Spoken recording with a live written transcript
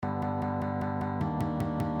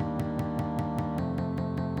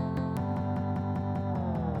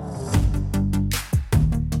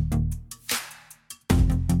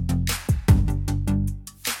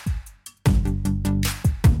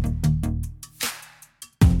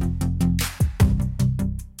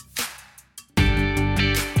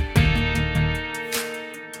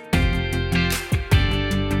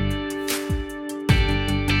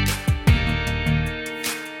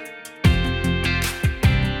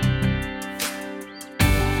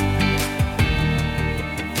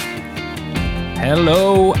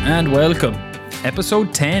Hello and welcome.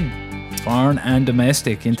 Episode 10, Foreign and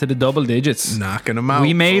Domestic, into the double digits. Knocking them out.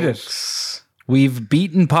 We made folks. it. We've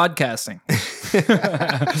beaten podcasting.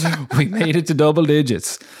 We made it to double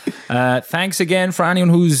digits. Thanks again for anyone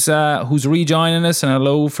who's rejoining us, and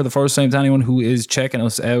hello for the first time to anyone who is checking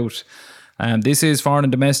us out. This is Foreign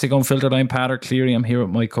and Domestic Unfiltered. I'm Pater Cleary. I'm here with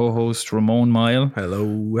my co-host Ramon Mile.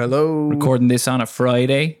 Hello. Recording this on a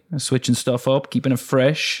Friday, switching stuff up, keeping it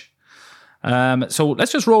fresh. So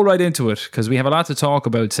let's just roll right into it because we have a lot to talk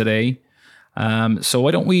about today. So why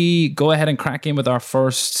don't we go ahead and crack in with our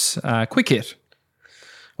first quick hit?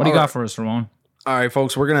 What do you got for us, Ramon? All right,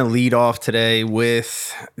 folks, we're going to lead off today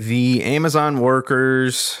with the Amazon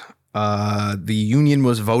workers. The union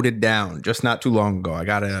was voted down just not too long ago. I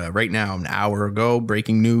got right now, an hour ago,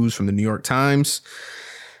 breaking news from the New York Times.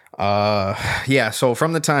 So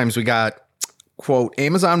from the Times, we got, quote,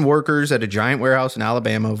 Amazon workers at a giant warehouse in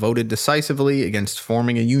Alabama voted decisively against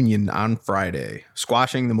forming a union on Friday,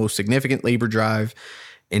 squashing the most significant labor drive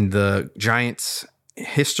in the giant's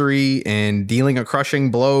history and dealing a crushing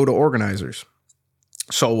blow to organizers.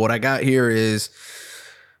 So what I got here is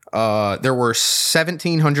there were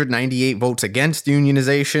 1,798 votes against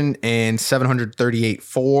unionization and 738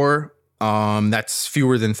 for. That's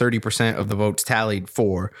fewer than 30% of the votes tallied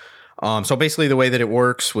for. So basically the way that it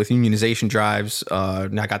works with unionization drives,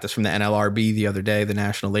 and I got this from the NLRB the other day, the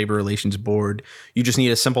National Labor Relations Board, you just need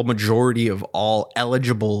a simple majority of all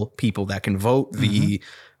eligible people that can vote. The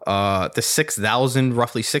 6,000,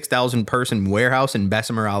 roughly 6,000 person warehouse in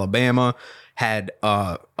Bessemer, Alabama had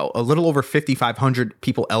a little over 5,500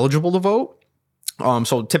 people eligible to vote.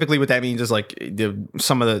 So typically what that means is like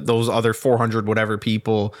some of those other 400 whatever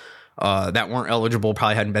people that weren't eligible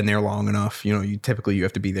probably hadn't been there long enough. You know, you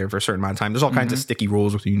have to be there for a certain amount of time. There's all kinds of sticky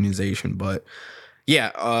rules with unionization, but yeah,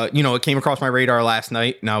 it came across my radar last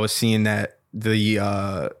night, and I was seeing that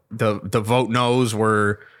the vote no's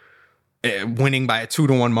were winning by a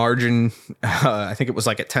 2-1 margin. I think it was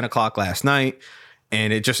like at 10 o'clock last night,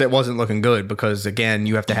 and it wasn't looking good because again,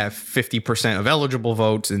 you have to have 50% of eligible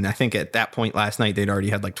votes, and I think at that point last night they'd already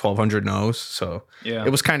had like 1,200 no's, so yeah, it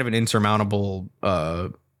was kind of an insurmountable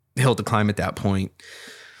hill to climb at that point.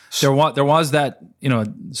 There was that,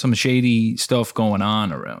 some shady stuff going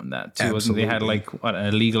on around that too. Absolutely. They had like an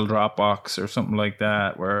illegal Dropbox or something like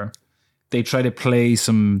that where they try to play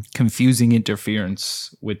some confusing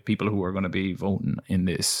interference with people who are going to be voting in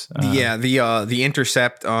this. The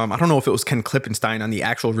Intercept. I don't know if it was Ken Klippenstein on the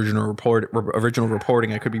actual original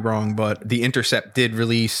reporting. I could be wrong, but the Intercept did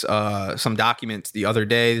release some documents the other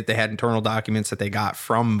day that they had internal documents that they got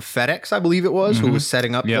from FedEx, I believe it was, who was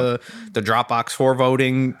setting up the Dropbox for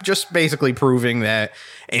voting, just basically proving that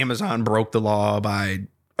Amazon broke the law by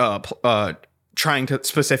trying to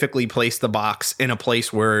specifically place the box in a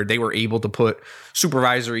place where they were able to put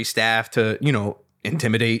supervisory staff to,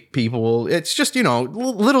 intimidate people. It's just,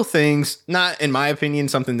 little things, not, in my opinion,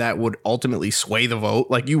 something that would ultimately sway the vote.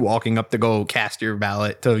 Like you walking up to go cast your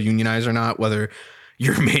ballot to unionize or not, whether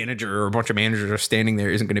your manager or a bunch of managers are standing there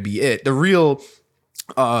isn't going to be it. The real,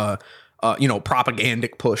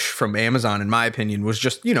 propagandic push from Amazon, in my opinion, was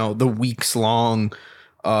just, the weeks long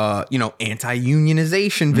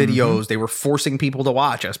anti-unionization videos they were forcing people to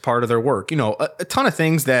watch as part of their work. A ton of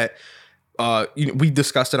things that we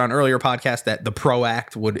discussed it on earlier podcasts that the PRO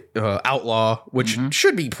Act would outlaw, which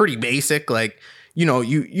should be pretty basic. Like,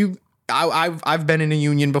 I've been in a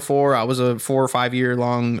union before. I was a 4 or 5 year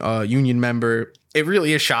long union member. It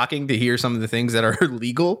really is shocking to hear some of the things that are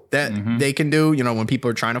legal that they can do, when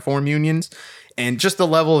people are trying to form unions, and just the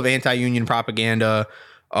level of anti-union propaganda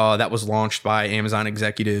that was launched by Amazon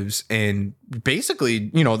executives, and basically,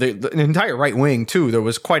 the entire right wing too. There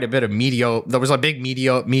was quite a bit of media. There was a big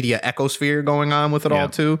media ecosphere going on with it all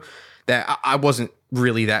too. That I wasn't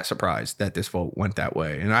really that surprised that this vote went that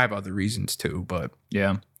way, and I have other reasons too. But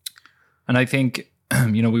yeah, and I think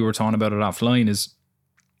we were talking about it offline. Is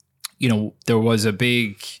there was a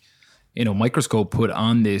big microscope put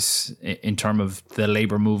on this in terms of the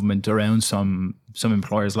labor movement around some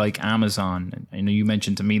employers like Amazon. I know you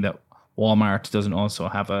mentioned to me that Walmart doesn't also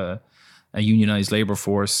have a unionized labor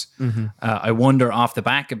force. I wonder off the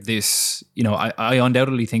back of this, I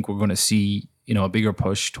undoubtedly think we're going to see, a bigger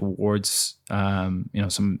push towards,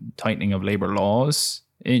 some tightening of labor laws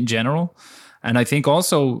in general. And I think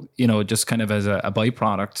also, just kind of as a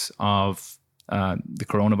byproduct of the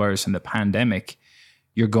coronavirus and the pandemic,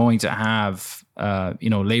 you're going to have,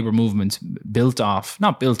 labor movements not built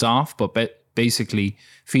off, but basically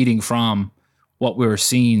feeding from what we were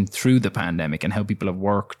seeing through the pandemic and how people have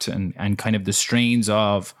worked and kind of the strains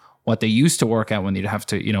of what they used to work at when they'd have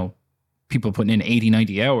to, people putting in 80,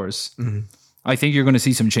 90 hours. I think you're going to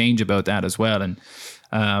see some change about that as well. And,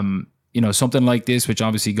 something like this, which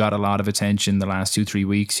obviously got a lot of attention the last 2-3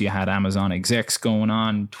 weeks, you had Amazon execs going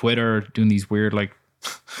on Twitter doing these weird, like,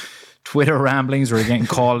 Twitter ramblings were getting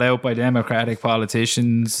called out by Democratic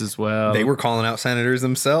politicians as well. They were calling out senators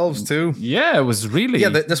themselves too. Yeah, it was really... Yeah,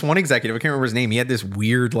 this one executive, I can't remember his name. He had this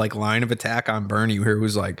weird like line of attack on Bernie where it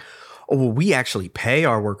was like, oh, well, we actually pay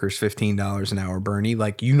our workers $15 an hour, Bernie.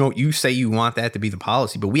 Like, you say you want that to be the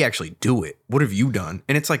policy, but we actually do it. What have you done?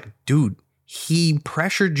 And it's like, dude, he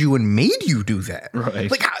pressured you and made you do that.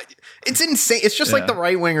 Right. Like, it's insane. It's just like the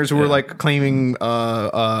right wingers who were like claiming,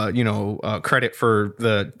 credit for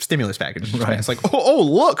the stimulus package. Right. It's like,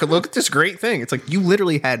 look at this great thing. It's like you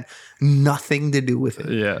literally had nothing to do with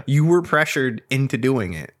it. Yeah. You were pressured into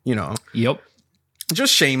doing it. Yep.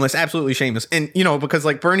 Just shameless, absolutely shameless. And, because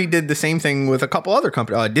like Bernie did the same thing with a couple other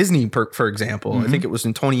companies, Disney, for example. I think it was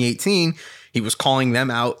in 2018. He was calling them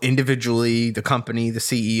out individually, the company, the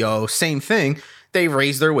CEO, same thing. They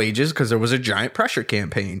raised their wages because there was a giant pressure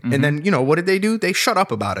campaign. And then, what did they do? They shut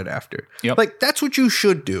up about it after. Yep. Like, that's what you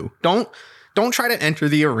should do. Don't try to enter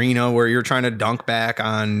the arena where you're trying to dunk back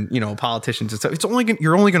on, politicians and stuff.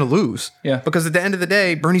 You're only going to lose. Yeah. Because at the end of the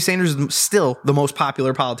day, Bernie Sanders is still the most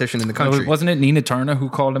popular politician in the country. Wasn't it Nina Turner who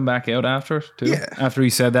called him back out after too? Yeah. After he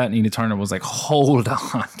said that, Nina Turner was like, hold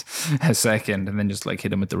on a second, and then just like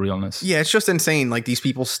hit him with the realness. Yeah, it's just insane. Like, these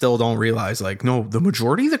people still don't realize, like, no, the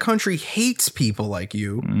majority of the country hates people like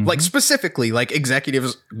you. Like, specifically, like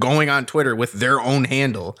executives going on Twitter with their own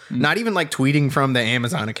handle, not even like tweeting from the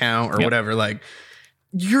Amazon account or whatever. Like,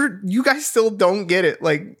 you guys still don't get it.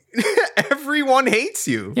 Like, everyone hates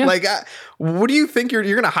you. Yeah. Like, what do you think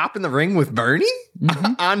you're gonna hop in the ring with Bernie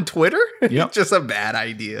on Twitter? Yep. It's just a bad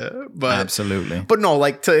idea. But Absolutely. But no,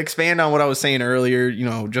 like, to expand on what I was saying earlier,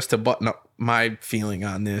 just to button up my feeling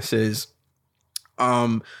on this is,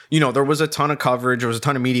 there was a ton of coverage. There was a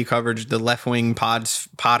ton of media coverage. The left wing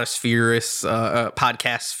podcast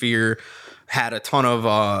sphere had a ton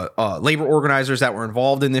of labor organizers that were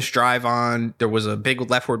involved in this drive on. There was a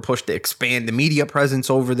big leftward push to expand the media presence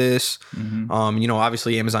over this.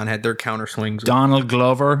 Obviously Amazon had their counter swings. Donald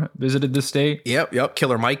Glover visited the state. Yep.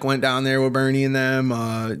 Killer Mike went down there with Bernie and them.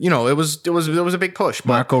 It was a big push. But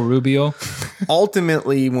Marco Rubio.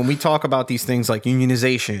 ultimately, when we talk about these things like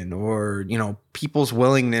unionization or, people's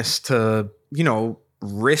willingness to,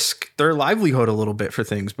 risk their livelihood a little bit for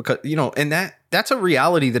things, because and that's a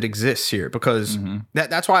reality that exists here, because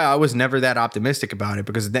that's why I was never that optimistic about it,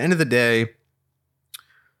 because at the end of the day,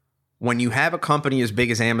 when you have a company as big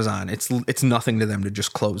as Amazon, it's nothing to them to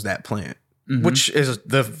just close that plant, which is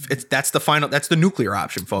that's the nuclear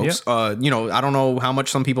option, folks. I don't know how much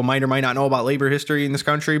some people might or might not know about labor history in this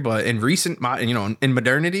country, but in in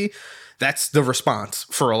modernity, that's the response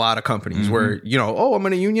for a lot of companies where, I'm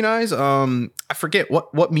going to unionize. I forget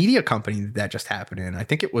what media company did that just happen in. I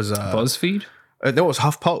think it was BuzzFeed. That was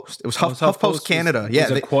HuffPost. It was HuffPost Canada. It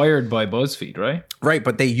was acquired by BuzzFeed, right? Right,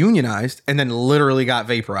 but they unionized and then literally got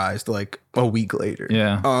vaporized like a week later.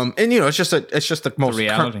 Yeah. It's just the most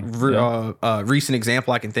reality. Recent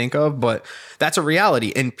example I can think of, but that's a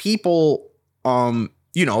reality. And people, the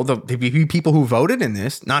people who voted in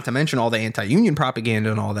this, not to mention all the anti-union propaganda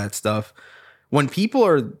and all that stuff, when people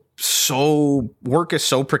are work is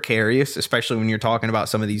so precarious, especially when you're talking about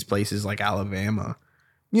some of these places like Alabama,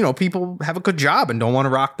 people have a good job and don't want to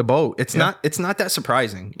rock the boat. It's not that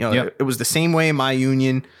surprising. It was the same way in my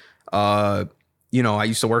union. I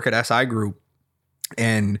used to work at SI Group,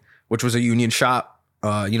 which was a union shop.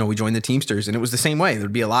 We joined the Teamsters, and it was the same way.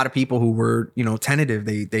 There'd be a lot of people who were, tentative.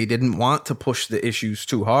 They didn't want to push the issues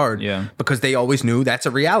too hard, because they always knew that's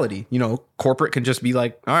a reality. Corporate can just be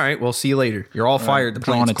like, all right, well, see you later. You're all fired. The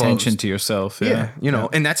Drawing plant's attention closed. to yourself.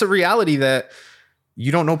 And that's a reality that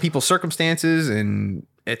you don't know people's circumstances, and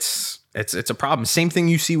it's a problem. Same thing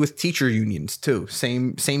you see with teacher unions too.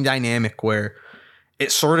 Same dynamic where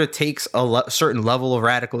it sort of takes a certain level of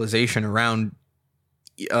radicalization around,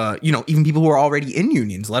 even people who are already in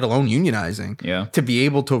unions, let alone unionizing, to be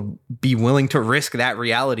able to be willing to risk that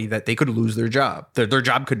reality that they could lose their job. Their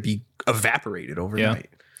job could be evaporated overnight.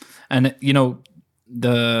 And,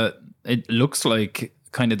 it looks like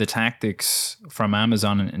kind of the tactics from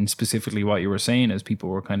Amazon and specifically what you were saying is people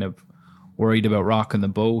were kind of worried about rocking the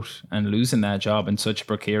boat and losing that job in such a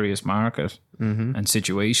precarious market and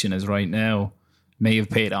situation as right now may have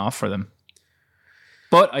paid off for them.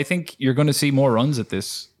 But I think you're going to see more runs at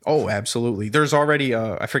this. Oh, absolutely. There's already,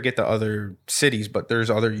 I forget the other cities, but there's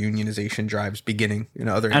other unionization drives beginning in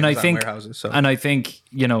other warehouses. So. And I think,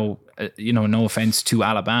 no offense to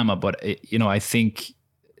Alabama, but I think,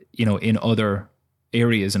 in other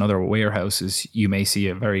areas and other warehouses, you may see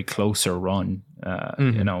a very closer run,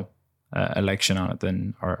 election on it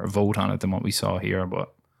or vote on it than what we saw here.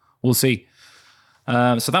 But we'll see.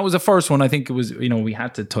 So that was the first one. I think it was, we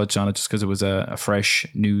had to touch on it just because it was a fresh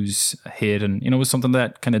news hit, and it was something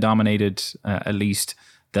that kind of dominated at least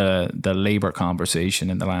the labor conversation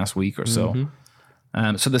in the last week or so.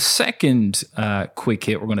 So the second quick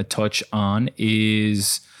hit we're going to touch on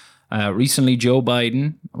is recently Joe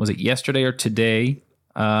Biden, was it yesterday or today,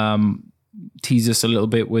 teased us a little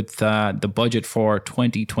bit with the budget for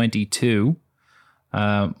 2022.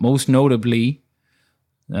 Most notably,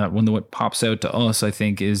 one that pops out to us, I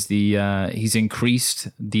think, is he's increased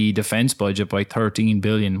the defense budget by $13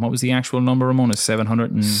 billion. What was the actual number, Ramona?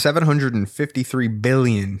 753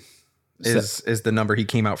 billion is the number he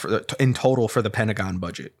came out for in total for the Pentagon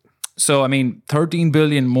budget. So, I mean, $13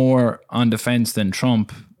 billion more on defense than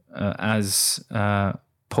Trump, as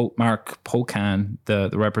Mark Pocan, the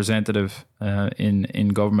representative in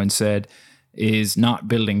government, said, is not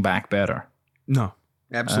building back better. No.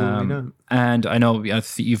 Absolutely not. And I know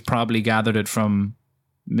you've probably gathered it from,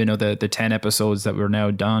 the 10 episodes that we're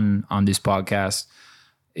now done on this podcast.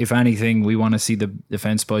 If anything, we want to see the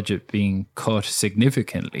defense budget being cut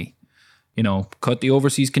significantly. Cut the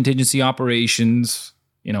overseas contingency operations,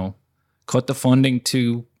 cut the funding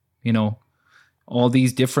to, all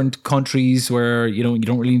these different countries where, you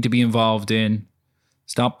don't really need to be involved in.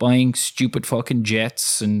 Stop buying stupid fucking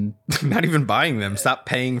jets and not even buying them. Stop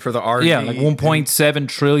paying for the R&D. Yeah, like 1.7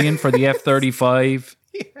 trillion for the F-35.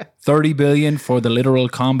 Yeah. 30 billion for the littoral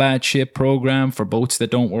combat ship program for boats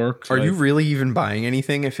that don't work. Are you really even buying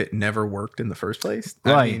anything if it never worked in the first place?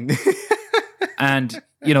 Right. And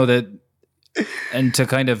and to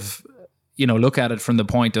kind of look at it from the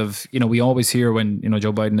point of, we always hear when,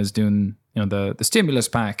 Joe Biden is doing, the stimulus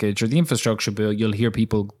package or the infrastructure bill, you'll hear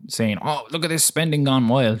people saying, oh, look at this spending gone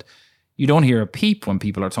wild. You don't hear a peep when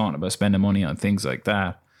people are talking about spending money on things like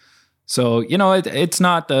that. So, it's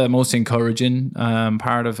not the most encouraging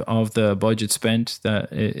part of the budget spent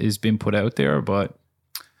that is being put out there. But,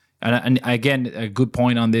 and again, a good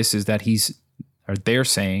point on this is that they're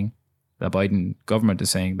saying, the Biden government is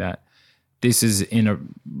saying that this is in a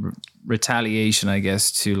retaliation, I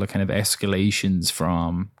guess, to like kind of escalations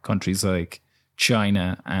from countries like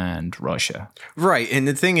China and Russia. Right. And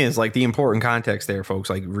the thing is, like, the important context there, folks,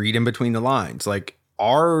 like, read in between the lines. Like,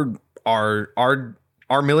 our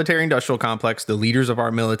military industrial complex, the leaders of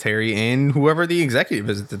our military, and whoever the executive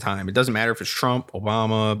is at the time, it doesn't matter if it's Trump,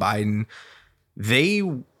 Obama, Biden, they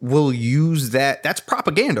will use that. That's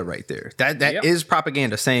propaganda right there. That is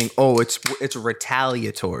propaganda saying, oh, it's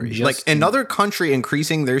retaliatory. Like another country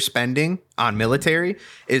increasing their spending on military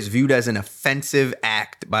is viewed as an offensive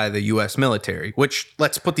act by the U.S. military, which,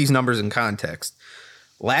 let's put these numbers in context.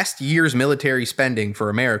 Last year's military spending for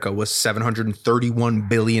America was $731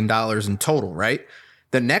 billion in total, right?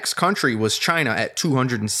 The next country was China at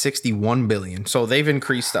 $261 billion. So they've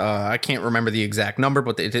increased, I can't remember the exact number,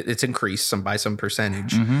 but it's increased by some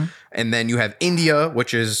percentage. Mm-hmm. And then you have India,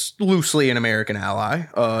 which is loosely an American ally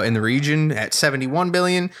in the region, at $71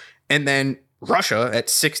 billion. And then Russia at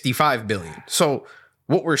 $65 billion. So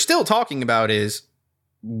what we're still talking about is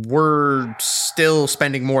we're still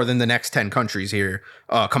spending more than the next 10 countries here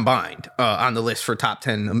combined on the list for top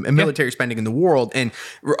 10 military spending in the world. And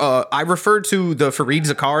I referred to the Fareed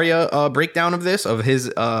Zakaria breakdown of this, of his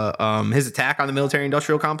attack on the military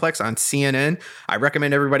industrial complex on CNN. I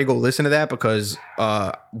recommend everybody go listen to that because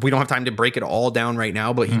we don't have time to break it all down right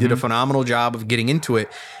now, but he did a phenomenal job of getting into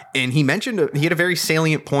it. And he had a very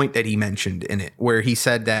salient point that he mentioned in it, where he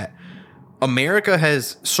said that America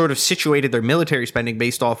has sort of situated their military spending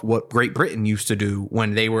based off what Great Britain used to do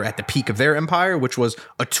when they were at the peak of their empire, which was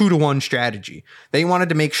a 2-to-1 strategy. They wanted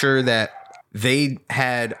to make sure that they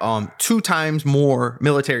had 2 times more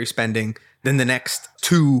military spending than the next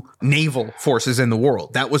 2 naval forces in the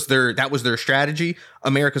world. That was their strategy.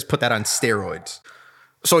 America's put that on steroids.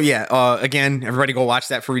 So yeah, again, everybody go watch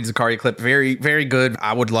that Fareed Zakaria clip. Very, very good.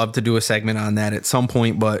 I would love to do a segment on that at some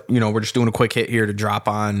point, but we're just doing a quick hit here to drop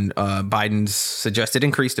on Biden's suggested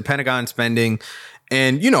increase to Pentagon spending.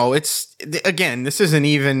 And it's, again, this isn't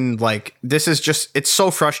even like, this is just, it's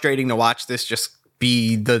so frustrating to watch this just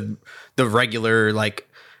be the regular, like,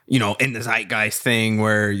 in the zeitgeist thing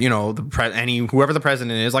where, whoever the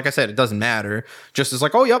president is, like I said, it doesn't matter. Just as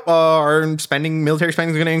like, oh, yep, our military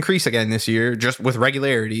spending is going to increase again this year, just with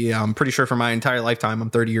regularity. I'm pretty sure for my entire lifetime, I'm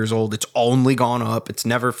 30 years old, it's only gone up. It's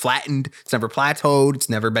never flattened. It's never plateaued. It's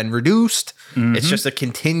never been reduced. Mm-hmm. It's just a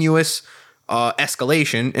continuous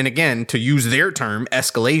escalation. And again, to use their term,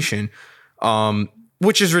 escalation,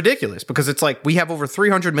 which is ridiculous because it's like we have over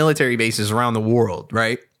 300 military bases around the world,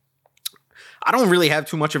 right? I don't really have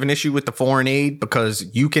too much of an issue with the foreign aid because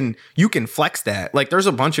you can flex that. Like there's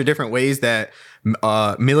a bunch of different ways that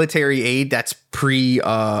military aid that's prearranged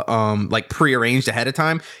ahead of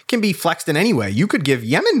time can be flexed in any way. You could give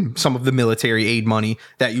Yemen some of the military aid money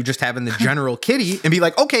that you just have in the general kitty and be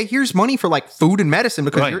like, okay, here's money for like food and medicine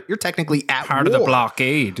because you're technically at part war. of the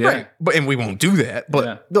blockade, yeah. Right? And we won't do that.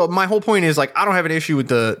 But my whole point is like I don't have an issue with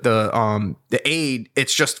the aid.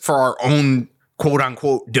 It's just for our own quote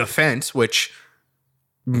unquote defense, which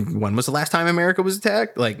when was the last time America was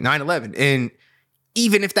attacked? Like 9/11. And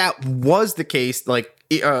even if that was the case, like,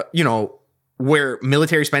 where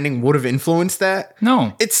military spending would have influenced that.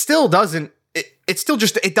 No, it still doesn't. It still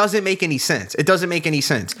just, it doesn't make any sense. It doesn't make any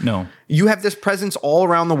sense. No, you have this presence all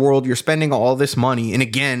around the world. You're spending all this money. And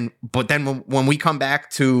again, but then when we come back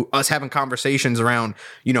to us having conversations around,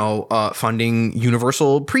 funding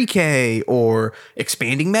universal pre-K or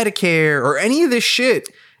expanding Medicare or any of this shit,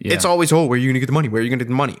 it's always, where are you going to get the money? Where are you going to get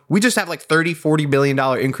the money? We just have like $30-40 billion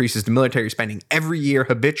increases to military spending every year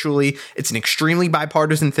habitually. It's an extremely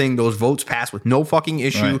bipartisan thing. Those votes pass with no fucking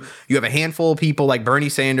issue. Right. You have a handful of people like Bernie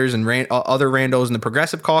Sanders and other randos in the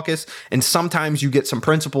Progressive Caucus. And sometimes you get some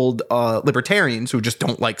principled libertarians who just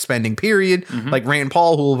don't like spending, period. Mm-hmm. Like Rand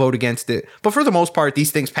Paul, who will vote against it. But for the most part, these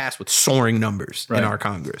things pass with soaring numbers in our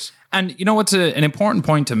Congress. And what's an important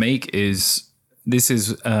point to make is this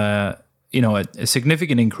is... a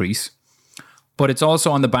significant increase, but it's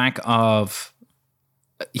also on the back of,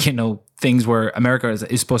 things where America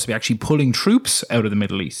is supposed to be actually pulling troops out of the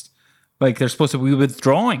Middle East. Like they're supposed to be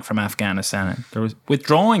withdrawing from Afghanistan. They're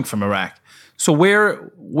withdrawing from Iraq. So where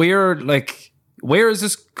is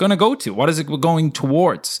this going to go to? What is it going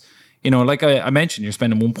towards? Like I mentioned, you're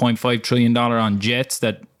spending $1.5 trillion on jets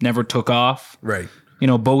that never took off. Right.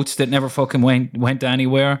 Boats that never fucking went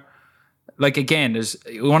anywhere. Like again,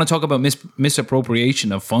 we want to talk about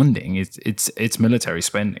misappropriation of funding. It's military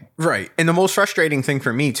spending, right? And the most frustrating thing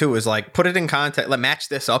for me too is like put it in context. Like match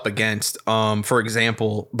this up against, for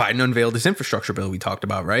example, Biden unveiled this infrastructure bill we talked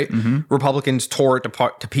about, right? Mm-hmm. Republicans tore it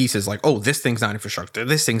to pieces. Like, oh, this thing's not infrastructure.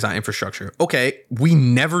 This thing's not infrastructure. Okay, we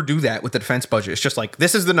never do that with the defense budget. It's just like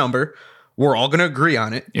this is the number. We're all going to agree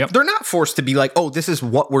on it. Yep. They're not forced to be like, oh, this is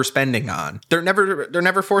what we're spending on. They're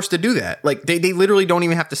never forced to do that. Like they literally don't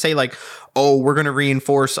even have to say like, oh, we're going to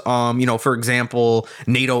reinforce, for example,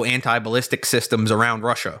 NATO anti-ballistic systems around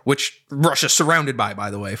Russia, which Russia's surrounded by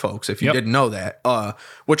the way, folks, if you didn't know that,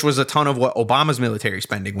 which was a ton of what Obama's military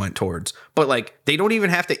spending went towards. But like, they don't even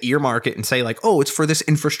have to earmark it and say like, oh, it's for this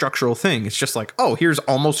infrastructural thing. It's just like, oh, here's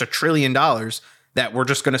almost $1 trillion that we're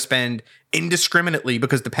just going to spend indiscriminately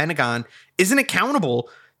because the Pentagon isn't accountable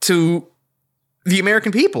to the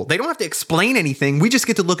American people. They don't have to explain anything. We just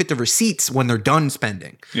get to look at the receipts when they're done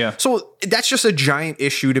spending. Yeah. So that's just a giant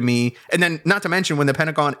issue to me. And then not to mention when the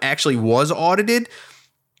Pentagon actually was audited,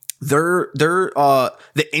 the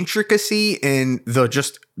intricacy and the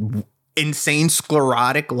just insane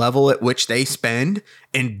sclerotic level at which they spend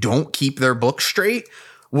and don't keep their books straight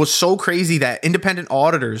was so crazy that independent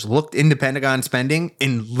auditors looked into Pentagon spending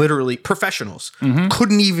and literally professionals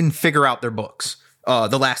couldn't even figure out their books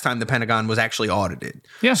the last time the Pentagon was actually audited.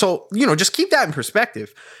 Yeah. So, just keep that in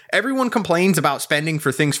perspective. Everyone complains about spending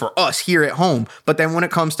for things for us here at home. But then when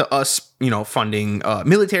it comes to us, funding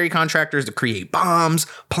military contractors to create bombs,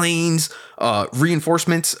 planes,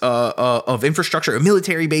 reinforcements of infrastructure,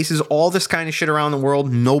 military bases, all this kind of shit around the world,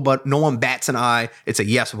 no one bats an eye. It's a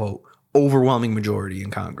yes vote. Overwhelming majority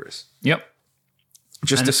in Congress. Yep.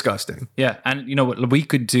 Just disgusting. Yeah. And we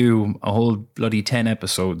could do a whole bloody 10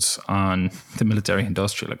 episodes on the military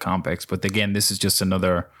industrial complex. But again, this is just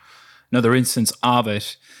another instance of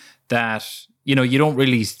it that, you don't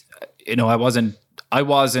really, I wasn't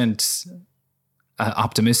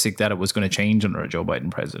optimistic that it was going to change under a Joe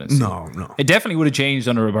Biden presidency. No. It definitely would have changed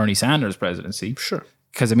under a Bernie Sanders presidency. Sure.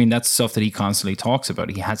 Because, that's stuff that he constantly talks about.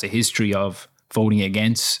 He has a history of voting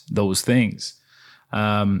against those things.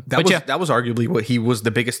 That was arguably what he was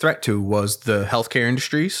the biggest threat to was the healthcare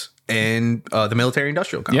industries and the military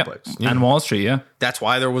industrial complex. And Wall Street, yeah. That's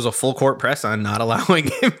why there was a full court press on not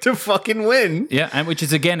allowing him to fucking win. Yeah, and which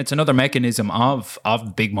is, again, it's another mechanism of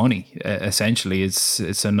big money, essentially.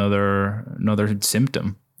 It's another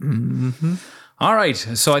symptom. Mm-hmm. All right,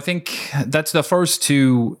 so I think that's the first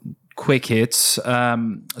two quick hits. So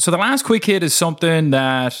the last quick hit is something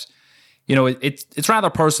that... it's rather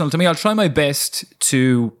personal to me. I'll try my best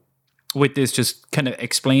to, with this, just kind of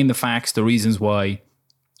explain the facts, the reasons why,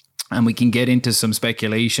 and we can get into some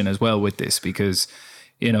speculation as well with this because,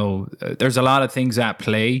 there's a lot of things at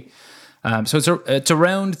play. So it's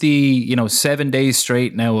around the 7 days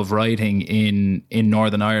straight now of rioting in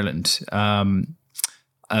Northern Ireland.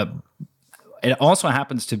 It also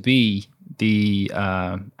happens to be the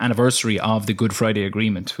anniversary of the Good Friday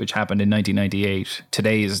Agreement, which happened in 1998.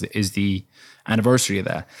 Today is the anniversary of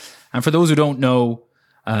that. And for those who don't know,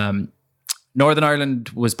 Northern Ireland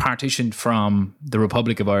was partitioned from the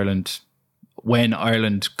Republic of Ireland when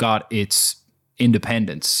Ireland got its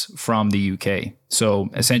independence from the UK. So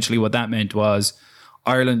essentially what that meant was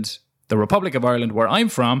Ireland, the Republic of Ireland, where I'm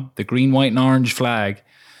from, the green, white and orange flag,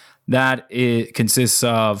 that it consists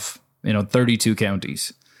of 32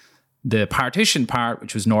 counties. The partition part,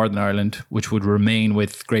 which was Northern Ireland, which would remain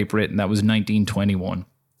with Great Britain, that was 1921.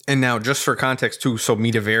 And now, just for context too, so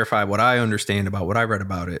me to verify what I understand about what I read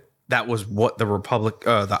about it, that was what the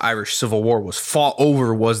the Irish Civil War was fought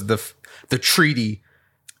over, was the treaty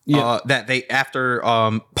that they, after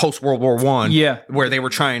post World War I, where they were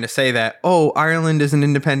trying to say that, Ireland is an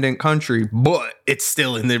independent country, but it's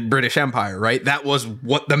still in the British Empire, right? That was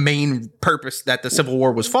what the main purpose that the Civil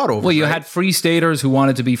War was fought over. Well, you had free staters who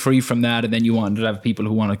wanted to be free from that, and then you wanted to have people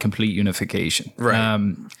who wanted complete unification. Right.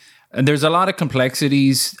 And there's a lot of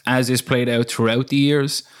complexities as this played out throughout the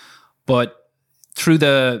years, but through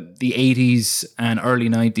the 80s and early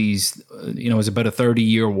 90s, it was about a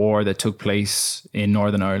 30-year war that took place in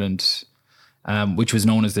Northern Ireland, which was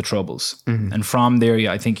known as the Troubles. Mm-hmm. And from there,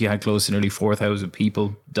 I think you had close to nearly 4,000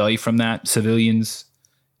 people die from that, civilians.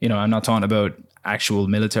 I'm not talking about actual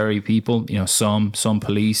military people, some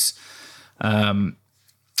police.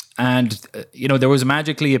 And there was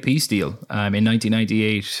magically a peace deal in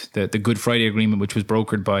 1998, the Good Friday Agreement, which was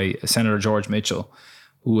brokered by Senator George Mitchell,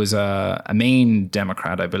 who was a Maine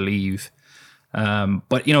Democrat, I believe.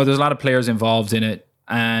 But, there's a lot of players involved in it.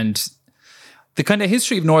 And the kind of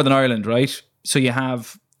history of Northern Ireland, right? So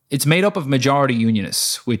it's made up of majority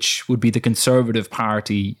unionists, which would be the Conservative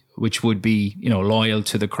Party, which would be, loyal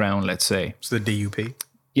to the Crown, let's say. It's the DUP?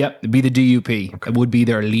 Yep, it'd be the DUP. Okay. It would be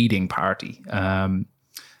their leading party.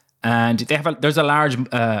 And there's a large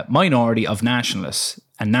minority of nationalists.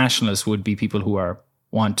 And nationalists would be people who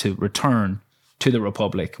want to return to the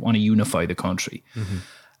Republic, want to unify the country.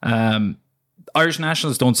 Mm-hmm. Irish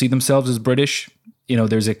nationalists don't see themselves as British.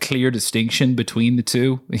 There's a clear distinction between the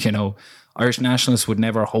two. Irish nationalists would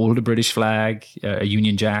never hold a British flag, a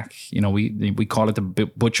Union Jack. We call it the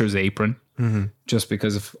butcher's apron, mm-hmm. just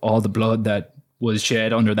because of all the blood that was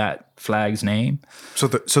shed under that flag's name. So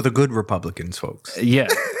the good Republicans, folks. Yeah.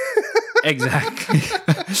 Exactly.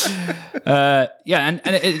 And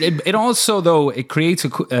it also, though, it creates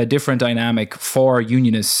a different dynamic for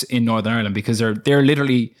unionists in Northern Ireland, because they're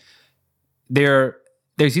literally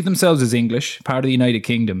they see themselves as English, part of the United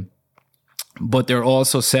Kingdom, but they're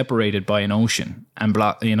also separated by an ocean and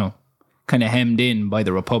kind of hemmed in by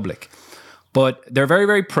the Republic. But they're very,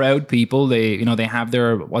 very proud people. They have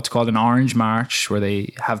their what's called an Orange March, where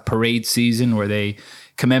they have parade season, where they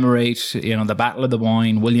commemorate, the Battle of the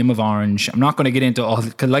Boyne, William of Orange. I'm not going to get into all,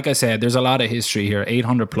 because like I said, there's a lot of history here,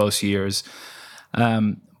 800 plus years.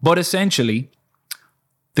 But essentially,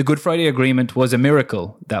 the Good Friday Agreement was a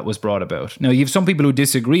miracle that was brought about. Now, you have some people who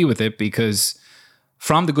disagree with it, because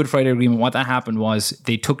from the Good Friday Agreement, what that happened was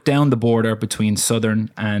they took down the border between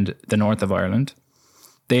Southern and the North of Ireland.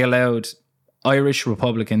 They allowed Irish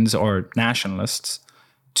Republicans or nationalists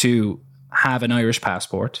to have an Irish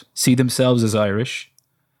passport, see themselves as Irish.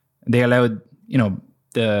 They allowed,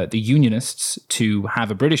 the Unionists to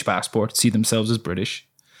have a British passport, see themselves as British.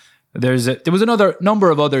 There was another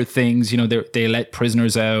number of other things. They let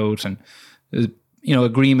prisoners out, and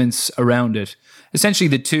agreements around it. Essentially,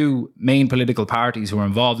 the two main political parties who were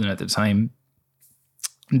involved in it at the time,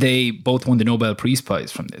 they both won the Nobel Peace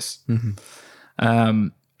Prize from this. Mm-hmm.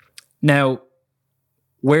 Now,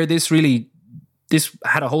 where this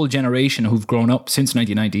had a whole generation who've grown up since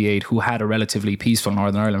 1998 who had a relatively peaceful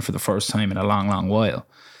Northern Ireland for the first time in a long, long while.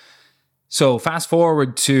 So fast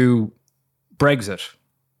forward to Brexit.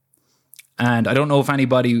 And I don't know if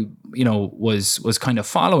anybody, was kind of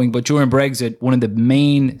following, but during Brexit, one of the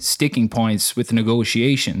main sticking points with the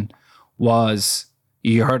negotiation was,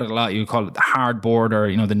 you heard it a lot, you call it the hard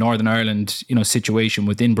border, the Northern Ireland, situation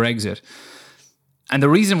within Brexit. And the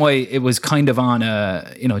reason why it was kind of on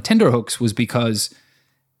tenterhooks was because,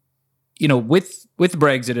 with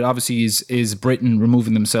Brexit, it obviously is Britain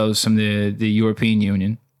removing themselves from the European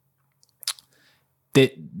Union.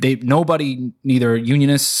 Nobody, neither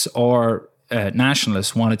unionists or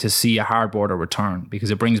nationalists, wanted to see a hard border return,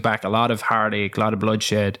 because it brings back a lot of heartache, a lot of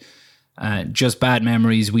bloodshed, just bad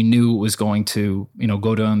memories. We knew it was going to,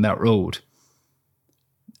 go down that road.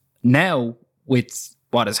 Now, with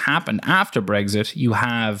what has happened after Brexit, you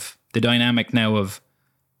have the dynamic now of,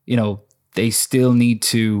 they still need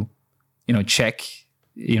to, check,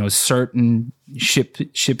 certain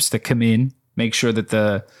ships that come in, make sure that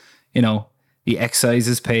the excise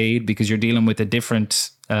is paid, because you're dealing with a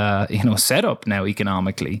different, setup now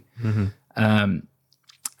economically. And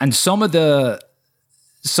some of the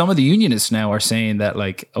unionists now are saying that,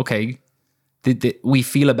 like, okay, we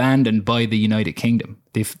feel abandoned by the United Kingdom.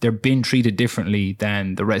 They're been treated differently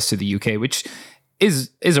than the rest of the UK, which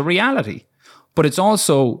is a reality. But it's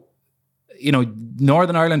also,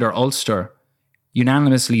 Northern Ireland or Ulster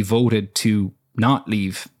unanimously voted to not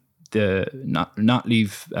leave the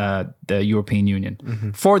European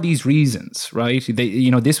Union for these reasons, right?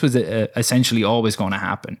 This was essentially always going to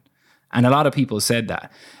happen, and a lot of people said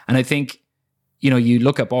that. And I think, you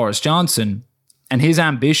look at Boris Johnson and his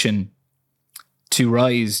ambition to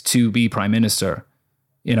rise to be prime minister,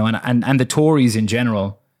 and the Tories in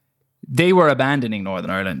general, they were abandoning Northern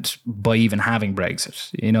Ireland by even having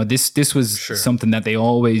Brexit. This was something that they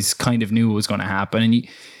always kind of knew was going to happen. And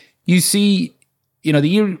you see,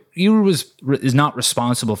 the EU is not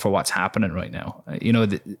responsible for what's happening right now.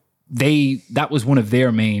 That was one of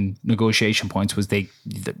their main negotiation points, was there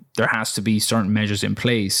has to be certain measures in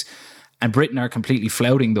place, and Britain are completely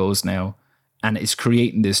flouting those now, and it's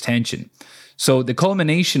creating this tension. So the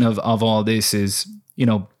culmination of all this is,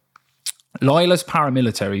 loyalist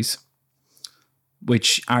paramilitaries,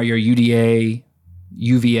 which are your UDA,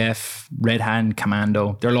 UVF, Red Hand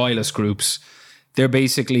Commando. They're loyalist groups. They're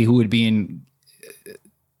basically who would be in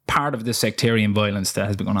part of the sectarian violence that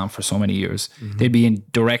has been going on for so many years. They'd be in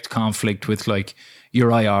direct conflict with, like,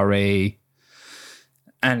 your IRA.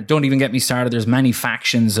 And don't even get me started, there's many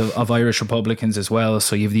factions of Irish Republicans as well.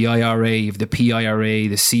 So you have the IRA, you have the PIRA,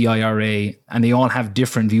 the CIRA, and they all have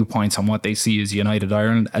different viewpoints on what they see as United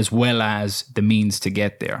Ireland, as well as the means to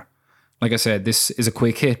get there. Like I said, this is a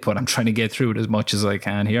quick hit, but I'm trying to get through it as much as I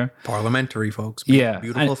can here. Parliamentary, folks.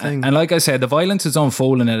 Beautiful thing. And like I said, the violence is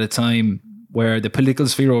unfolding at a time where the political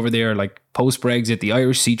sphere over there, like post-Brexit, the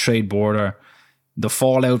Irish sea trade border, the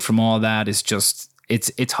fallout from all that is just,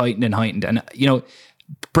 it's heightened and heightened. And,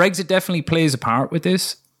 Brexit definitely plays a part with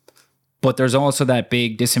this, but there's also that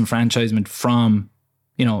big disenfranchisement from,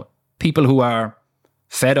 people who are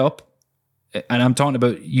fed up, and I'm talking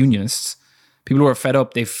about unionists, people who are fed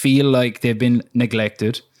up, they feel like they've been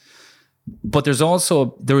neglected. But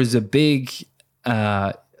there is a big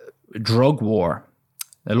drug war.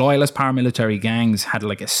 The loyalist paramilitary gangs had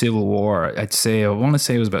like a civil war, I want to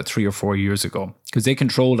say it was about 3 or 4 years ago, because they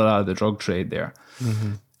controlled a lot of the drug trade there.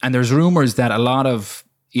 And there's rumors that a lot of,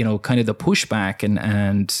 kind of the pushback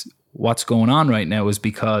and what's going on right now is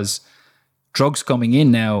because drugs coming in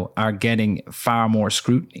now are getting far more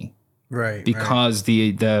scrutiny. Right. Because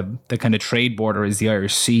the kind of trade border is the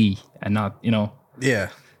Irish Sea and not, Yeah.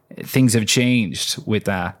 Things have changed with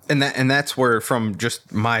that. And that's where, from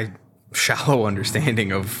just my shallow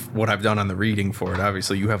understanding of what I've done on the reading for it,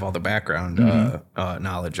 obviously you have all the background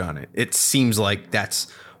knowledge on it. It seems like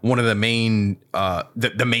that's one of the main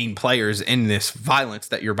the main players in this violence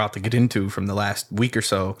that you're about to get into from the last week or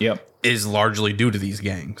so. Yep. Is largely due to these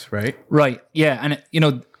gangs, right? Right. Yeah.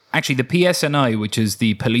 And actually the PSNI, which is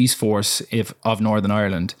the police force of Northern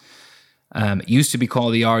Ireland, used to be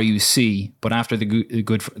called the RUC, but after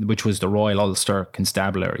the which was the Royal Ulster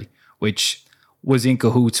Constabulary, which was in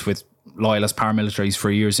cahoots with loyalist paramilitaries for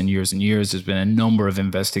years and years and years. There's been a number of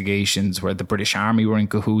investigations where the British Army were in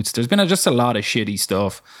cahoots. There's been just a lot of shitty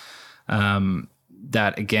stuff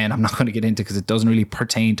that, again, I'm not going to get into because it doesn't really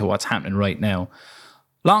pertain to what's happening right now.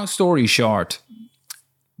 Long story short,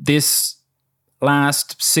 this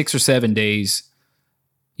last 6 or 7 days,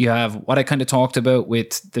 you have what I kind of talked about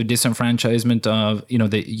with the disenfranchisement of,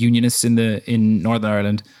 the unionists in Northern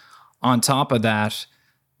Ireland. On top of that,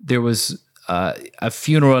 there was a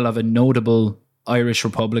funeral of a notable Irish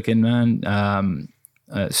Republican man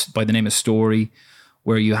by the name of Story,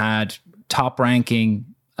 where you had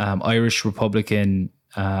top-ranking Irish Republican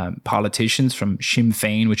politicians from Sinn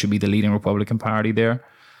Féin, which would be the leading Republican party there.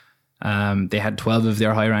 They had 12 of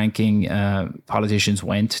their high-ranking politicians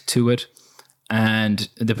went to it, and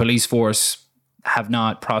the police force have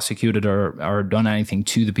not prosecuted or done anything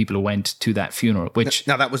to the people who went to that funeral. Which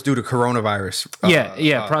now that was due to coronavirus.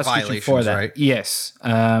 Prosecution for that. Right? Yes.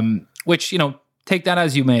 Which, take that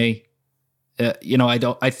as you may.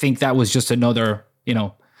 I think that was just another,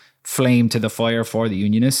 flame to the fire for the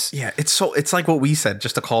unionists. Yeah, it's like what we said,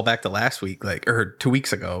 just to call back to last week, or 2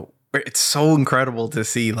 weeks ago. It's so incredible to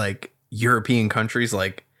see European countries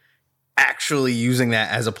actually using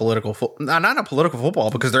that as a political not a political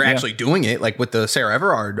football, because they're actually doing it, with the Sarah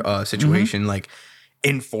Everard situation.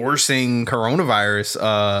 enforcing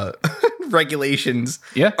coronavirus regulations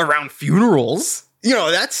Yeah. around funerals. You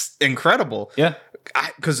know, that's incredible. Yeah.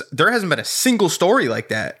 Because there hasn't been a single story like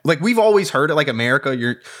that. Like, we've always heard it, like America,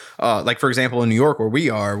 you're like, for example, in New York where we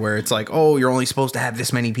are, where it's like, oh, you're only supposed to have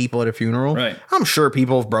this many people at a funeral. Right. I'm sure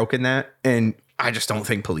people have broken that, and I just don't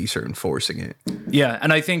think police are enforcing it. Yeah.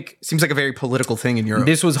 And I think It seems like a very political thing in Europe.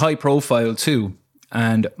 this was high profile too.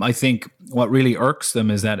 And I think what really irks them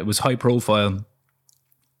is that it was high profile.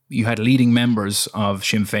 You had leading members of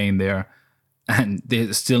Sinn Féin there, and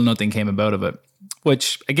still nothing came about of it.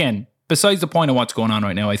 Which, again, besides the point of what's going on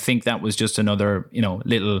right now, I think that was just another,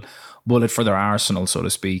 little bullet for their arsenal, so to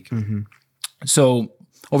speak. Mm-hmm. So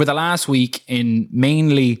over the last week, in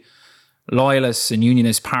mainly loyalists and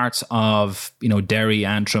unionist parts of, Derry,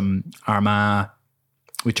 Antrim, Armagh,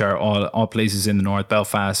 which are all places in the north,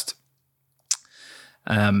 Belfast.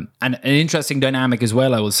 And an interesting dynamic as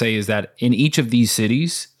well, I will say, is that in each of these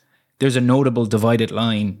cities, there's a notable divided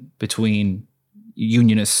line between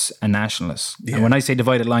unionists and nationalists. Yeah. And when I say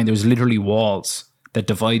divided line, there's literally walls that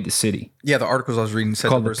divide the city. Yeah, the articles I was reading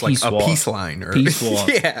said there was like a peace line. Or peace wall.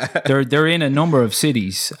 Yeah. They're in a number of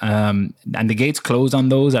cities, and the gates close on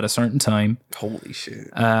those at a certain time. Holy shit.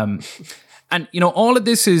 And, all of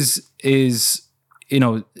this is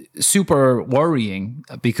super worrying,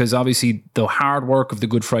 because obviously the hard work of the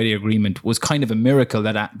Good Friday Agreement was kind of a miracle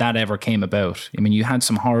that ever came about. I mean, you had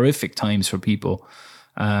some horrific times for people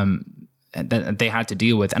that they had to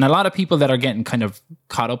deal with. And a lot of people that are getting kind of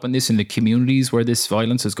caught up in this in the communities where this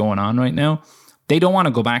violence is going on right now, they don't want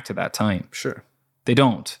to go back to that time. Sure. They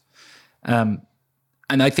don't. And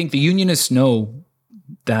I think the unionists know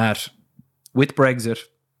that with Brexit,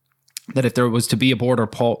 that if there was to be a border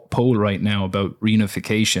poll right now about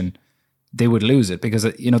reunification, they would lose it, because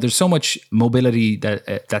there's so much mobility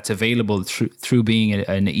that's available through being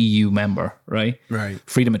an EU member, right? Right.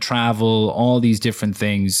 Freedom of travel, all these different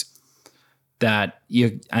things that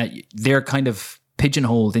they're kind of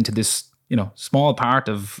pigeonholed into this small part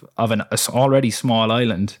of an already small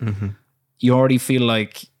island. Mm-hmm. You already feel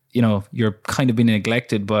like you're kind of being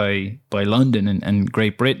neglected by London and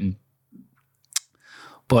Great Britain.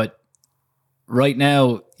 But right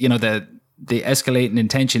now, the escalating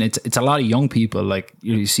intention, it's a lot of young people. Like,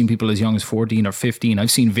 you've seen people as young as 14 or 15.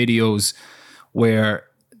 I've seen videos where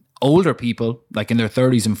older people, like in their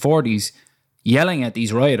 30s and 40s, yelling at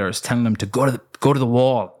these rioters, telling them to go to the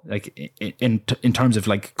wall, like in terms of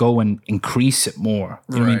like go and increase it more.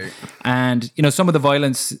 You know what I mean? And some of the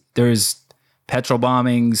violence, there's petrol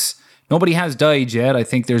bombings. Nobody has died yet. I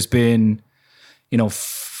think there's been,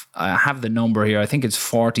 I have the number here. I think it's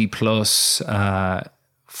 40 plus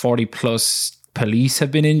police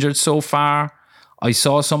have been injured so far. I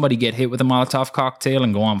saw somebody get hit with a Molotov cocktail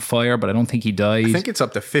and go on fire, but I don't think he died. I think it's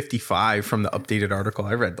up to 55 from the updated article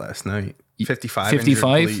I read last night. 55 injured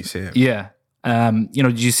police, yeah.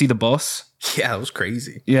 Did you see the bus? Yeah, that was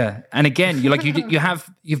crazy. Yeah. And again, you have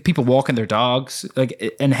people walking their dogs,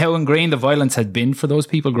 like, and how ingrained the violence had been for those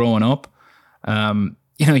people growing up.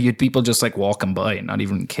 You had people just like walking by and not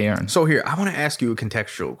even caring. So here, I want to ask you a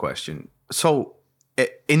contextual question. So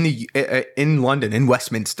in London, in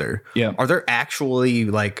Westminster, yeah, are there actually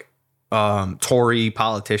like Tory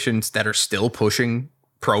politicians that are still pushing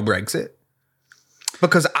pro-Brexit?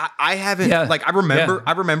 Because I haven't, like, I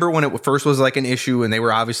remember when it first was like an issue, and they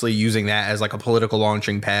were obviously using that as like a political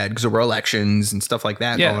launching pad because there were elections and stuff like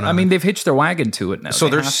that going on. I mean, they've hitched their wagon to it now. So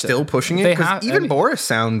they're still pushing it? Because even Boris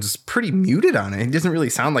sounds pretty muted on it. He doesn't really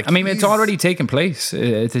sound like it's already taken place.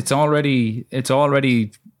 It's already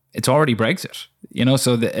Brexit,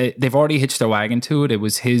 so they've already hitched their wagon to it. It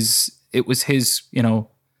was his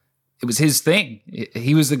thing.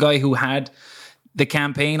 He was the guy who had the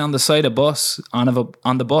campaign on the side of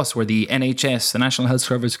on the bus where the NHS, the National Health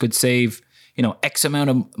Service, could save, X amount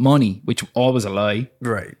of money, which always a lie.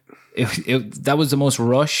 Right. That was the most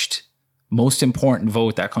rushed, most important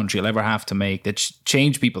vote that country will ever have to make, that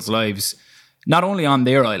changed people's lives, not only on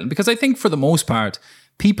their island, because I think for the most part,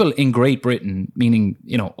 people in Great Britain, meaning,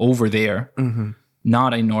 over there, mm-hmm,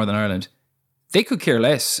 not in Northern Ireland, they could care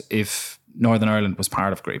less if Northern Ireland was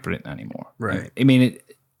part of Great Britain anymore. Right. I mean,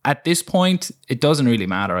 at this point, it doesn't really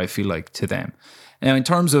matter, I feel like, to them. Now, in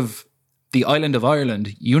terms of the island of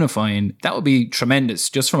Ireland unifying, that would be tremendous.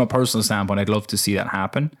 Just from a personal standpoint, I'd love to see that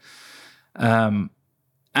happen. And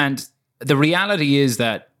the reality is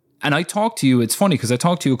that, and I talked to you, it's funny because I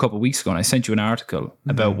talked to you a couple of weeks ago and I sent you an article, mm-hmm,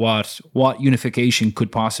 about what unification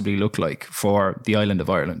could possibly look like for the island of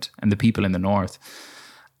Ireland and the people in the north.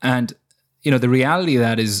 And, the reality of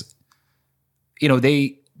that is,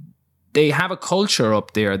 they have a culture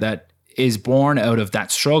up there that is born out of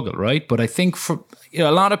that struggle, right? But I think for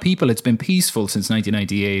a lot of people, it's been peaceful since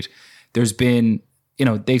 1998. There's been,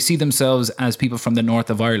 they see themselves as people from the north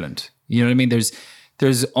of Ireland. You know what I mean?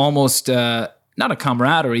 There's almost not a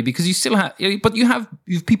camaraderie, because you still have, but you have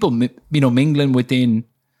people, mingling within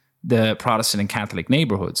the Protestant and Catholic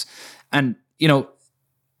neighborhoods. And,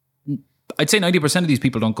 I'd say 90% of these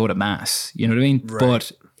people don't go to mass, you know what I mean? Right.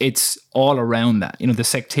 But it's all around that. The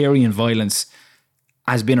sectarian violence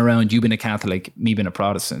has been around, you being a Catholic, me being a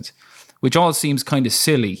Protestant, which all seems kind of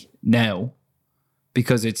silly now,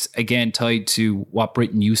 because it's, again, tied to what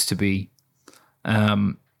Britain used to be.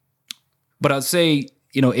 But I'll say,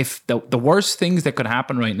 if the worst things that could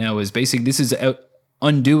happen right now is basically this is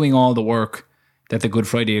undoing all the work that the Good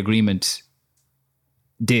Friday Agreement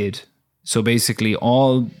did. So basically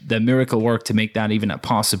all the miracle work to make that even a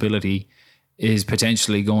possibility is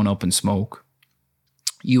potentially going up in smoke.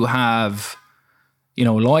 You have,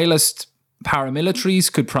 loyalist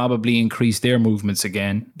paramilitaries could probably increase their movements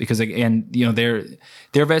again, because again, their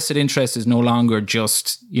vested interest is no longer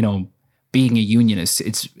just, being a unionist.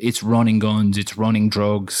 It's running guns, it's running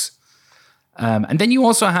drugs. And then you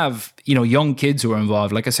also have, young kids who are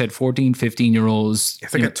involved. Like I said, 14, 15-year-olds. I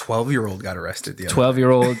think a 12-year-old got arrested the other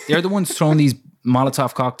 12-year-old. They're the ones throwing these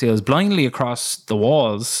Molotov cocktails blindly across the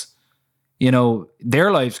walls.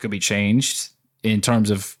 Their lives could be changed in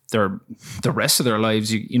terms of the rest of their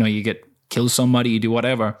lives. You get kill somebody, you do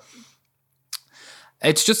whatever.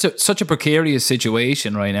 It's just such a precarious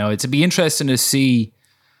situation right now. It'd be interesting to see,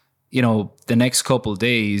 the next couple of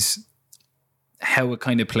days, how it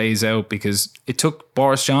kind of plays out, because it took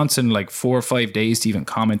Boris Johnson like 4 or 5 days to even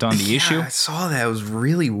comment on the issue. I saw that. It was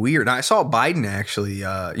really weird. I saw Biden actually,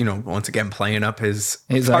 once again playing up his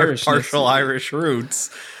partial Irish roots.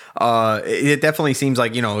 It definitely seems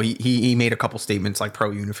like, he made a couple statements like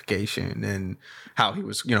pro-unification and how he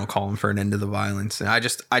was, calling for an end to the violence. And I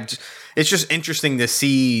just it's just interesting to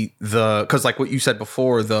see because like what you said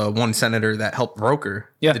before, the one senator that helped broker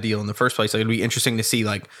the deal in the first place, it'd be interesting to see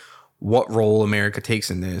like what role America takes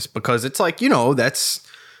in this, because it's like, it's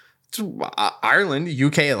Ireland,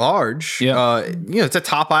 UK at large. Yeah. It's a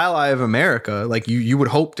top ally of America. Like you would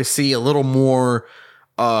hope to see a little more,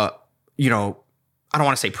 I don't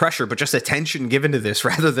want to say pressure, but just attention given to this,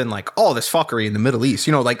 rather than like, oh, this fuckery in the Middle East,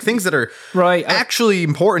 like things that are actually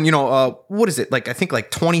important. What is it? Like, I think like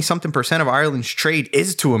 20-something% of Ireland's trade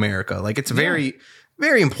is to America. Like it's very,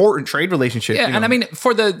 very important trade relationship. Yeah. And I mean,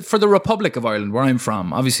 for the Republic of Ireland, where I'm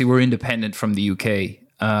from, obviously we're independent from the UK.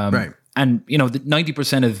 Right. And,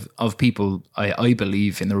 90% of people, I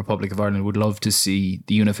believe, in the Republic of Ireland would love to see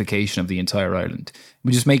the unification of the entire island. It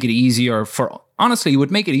would just make it easier honestly, it would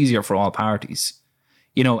make it easier for all parties.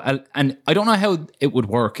 And I don't know how it would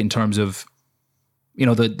work in terms of,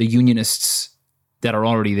 the unionists that are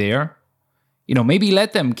already there. Maybe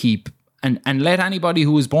let them keep and let anybody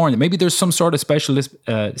who was born, maybe there's some sort of special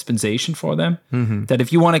dispensation for them, that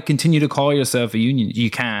if you want to continue to call yourself a union,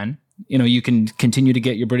 you can. You can continue to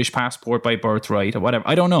get your British passport by birthright or whatever.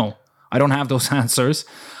 I don't know. I don't have those answers.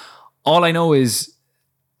 All I know is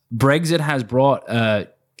Brexit has brought,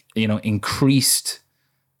 increased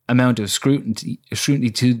amount of scrutiny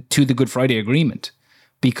to the Good Friday Agreement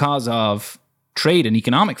because of trade and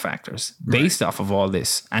economic factors based off of all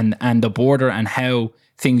this and the border and how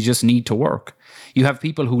things just need to work. You have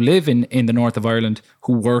people who live in the north of Ireland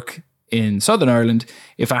who work in Southern Ireland.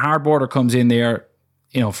 If a hard border comes in there,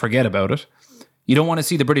 forget about it. You don't want to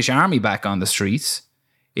see the British Army back on the streets.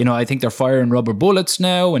 I think they're firing rubber bullets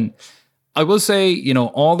now. And I will say,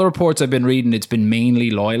 all the reports I've been reading, it's been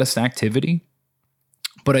mainly loyalist activity.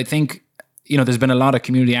 But I think, there's been a lot of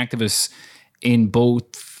community activists in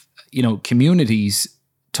both, communities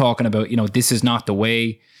talking about, this is not the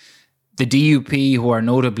way. The DUP, who are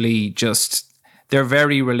notably they're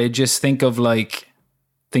very religious. Think of like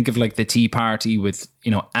the Tea Party with,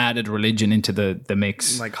 added religion into the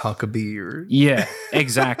mix. Like Huckabee or... Yeah,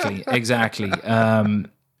 exactly.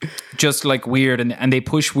 Just like weird. And they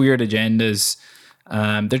push weird agendas.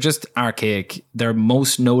 They're just archaic. Their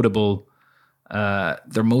most notable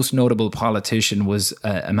politician was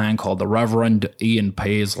a man called the Reverend Ian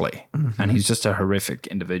Paisley. Mm-hmm. And he's just a horrific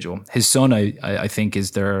individual. His son, I think,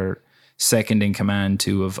 is their second in command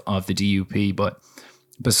too of the DUP. But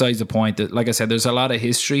besides the point, that, like I said, there's a lot of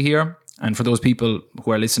history here. And for those people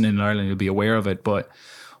who are listening in Ireland, you'll be aware of it. But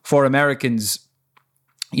for Americans,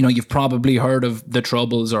 you've probably heard of the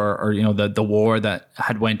Troubles or the war that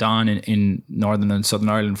had went on in Northern and Southern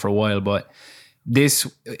Ireland for a while. But this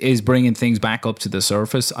is bringing things back up to the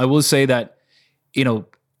surface. I will say that,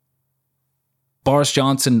 Boris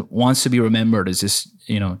Johnson wants to be remembered as this,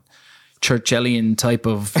 Churchillian type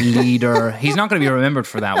of leader. He's not going to be remembered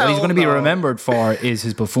for that. What he's going to be remembered for is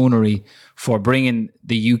his buffoonery for bringing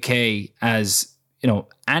the UK as, you know,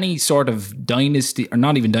 any sort of dynasty, or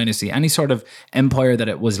not even dynasty, any sort of empire that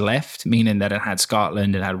it was left, meaning that it had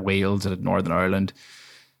Scotland, it had Wales, it had Northern Ireland.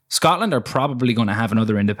 Scotland are probably going to have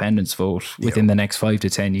another independence vote within the next 5 to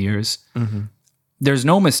 10 years. Mm-hmm. There's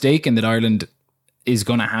no mistaking that Ireland is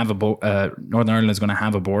going to have Northern Ireland is going to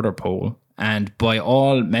have a border poll. And by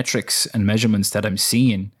all metrics and measurements that I'm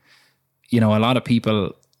seeing, you know, a lot of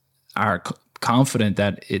people are confident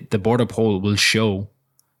that the border poll will show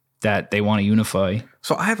that they want to unify.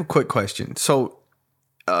 So I have a quick question. So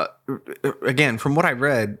again, from what I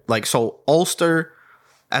read, like, so Ulster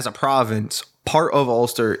as a province, part of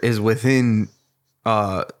Ulster is within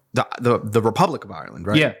the Republic of Ireland,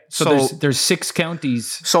 right? Yeah. So there's 6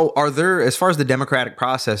 counties. So are there, as far as the democratic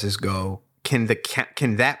processes go, can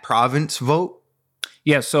that province vote?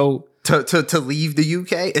 Yeah. So to leave the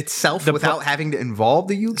UK itself without having to involve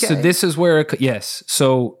the UK? So this is where yes.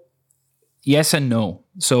 So yes and no.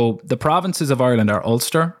 So the provinces of Ireland are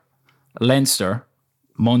Ulster, Leinster,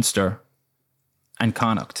 Munster, and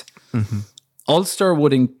Connacht. Mm-hmm. Ulster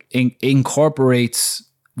would incorporates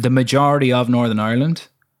the majority of Northern Ireland,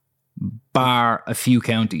 bar a few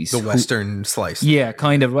counties. The western slice. Yeah,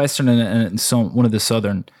 kind of western and one of the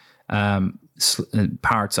southern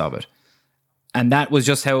parts of it. And that was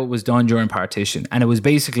just how it was done during partition. And it was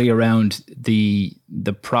basically around the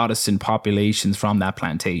Protestant populations from that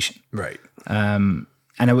plantation. Right. And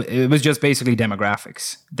it was just basically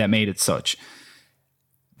demographics that made it such.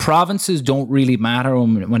 Provinces don't really matter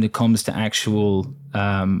when it comes to actual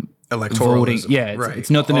electoral voting. Yeah, it's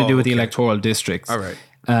nothing to do with the electoral districts. All right.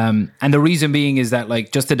 And the reason being is that,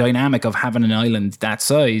 like, just the dynamic of having an island that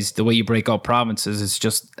size, the way you break up provinces,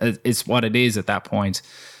 it's what it is at that point.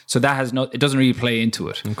 So that it doesn't really play into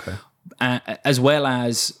it. Okay. As well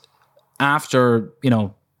as after, you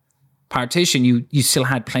know, partition, you still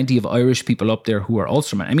had plenty of Irish people up there who are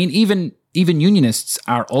Ulstermen. I mean, even Unionists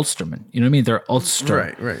are Ulstermen. You know what I mean? They're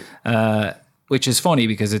Ulster. Right. Which is funny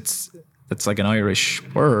because it's like an Irish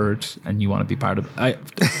word and you want to be part of it.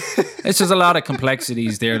 It's just a lot of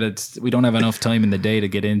complexities there that we don't have enough time in the day to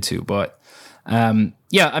get into. But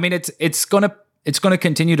yeah, I mean, it's gonna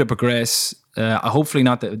continue to progress. Hopefully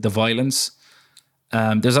not the violence.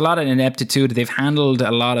 There's a lot of ineptitude. They've handled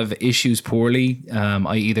a lot of issues poorly,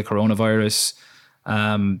 i.e. the coronavirus.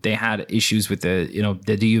 They had issues with the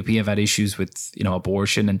DUP have had issues with, you know,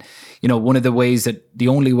 abortion. And, you know, the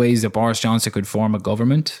only ways that Boris Johnson could form a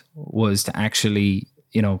government was to actually,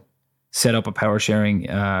 you know, set up a power sharing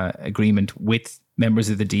agreement with members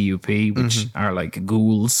of the DUP, which are like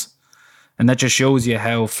ghouls. And that just shows you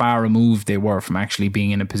how far removed they were from actually being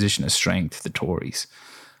in a position of strength, the Tories.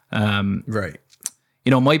 Right. You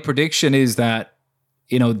know, my prediction is that,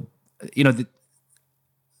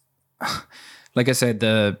 like I said,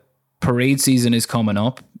 the parade season is coming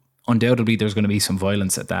up. Undoubtedly, there's going to be some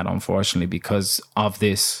violence at that, unfortunately, because of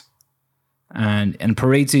this. And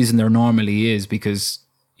parade season there normally is because,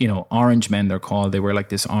 you know, orange men, they're called. They wear like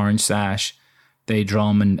this orange sash. They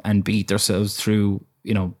drum and beat themselves through,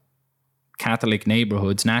 you know, Catholic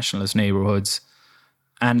neighborhoods, nationalist neighborhoods.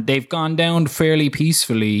 And they've gone down fairly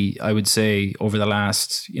peacefully, I would say, over the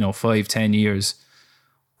last, you know, 5-10 years.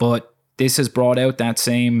 But this has brought out that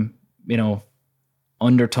same, you know,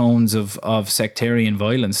 undertones of sectarian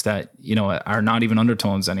violence that, you know, are not even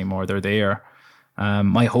undertones anymore. They're there.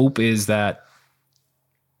 My hope is that,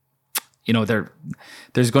 you know,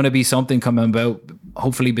 there's going to be something coming about,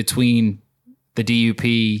 hopefully between the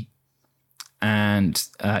DUP and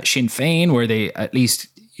Sinn Féin, where they at least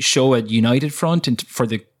show a united front for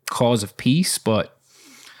the cause of peace. But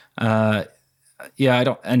yeah, I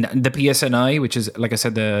don't. And the PSNI, which is, like I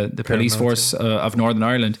said, the police force of Northern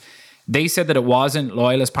Ireland, they said that it wasn't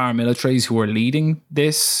loyalist paramilitaries who were leading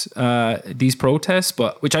these protests,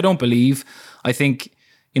 but which I don't believe. I think,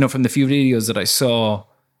 you know, from the few videos that I saw,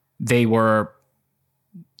 they were.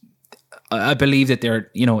 I believe that they're,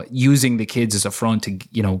 you know, using the kids as a front to,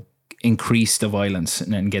 you know, increase the violence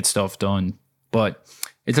and get stuff done. But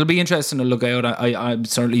it'll be interesting to look out. I've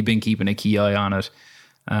certainly been keeping a key eye on it.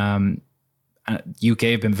 UK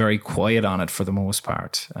have been very quiet on it for the most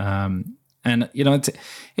part. And, you know,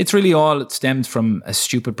 it's really all, it stems from a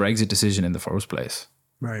stupid Brexit decision in the first place.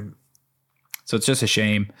 Right. So it's just a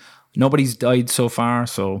shame. Nobody's died so far.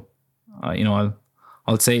 So, you know,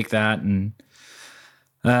 I'll take that. And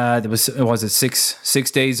there was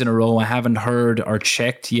 6 days in a row. I haven't heard or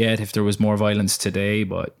checked yet if there was more violence today,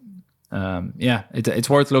 but yeah, it's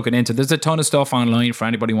worth looking into. There's a ton of stuff online for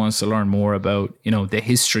anybody who wants to learn more about, you know, the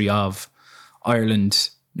history of Ireland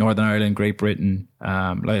Northern Ireland, Great Britain.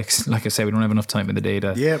 Like I said, we don't have enough time in the day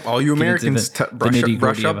to. Yeah, all you Americans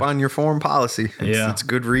brush up of it. on your foreign policy. Yeah. It's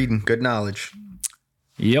good reading, good knowledge.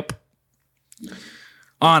 Yep.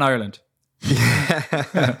 On Ireland.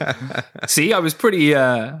 See, I was pretty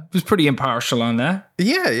impartial on that.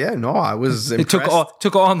 Yeah. No, I was impressed. It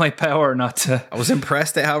took all my power not to. I was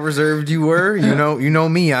impressed at how reserved you were. You know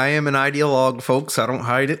me. I am an ideologue, folks. I don't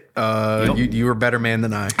hide it. You were a better man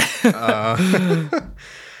than I.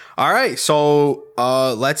 All right, so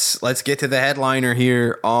let's get to the headliner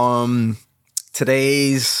here.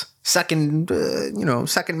 Today's second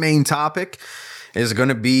main topic is going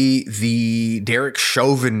to be the Derek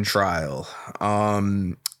Chauvin trial.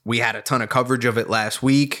 We had a ton of coverage of it last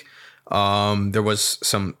week. There was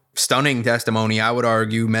some stunning testimony, I would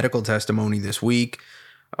argue, medical testimony this week.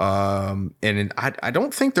 And I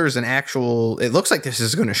don't think there's an actual. It looks like this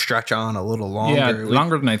is going to stretch on a little longer. Yeah,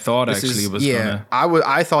 longer than I thought. I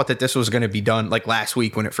thought that this was going to be done like last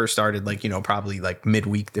week when it first started. Like probably like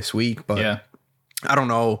midweek this week. But yeah, I don't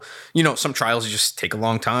know. Some trials just take a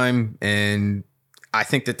long time, and I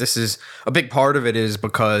think that this is a big part of it is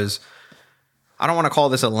because I don't want to call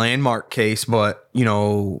this a landmark case, but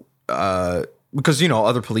because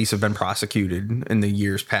other police have been prosecuted in the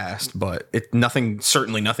years past, but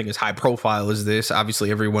certainly nothing as high profile as this.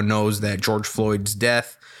 Obviously, everyone knows that George Floyd's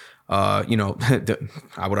death, I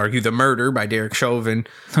would argue the murder by Derek Chauvin,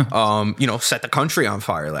 set the country on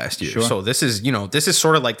fire last year. Sure. So this is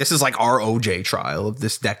sort of like our OJ trial of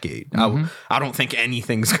this decade. Mm-hmm. I don't think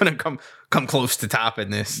anything's gonna come close to topping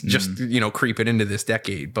this. Just creeping into this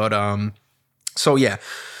decade. But so yeah.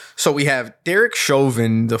 So we have Derek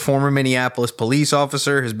Chauvin, the former Minneapolis police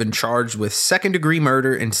officer, has been charged with second-degree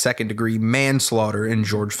murder and second-degree manslaughter in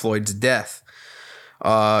George Floyd's death.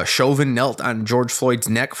 Chauvin knelt on George Floyd's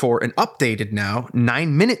neck for an updated now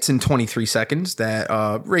 9 minutes and 23 seconds that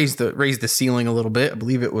raised the ceiling a little bit. I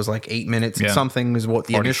believe it was like 8 minutes and something is what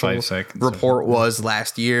the initial report was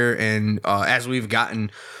last year. And as we've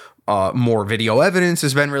gotten more video evidence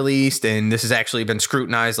has been released, and this has actually been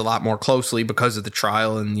scrutinized a lot more closely because of the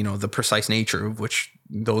trial and the precise nature of which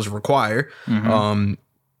those require. Mm-hmm.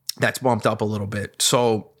 That's bumped up a little bit.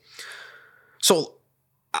 So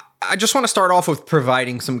I just want to start off with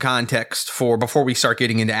providing some context before we start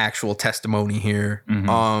getting into actual testimony here.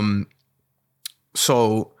 Mm-hmm.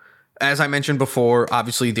 So as I mentioned before,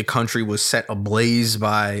 obviously the country was set ablaze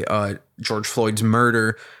by George Floyd's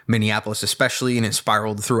murder, Minneapolis especially, and it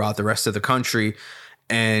spiraled throughout the rest of the country.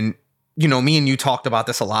 And, me and you talked about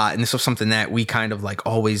this a lot, and this was something that we kind of like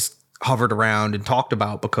always hovered around and talked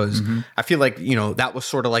about because I feel like, that was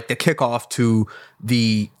sort of like the kickoff to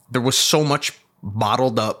there was so much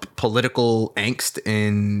bottled up political angst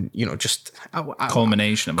and, just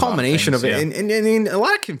culmination of it. Yeah. And a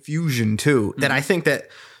lot of confusion too, that I think that,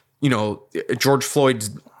 George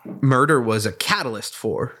Floyd's murder was a catalyst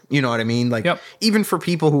for, you know what I mean? Like, even for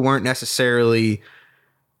people who weren't necessarily,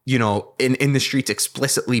 in the streets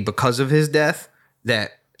explicitly because of his death,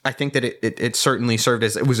 that I think that it certainly served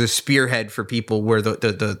as, it was a spearhead for people where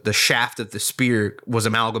the shaft of the spear was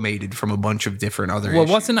amalgamated from a bunch of different other issues.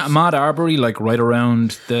 Wasn't Ahmaud Arbery like right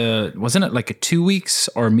around wasn't it like a 2 weeks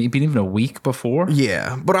or maybe even a week before?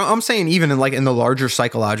 Yeah, but I'm saying even in the larger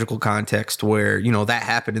psychological context where, that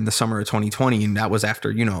happened in the summer of 2020, and that was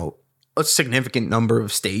after, a significant number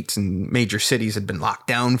of states and major cities had been locked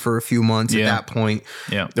down for a few months at that point.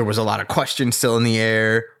 Yeah. There was a lot of questions still in the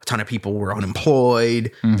air. A ton of people were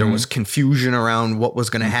unemployed. Mm-hmm. There was confusion around what was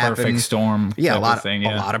going to happen. Perfect storm. Yeah, a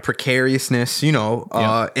lot of precariousness,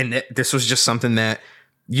 and this was just something that,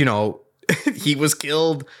 he was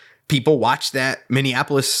killed. People watched that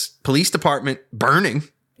Minneapolis police department burning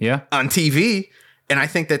on TV. And I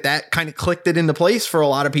think that kind of clicked it into place for a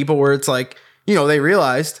lot of people where it's like, they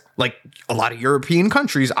realized, like a lot of European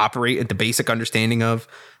countries operate at the basic understanding of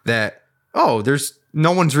that, there's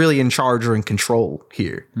no one's really in charge or in control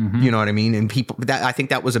here. Mm-hmm. You know what I mean? And people, I think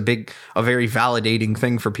that was a very validating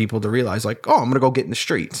thing for people to realize, like, I'm going to go get in the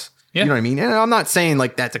streets. Yeah. You know what I mean? And I'm not saying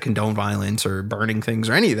like that to condone violence or burning things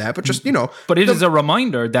or any of that, but just, But it is a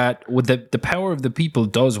reminder that with the power of the people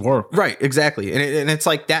does work. Right, exactly. And it's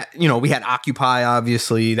like that, we had Occupy,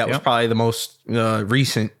 obviously. That was probably the most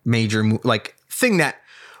recent major thing that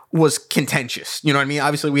was contentious. You know what I mean?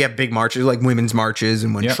 Obviously, we have big marches like women's marches.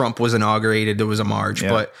 And when Trump was inaugurated, there was a march.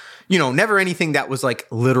 But, never anything that was like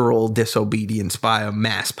literal disobedience by a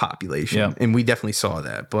mass population. Yeah. And we definitely saw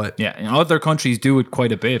that. But and other countries do it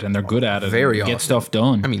quite a bit and they're good at it. Very often. Get stuff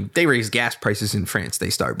done. I mean, they raise gas prices in France. They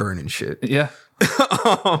start burning shit. Yeah.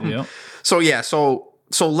 So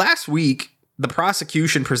last week, the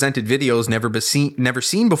prosecution presented videos never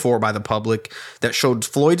seen before by the public that showed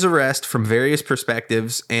Floyd's arrest from various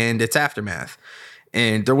perspectives and its aftermath.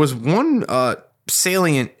 And there was one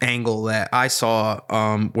salient angle that I saw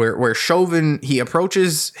where Chauvin, he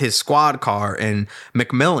approaches his squad car, and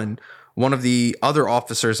McMillan, one of the other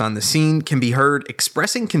officers on the scene, can be heard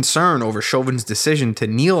expressing concern over Chauvin's decision to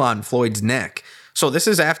kneel on Floyd's neck. So this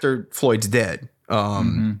is after Floyd's dead.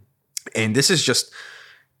 And this is just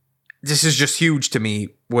huge to me,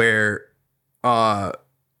 where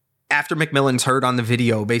after McMillan's heard on the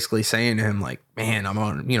video basically saying to him, like, man,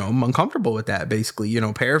 I'm uncomfortable with that, basically,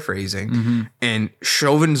 paraphrasing. And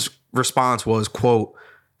Chauvin's response was, quote,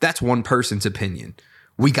 "That's one person's opinion.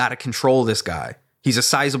 We got to control this guy. He's a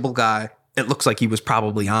sizable guy. It looks like he was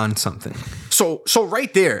probably on something." So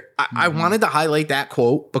right there, I wanted to highlight that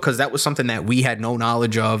quote because that was something that we had no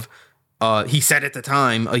knowledge of. He said at the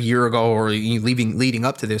time a year ago or leading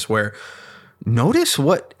up to this, where notice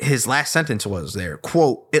what his last sentence was there.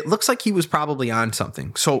 Quote, "It looks like he was probably on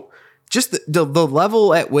something." So just the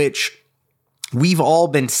level at which we've all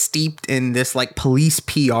been steeped in this like police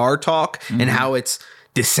PR talk and how it's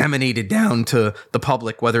disseminated down to the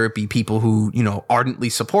public, whether it be people who, ardently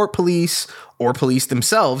support police or police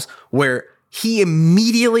themselves, where he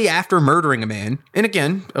immediately after murdering a man, and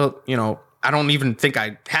again, I don't even think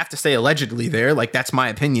I have to say allegedly there. Like, that's my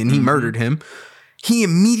opinion. He murdered him. He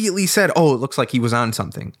immediately said, "Oh, it looks like he was on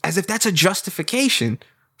something," as if that's a justification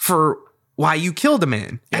for why you killed a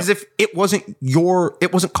man, as if it wasn't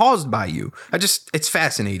caused by you. It's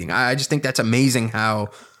fascinating. I just think that's amazing how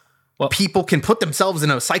people can put themselves in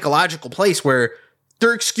a psychological place where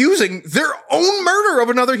they're excusing their own murder of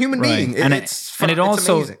another human being. And it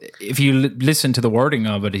also, amazing. If you listen to the wording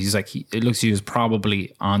of it, he's like, it looks like he was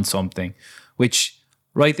probably on something, which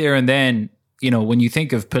right there and then, when you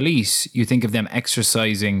think of police, you think of them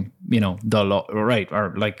exercising, the law, right?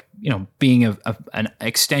 Or like, being an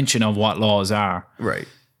extension of what laws are. Right.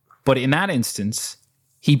 But in that instance,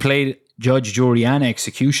 he played judge, jury, and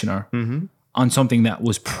executioner on something that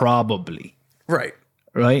was probably. Right.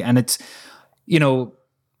 Right. And it's,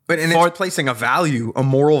 it's placing a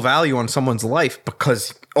moral value on someone's life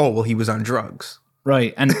because, he was on drugs.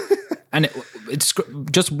 Right. And it's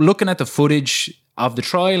just looking at the footage of the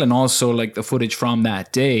trial and also like the footage from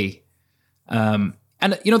that day. And,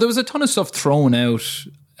 there was a ton of stuff thrown out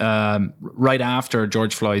right after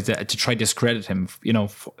George Floyd's death to try to discredit him,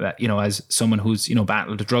 as someone who's,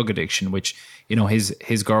 battled a drug addiction, which,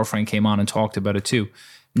 his girlfriend came on and talked about it too.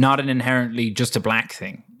 Not an inherently just a black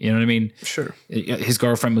thing. You know what I mean? Sure. His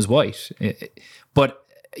girlfriend was white. But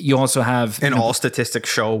you also have... And all statistics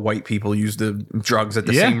show white people use the drugs at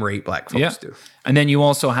the same rate black folks do. And then you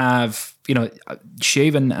also have,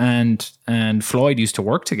 Chauvin and Floyd used to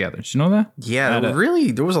work together. Did you know that? Yeah,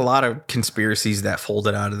 there was a lot of conspiracies that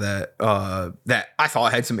folded out of that that I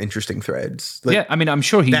thought had some interesting threads. Like, I'm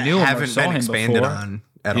sure he knew him or saw him expanded before. on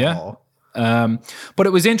at all. But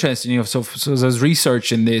it was interesting, so as I was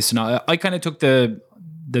researching this, and I kind of took the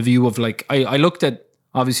view of like, I looked at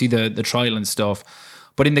obviously the trial and stuff,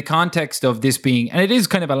 but in the context of this being, and it is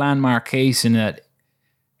kind of a landmark case in that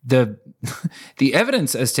the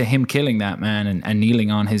evidence as to him killing that man and kneeling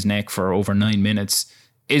on his neck for over 9 minutes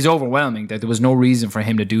is overwhelming, that there was no reason for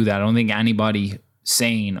him to do that. I don't think anybody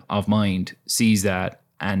sane of mind sees that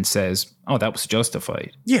and says, "Oh, that was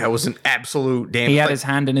justified." Yeah, it was an absolute damn. He had his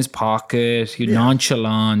hand in his pocket. He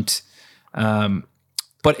nonchalant.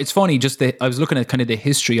 But it's funny. I was looking at kind of the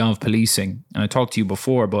history of policing, and I talked to you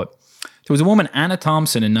before. But there was a woman, Anna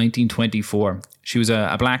Thompson, in 1924. She was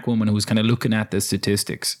a black woman who was kind of looking at the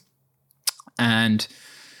statistics, and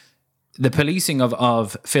the policing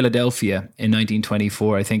of Philadelphia in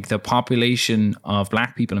 1924. I think the population of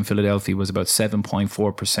black people in Philadelphia was about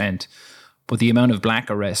 7.4%. But the amount of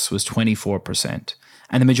black arrests was 24%.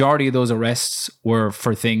 And the majority of those arrests were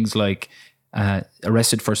for things like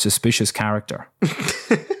arrested for suspicious character.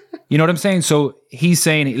 You know what I'm saying? So he's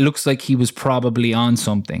saying it looks like he was probably on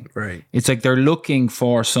something. Right. It's like they're looking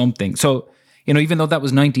for something. So, even though that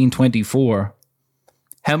was 1924,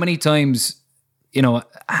 how many times,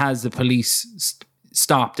 has the police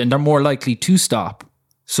stopped? And they're more likely to stop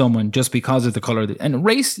someone just because of the color. And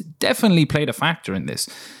race definitely played a factor in this.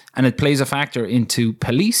 And it plays a factor into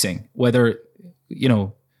policing, whether,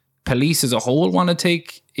 police as a whole want to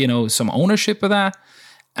take, some ownership of that.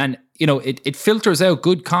 And, it filters out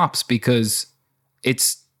good cops because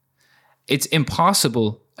it's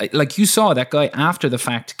impossible. Like you saw that guy after the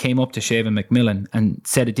fact came up to Chauvin McMillan and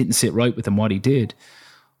said it didn't sit right with him what he did.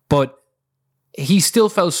 But he still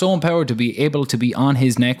felt so empowered to be able to be on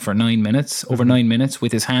his neck for 9 minutes, over 9 minutes,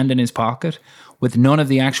 with his hand in his pocket, with none of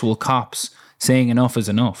the actual cops saying enough is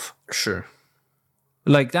enough. Sure.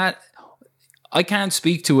 Like that, I can't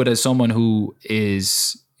speak to it as someone who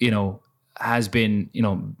is, has been,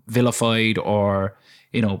 vilified or,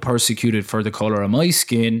 persecuted for the color of my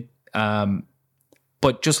skin.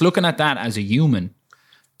 But just looking at that as a human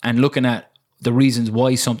and looking at the reasons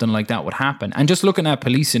why something like that would happen, and just looking at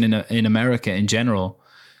policing in America in general,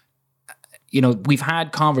 we've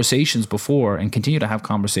had conversations before and continue to have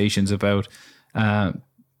conversations about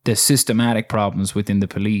the systematic problems within the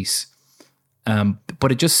police.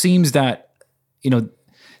 But it just seems that,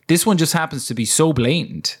 this one just happens to be so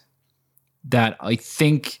blatant that I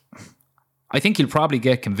think he'll probably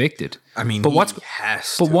get convicted. I mean, but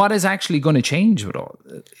but what is actually going to change with all?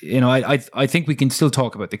 I think we can still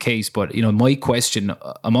talk about the case, but my question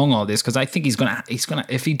among all this, because I think he's gonna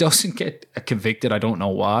if he doesn't get convicted, I don't know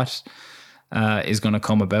what is going to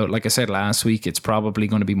come about. Like I said last week, it's probably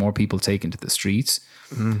going to be more people taken to the streets.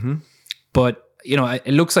 Mm-hmm. But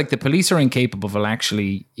it looks like the police are incapable of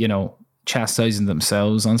actually chastising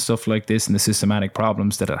themselves on stuff like this and the systematic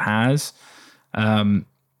problems that it has.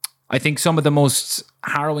 I think some of the most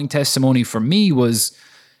harrowing testimony for me was,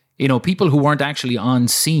 people who weren't actually on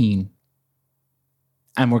scene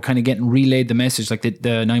and were kind of getting relayed the message, like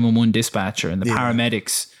the 911 dispatcher and the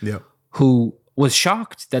paramedics, who was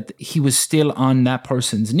shocked that he was still on that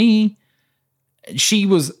person's knee. She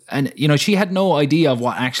was, and she had no idea of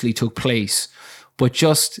what actually took place, but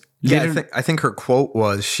just I think her quote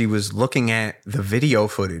was she was looking at the video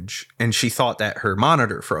footage and she thought that her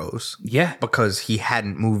monitor froze. Yeah. Because he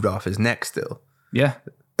hadn't moved off his neck still. Yeah.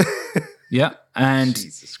 Yeah. And,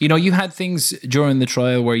 you had things during the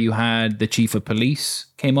trial where you had the chief of police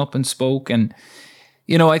came up and spoke. And,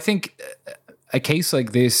 I think a case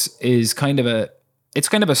like this is kind of a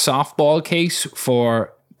softball case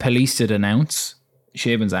for police to denounce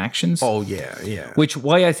Chavin's actions. Oh, yeah. Which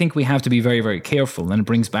why I think we have to be very, very careful. And it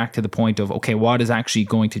brings back to the point of, okay, what is actually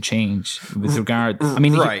going to change with regard... I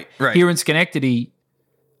mean, right. Here in Schenectady,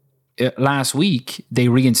 last week, they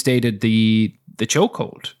reinstated the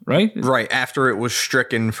chokehold, right? Right, after it was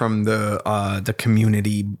stricken from the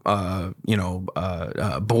community,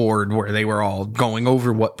 board where they were all going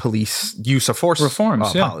over what police use of force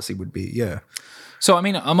reforms policy would be. Yeah. So, I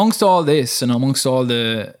mean, amongst all this and amongst all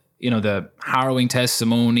the harrowing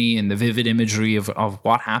testimony and the vivid imagery of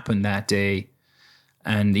what happened that day,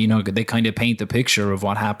 and, they kind of paint the picture of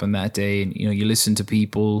what happened that day, and, you listen to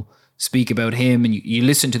people speak about him, and you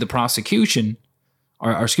listen to the prosecution,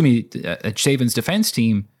 or excuse me, Chavin's defense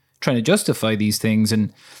team trying to justify these things,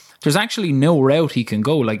 and there's actually no route he can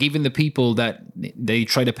go. Like, even the people that they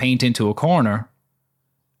try to paint into a corner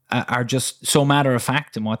are just so matter of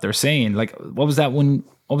fact in what they're saying. Like, what was that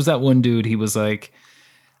one dude? He was like,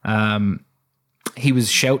 he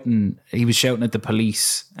was shouting at the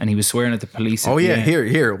police, and he was swearing at the police. Oh yeah,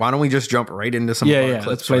 here. Why don't we just jump right into some clips?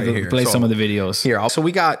 Let's play some of the videos. Here, also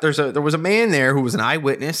we got there was a man there who was an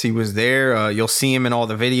eyewitness. He was there. You'll see him in all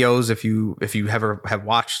the videos if you ever have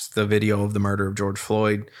watched the video of the murder of George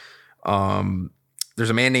Floyd. There's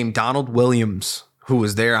a man named Donald Williams who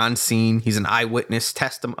was there on scene. He's an eyewitness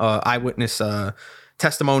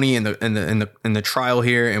testimony in the trial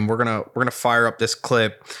here, and we're gonna fire up this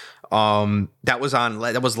clip. That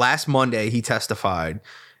was last Monday. He testified,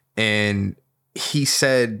 and he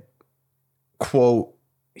said, quote,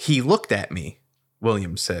 "He looked at me,"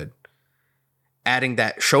 Williams said, adding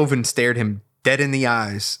that Chauvin stared him dead in the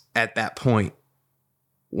eyes at that point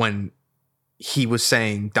when he was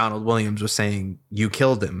saying, Donald Williams was saying, "You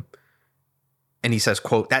killed him." And he says,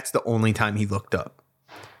 quote, "That's the only time he looked up."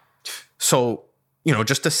 So,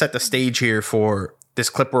 just to set the stage here for this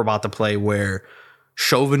clip we're about to play, where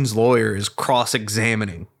Chauvin's lawyer is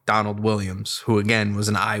cross-examining Donald Williams, who again was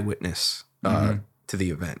an eyewitness to the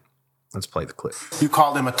event. Let's play the clip. You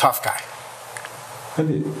called him a tough guy. I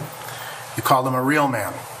did. You called him a real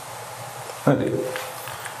man. I did.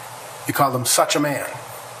 You called him such a man.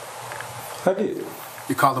 I did.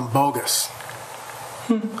 You called him bogus.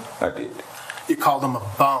 I did. You called him a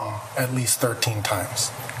bum at least 13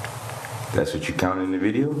 times. That's what you counted in the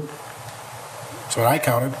video? That's what I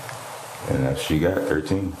counted. And that's she got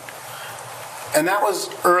 13. And that was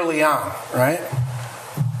early on, right?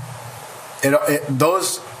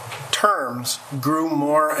 Those terms grew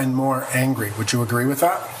more and more angry. Would you agree with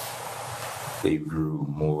that? They grew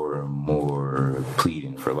more and more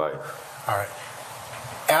pleading for life. All right.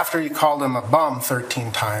 After you called him a bum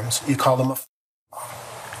 13 times, you called him a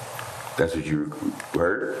That's what you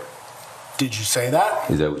heard? Did you say that?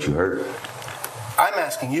 Is that what you heard? I'm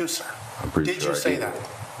asking you, sir. I'm pretty Did sure you I say did. that?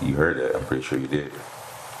 You heard that. I'm pretty sure you did.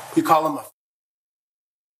 You call him a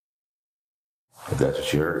If that's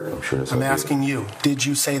what you heard, I'm sure that's I'm what I did. asking you, did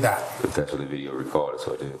you say that? If that's what the video recorded, that's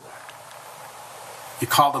what I did. You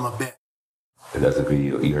called him a bitch. If that's the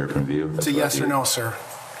video you heard from the video, It's a yes or no, sir.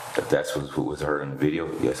 If that's what was heard in the video,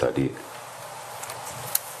 yes, I did.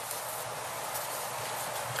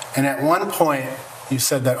 And at one point, you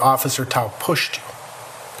said that Officer Tao pushed you.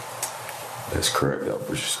 That's correct.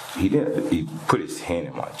 He didn't. He put his hand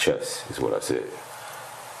in my chest, is what I said.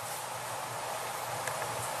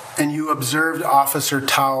 And you observed Officer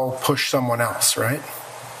Tao push someone else, right?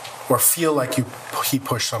 Or feel like he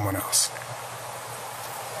pushed someone else?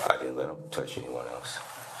 I didn't let him touch anyone else.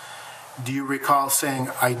 Do you recall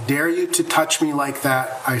saying, "I dare you to touch me like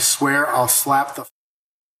that. I swear I'll slap the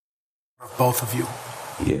of both of you"?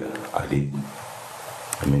 Yeah, I did.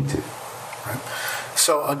 I meant it. Right?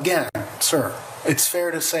 So again, sir, it's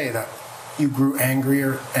fair to say that you grew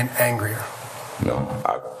angrier and angrier. No,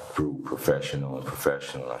 I grew professional and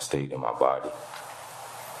professional. I stayed in my body.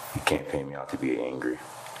 You can't pay me out to be angry.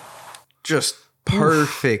 Just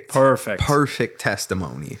perfect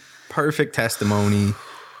testimony. Perfect testimony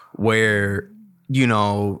where, you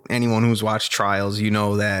know, anyone who's watched trials, you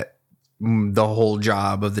know that the whole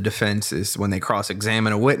job of the defense is when they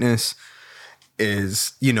cross-examine a witness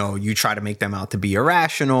is, you know, you try to make them out to be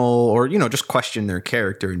irrational or, you know, just question their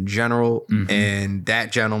character in general. And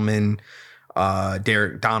that gentleman,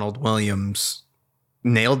 Donald Williams,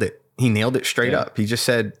 nailed it. He nailed it straight up. He just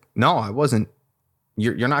said, no, I wasn't.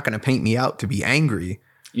 You're not going to paint me out to be angry.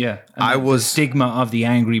 Yeah. I was the stigma of the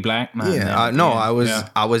angry black man. Yeah.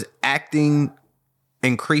 I was acting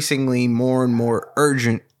increasingly more and more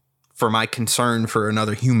urgent for my concern for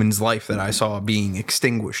another human's life that I saw being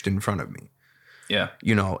extinguished in front of me. Yeah.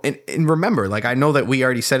 You know, and remember, like, I know that we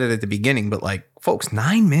already said it at the beginning, but like, folks,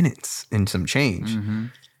 9 minutes and some change.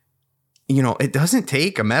 You know, it doesn't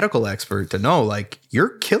take a medical expert to know, like,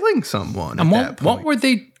 you're killing someone. And at that point. what were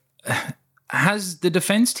they? Has the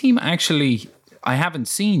defense team actually? I haven't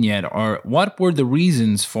seen yet. Or what were the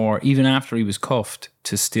reasons for, even after he was cuffed,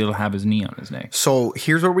 to still have his knee on his neck? So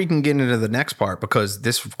here's where we can get into the next part, because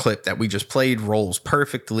this clip that we just played rolls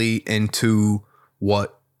perfectly into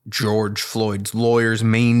what George Floyd's lawyer's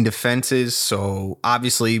main defense is. So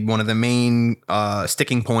obviously one of the main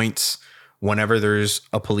sticking points whenever there's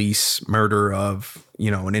a police murder of, you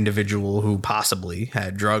know, an individual who possibly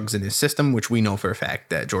had drugs in his system, which we know for a fact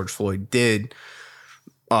that George Floyd did,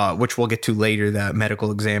 which we'll get to later, that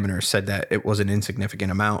medical examiner said that it was an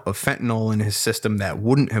insignificant amount of fentanyl in his system that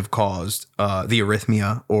wouldn't have caused the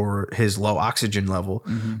arrhythmia or his low oxygen level.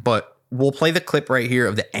 But we'll play the clip right here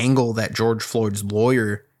of the angle that George Floyd's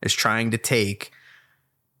lawyer is trying to take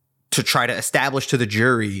to try to establish to the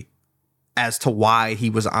jury as to why he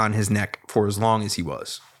was on his neck for as long as he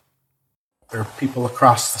was. There are people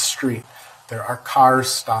across the street. There are cars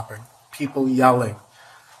stopping, people yelling.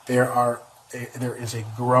 There is a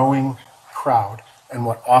growing crowd and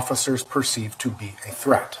what officers perceive to be a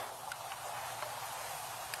threat.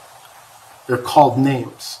 They're called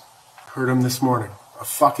names. Heard them this morning. A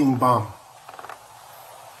fucking bum.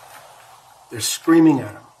 They're screaming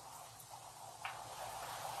at him,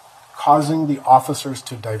 causing the officers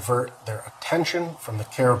to divert their attention from the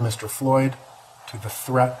care of Mr. Floyd to the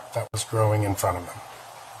threat that was growing in front of them.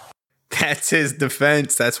 That's his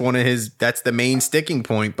defense. That's the main sticking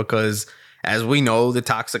point, because as we know, the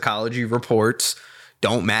toxicology reports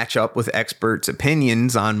don't match up with experts'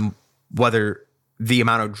 opinions on whether the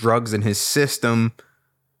amount of drugs in his system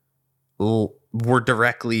were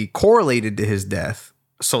directly correlated to his death.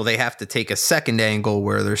 So they have to take a second angle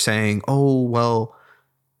where they're saying, oh, well,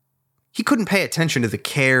 he couldn't pay attention to the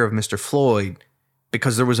care of Mr. Floyd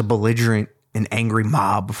because there was a belligerent and angry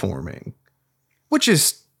mob forming, which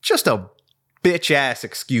is just a bitch ass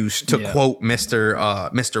excuse to quote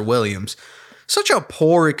Mr. Williams. Such a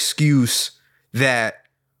poor excuse that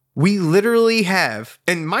we literally have.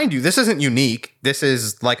 And mind you, this isn't unique. This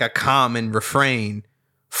is like a common refrain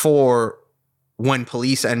for when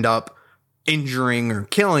police end up injuring or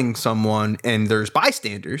killing someone and there's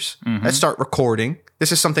bystanders that start recording.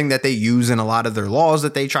 This is something that they use in a lot of their laws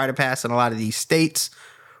that they try to pass in a lot of these states,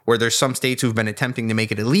 where there's some states who've been attempting to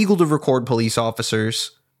make it illegal to record police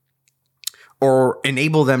officers or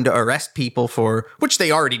enable them to arrest people for, which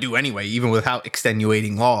they already do anyway, even without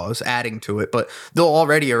extenuating laws adding to it, but they'll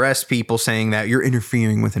already arrest people saying that you're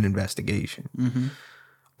interfering with an investigation.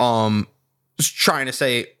 Just trying to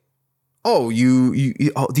say, oh,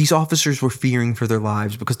 these officers were fearing for their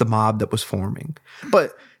lives because the mob that was forming.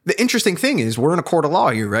 But the interesting thing is, we're in a court of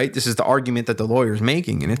law here, right? This is the argument that the lawyer's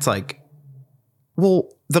making. And it's like,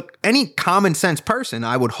 well, any common sense person,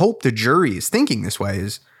 I would hope the jury is thinking this way,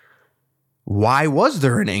 is why was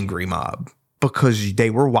there an angry mob? because they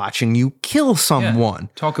were watching you kill someone.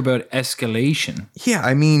 Talk about escalation. Yeah,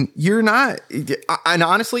 I mean, you're not, and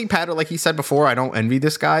honestly, Pat, like he said before, I don't envy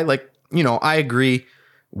this guy. Like, you know, I agree.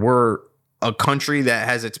 We're a country that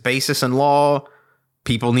has its basis in law.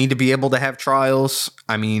 People need to be able to have trials.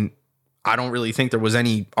 I mean, I don't really think there was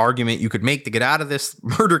any argument you could make to get out of this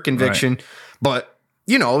murder conviction. Right. But,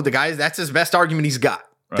 you know, the guy, that's his best argument he's got.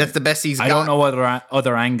 Right. That's the best he's got. I don't know what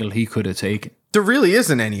other angle he could have taken. There really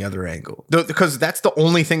isn't any other angle. Because that's the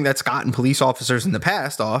only thing that's gotten police officers in the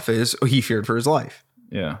past off is he feared for his life.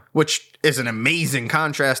 Yeah. Which is an amazing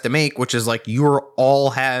contrast to make, which is like you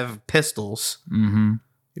all have pistols and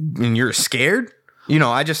you're scared. You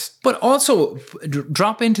know, But also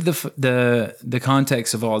drop into the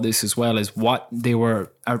context of all this as well as what they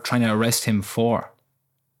were trying to arrest him for.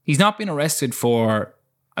 He's not been arrested for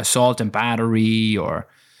assault and battery, or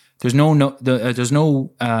there's no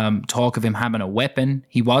talk of him having a weapon.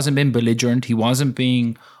 He wasn't being belligerent. He wasn't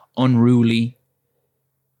being unruly.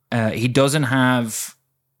 He doesn't have.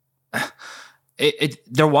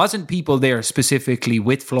 There wasn't people there specifically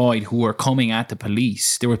with Floyd who were coming at the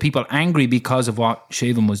police. There were people angry because of what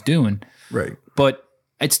Chauvin was doing. Right. But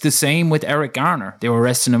it's the same with Eric Garner. They were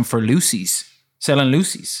arresting him for Lucy's, selling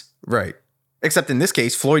Lucy's. Right. Except in this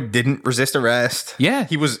case, Floyd didn't resist arrest. Yeah.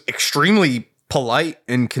 He was extremely polite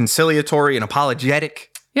and conciliatory and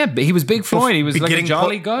apologetic. Yeah, but he was Big Floyd. He was like a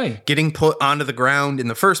jolly guy. Getting put onto the ground in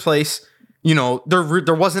the first place, you know,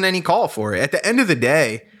 there wasn't any call for it. At the end of the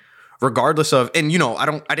day, regardless of, and you know,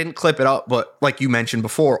 I didn't clip it up, but like you mentioned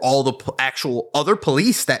before, all the actual other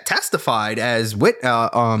police that testified as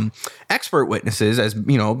expert witnesses, as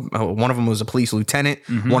you know, one of them was a police lieutenant,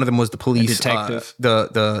 one of them was the police detective,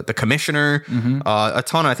 the commissioner, a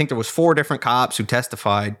ton. I think there was 4 different cops who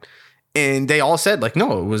testified, and they all said like,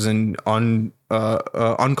 no, it was an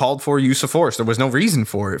uncalled for use of force. There was no reason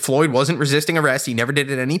for it. Floyd wasn't resisting arrest. He never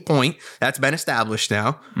did at any point. That's been established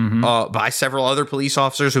now by several other police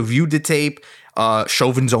officers who viewed the tape.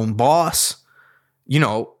 Chauvin's own boss. You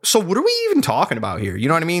know, so what are we even talking about here? You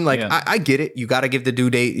know what I mean? Like, I get it. You got to give the due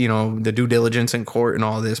date, you know, the due diligence in court and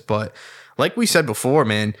all this. But like we said before,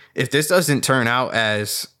 man, if this doesn't turn out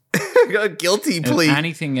as a guilty plea,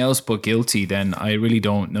 anything else but guilty, then I really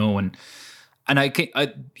don't know. And I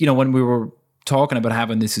you know, when we were talking about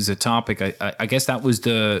having this as a topic, I guess that was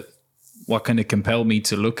what kind of compelled me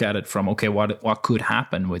to look at it from, okay, what could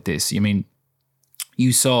happen with this? I mean,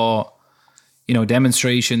 you saw, you know,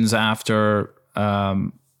 demonstrations after,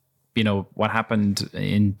 you know, what happened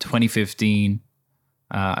in 2015.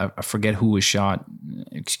 I forget who was shot.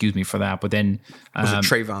 Excuse me for that. But then was it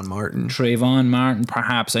Trayvon Martin? Trayvon Martin,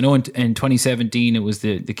 perhaps. I know in 2017 it was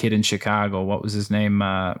the kid in Chicago. What was his name?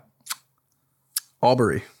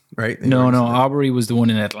 Aubrey, right? No, Aubrey was the one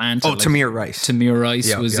in Atlanta. Oh, Tamir Rice. Tamir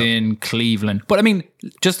Rice was in Cleveland. But I mean,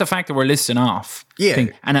 just the fact that we're listing off. Yeah.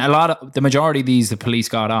 And the majority of these, the police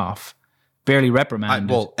got off. Barely reprimanded.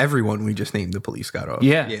 Well, everyone we just named, the police got off.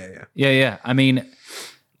 Yeah. I mean,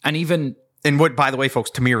 and even... And what, by the way, folks,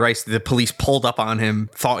 Tamir Rice, the police pulled up on him,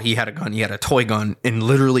 thought he had a gun, he had a toy gun, and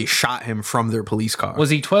literally shot him from their police car. Was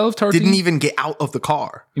he 12, 13? Didn't even get out of the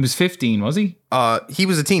car. He was 15, was he? He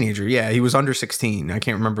was a teenager, yeah. He was under 16. I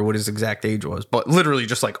can't remember what his exact age was, but literally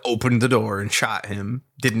just like opened the door and shot him.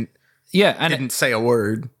 Didn't say a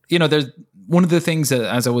word. You know, there's one of the things that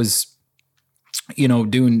as I was, you know,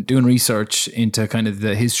 doing research into kind of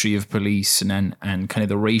the history of police and kind of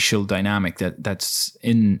the racial dynamic that's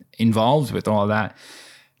involved with all that.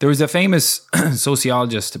 There was a famous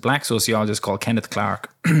sociologist, a black sociologist called Kenneth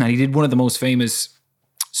Clark, and he did one of the most famous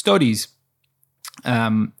studies.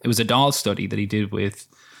 It was a doll study that he did with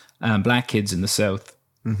black kids in the South.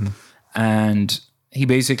 And he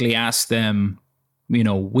basically asked them, you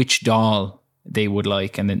know, which doll they would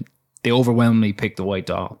like, and then they overwhelmingly picked the white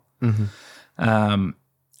doll.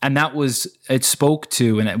 And that was, it spoke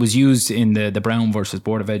to, and it was used in the Brown versus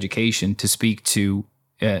Board of Education to speak to,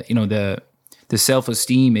 you know, the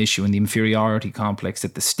self-esteem issue and the inferiority complex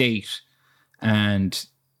that the state and,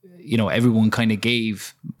 you know, everyone kind of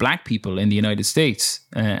gave black people in the United States.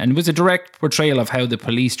 And it was a direct portrayal of how the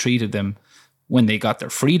police treated them when they got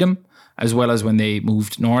their freedom, as well as when they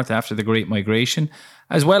moved north after the Great Migration,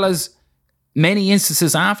 as well as many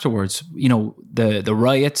instances afterwards. You know, the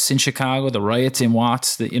riots in Chicago, the riots in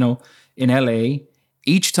Watts, you know, in LA,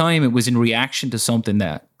 each time it was in reaction to something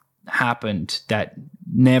that happened that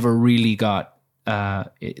never really got,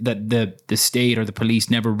 that the state or the police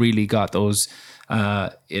never really got those,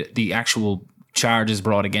 the actual charges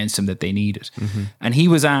brought against him that they needed. And he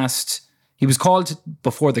was called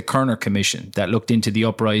before the Kerner Commission that looked into the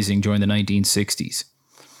uprising during the 1960s.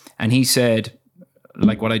 And he said,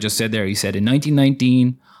 like what I just said there. He said, in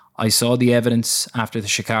 1919, I saw the evidence after the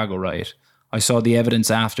Chicago riot. I saw the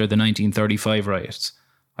evidence after the 1935 riots.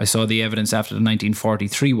 I saw the evidence after the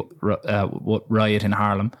 1943 riot in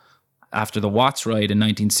Harlem, after the Watts riot in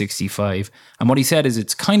 1965. And what he said is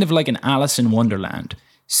it's kind of like an Alice in Wonderland.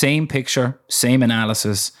 Same picture, same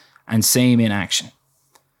analysis, and same inaction.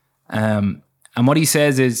 And what he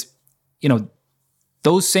says is, you know,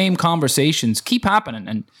 those same conversations keep happening.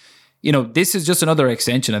 And, you know, this is just another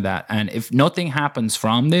extension of that. And if nothing happens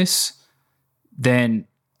from this, then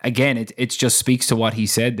again, it just speaks to what he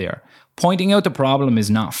said there. Pointing out the problem is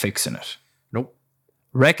not fixing it. Nope.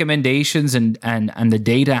 Recommendations and the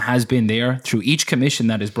data has been there through each commission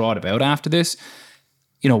that is brought about after this.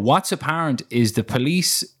 You know, what's apparent is the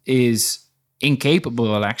police is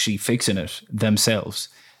incapable of actually fixing it themselves.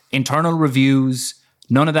 Internal reviews,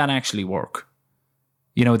 none of that actually work.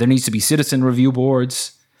 You know, there needs to be citizen review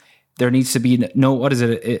boards. There needs to be immunity.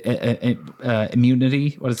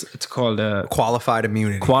 What is it? It's called? Qualified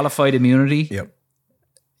immunity. Qualified immunity. Yep.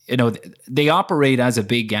 You know, they operate as a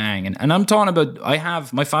big gang. And I'm talking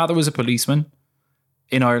about, my father was a policeman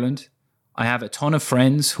in Ireland. I have a ton of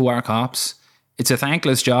friends who are cops. It's a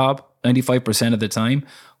thankless job 95% of the time.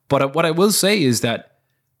 But what I will say is that,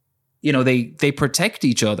 you know, they protect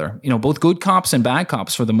each other. You know, both good cops and bad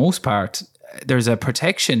cops for the most part. There's a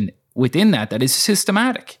protection within that is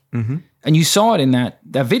systematic. Mm-hmm. And you saw it in that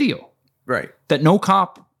video. Right. That no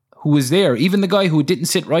cop who was there, even the guy who didn't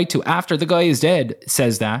sit right to after the guy is dead,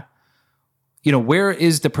 says that. You know, where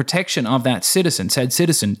is the protection of that said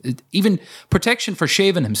citizen? Even protection for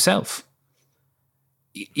Chauvin himself.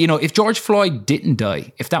 You know, if George Floyd didn't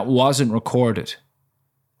die, if that wasn't recorded,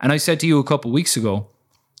 and I said to you a couple of weeks ago,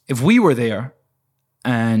 if we were there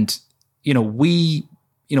and, you know, we,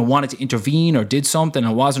 you know, wanted to intervene or did something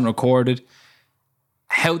and it wasn't recorded,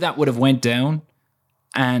 how that would have went down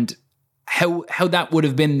and how that would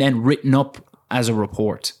have been then written up as a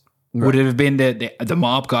report. Right. Would it have been the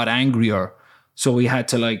mob got angrier, so we had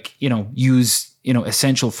to, like, you know, use, you know,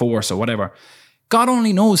 essential force or whatever. God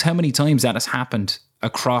only knows how many times that has happened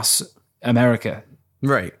across America.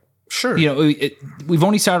 Right. Sure. You know, we've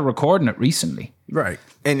only started recording it recently. Right.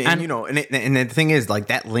 And you know, and the thing is, like,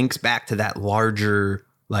 that links back to that larger,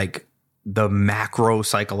 like, the macro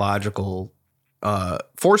psychological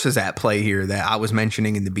forces at play here that I was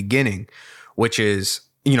mentioning in the beginning, which is,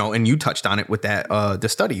 you know, and you touched on it with that the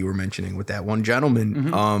study you were mentioning with that one gentleman.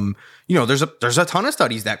 Mm-hmm. You know, there's a ton of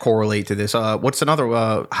studies that correlate to this. What's another?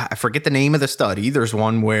 I forget the name of the study. There's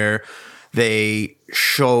one where they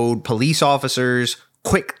showed police officers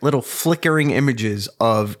quick little flickering images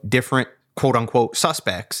of different quote unquote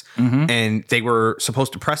suspects, mm-hmm. and they were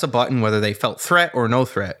supposed to press a button whether they felt threat or no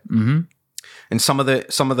threat. Mm-hmm. And some of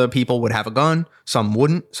the people would have a gun, some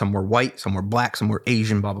wouldn't, some were white, some were black, some were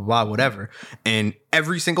Asian, blah, blah, blah, whatever. And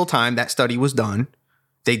every single time that study was done,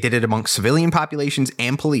 they did it amongst civilian populations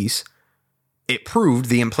and police. It proved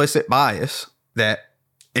the implicit bias that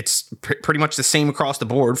it's pretty much the same across the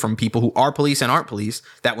board from people who are police and aren't police,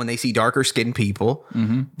 that when they see darker skinned people,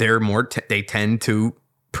 mm-hmm. they're more, they tend to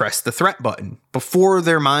press the threat button before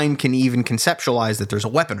their mind can even conceptualize that there's a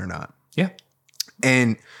weapon or not. Yeah.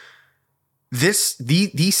 And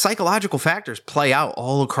these psychological factors play out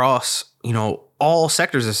all across, you know, all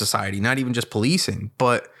sectors of society, not even just policing,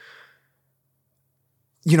 but,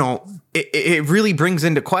 you know, it really brings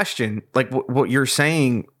into question, like, what you're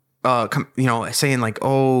saying, you know, saying like,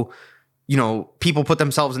 oh, you know, people put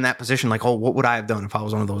themselves in that position, like, oh, what would I have done if I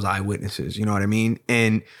was one of those eyewitnesses? You know what I mean?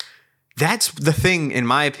 And that's the thing, in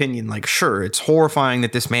my opinion. Like, sure, it's horrifying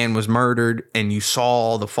that this man was murdered and you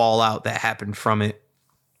saw the fallout that happened from it.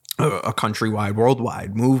 A countrywide,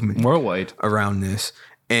 worldwide movement around this.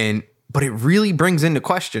 But it really brings into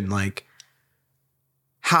question, like,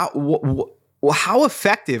 how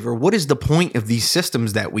effective, or what is the point of these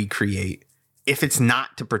systems that we create if it's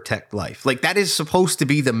not to protect life? Like, that is supposed to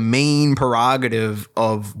be the main prerogative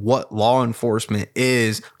of what law enforcement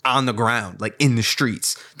is on the ground, like in the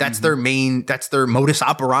streets. That's mm-hmm. that's their modus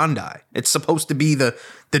operandi. It's supposed to be the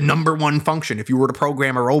number one function. If you were to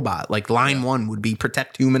program a robot, like line one would be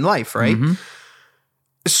protect human life, right? Mm-hmm.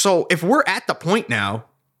 So if we're at the point now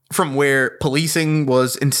from where policing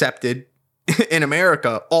was incepted in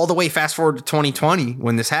America, all the way fast forward to 2020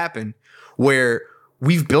 when this happened, where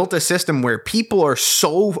we've built a system where people are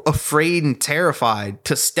so afraid and terrified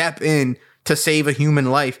to step in to save a human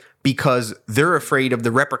life because they're afraid of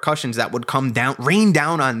the repercussions that would rain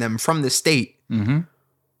down on them from the state. Mm-hmm.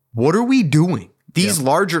 What are we doing? These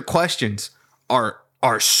larger questions are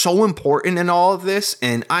are so important in all of this.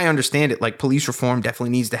 And I understand it. Like, police reform definitely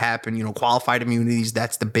needs to happen. You know, qualified immunities,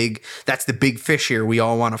 that's the big fish here we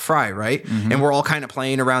all want to fry, right? And we're all kind of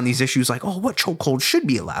playing around these issues like, oh, what chokehold should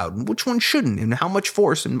be allowed and which one shouldn't, and how much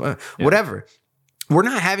force and whatever. We're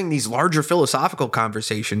not having these larger philosophical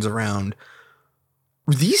conversations around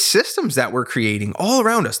these systems that we're creating all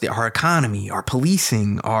around us, our economy, our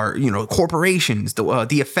policing, our, you know, corporations, the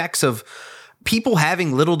effects of people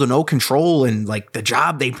having little to no control in like the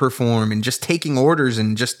job they perform and just taking orders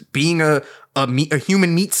and just being a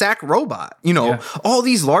human meat sack robot. You know, all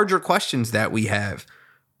these larger questions that we have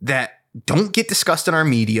that don't get discussed in our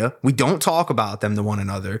media. We don't talk about them to one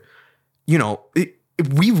another. You know,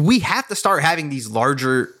 we have to start having these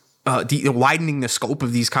larger widening the scope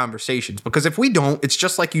of these conversations, because if we don't, it's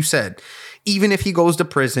just like you said, even if he goes to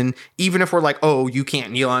prison, even if we're like, oh, you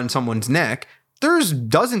can't kneel on someone's neck, there's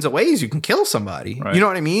dozens of ways you can kill somebody. Right. You know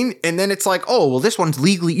what I mean? And then it's like, oh, well, this one's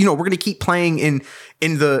legally, you know, we're going to keep playing in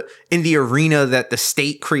the arena that the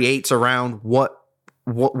state creates around what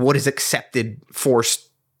is accepted force,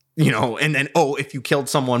 you know, and then, oh, if you killed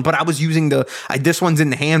someone, but I was using this one's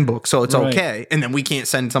in the handbook, so it's okay. And then we can't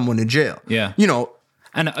send someone to jail. Yeah. You know,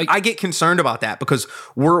 and I get concerned about that because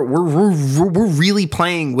we're really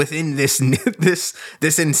playing within this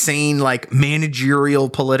insane like managerial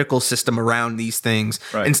political system around these things,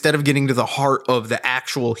 instead of getting to the heart of the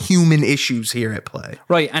actual human issues here at play.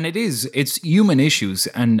 Right, and it's human issues,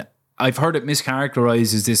 and I've heard it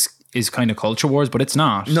mischaracterized as this is kind of culture wars, but it's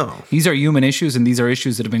not. No, these are human issues, and these are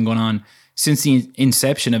issues that have been going on since the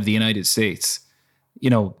inception of the United States. You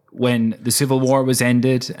know, when the Civil War was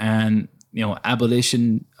ended and, you know,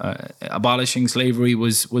 abolishing slavery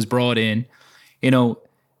was brought in, you know,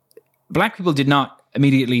 black people did not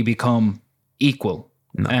immediately become equal.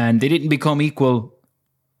 No. And they didn't become equal,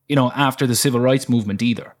 you know, after the civil rights movement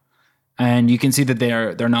either. And you can see that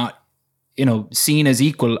they're not, you know, seen as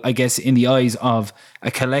equal, I guess, in the eyes of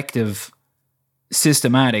a collective,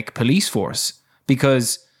 systematic police force,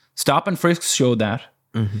 because stop and frisks showed that.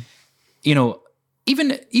 Mm-hmm. You know,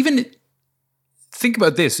 even think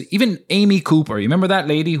about this. Even Amy Cooper, you remember that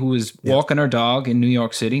lady who was walking her dog in New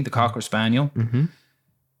York City, the Cocker Spaniel? Mm-hmm.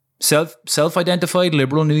 Self-identified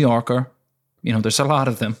liberal New Yorker. You know, there's a lot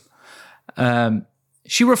of them.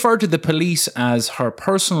 She referred to the police as her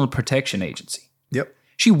personal protection agency. Yep.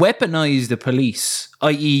 She weaponized the police,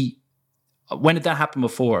 i.e., when did that happen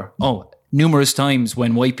before? Oh, numerous times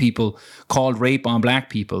when white people called rape on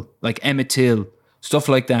black people, like Emmett Till, stuff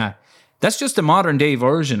like that. That's just a modern day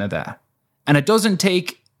version of that. And it doesn't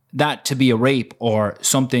take that to be a rape or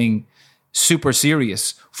something super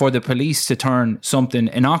serious for the police to turn something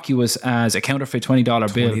innocuous as a counterfeit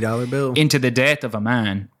 $20 bill into the death of a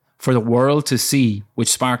man for the world to see, which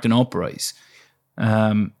sparked an uprising.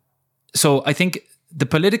 So I think the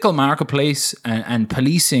political marketplace and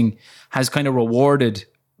policing has kind of rewarded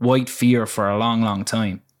white fear for a long, long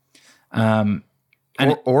time.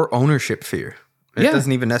 Or ownership fear. It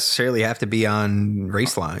doesn't even necessarily have to be on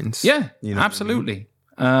race lines. Yeah, you know, absolutely.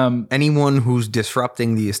 I mean? Anyone who's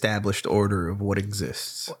disrupting the established order of what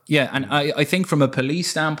exists. Yeah, and I think from a police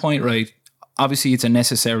standpoint, right, obviously it's a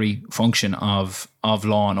necessary function of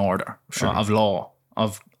law and order, of law,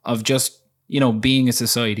 of just, you know, being a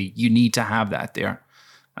society. You need to have that there.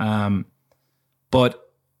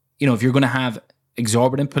 But, you know, if you're going to have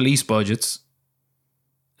exorbitant police budgets,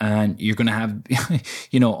 and you're going to have,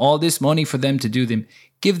 you know, all this money for them to do them,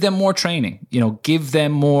 give them more training, you know, give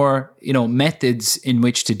them more, you know, methods in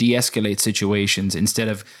which to de-escalate situations instead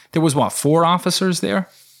of, there was 4 officers there?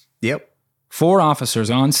 Yep. 4 officers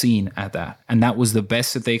on scene at that. And that was the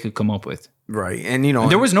best that they could come up with. Right. And, you know,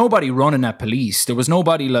 and there was nobody running at police. There was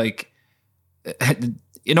nobody like,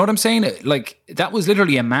 you know what I'm saying? Like, that was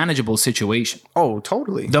literally a manageable situation. Oh,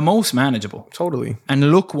 totally. The most manageable. Totally.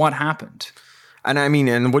 And look what happened. And I mean,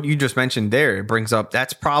 and what you just mentioned there, it brings up,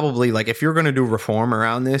 that's probably like, if you're going to do reform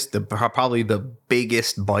around this, probably the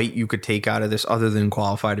biggest bite you could take out of this, other than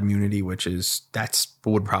qualified immunity, would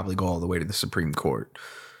probably go all the way to the Supreme Court.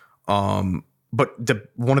 But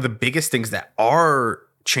one of the biggest things that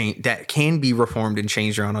that can be reformed and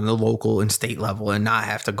changed around on the local and state level and not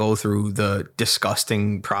have to go through the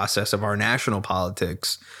disgusting process of our national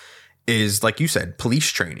politics is, like you said, police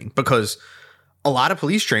training. Because a lot of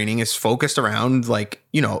police training is focused around, like,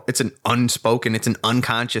 you know, it's an unspoken, it's an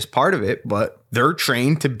unconscious part of it, but they're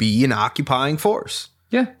trained to be an occupying force.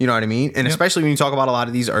 Yeah. You know what I mean? And especially when you talk about a lot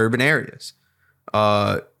of these urban areas,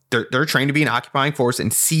 they're trained to be an occupying force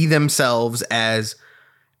and see themselves as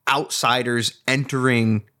outsiders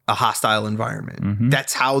entering a hostile environment. Mm-hmm.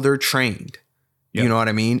 That's how they're trained. Yep. You know what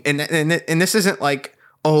I mean? And this isn't like,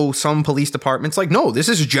 oh, some police departments. Like, no, this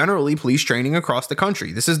is generally police training across the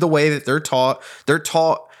country. This is the way that they're taught. They're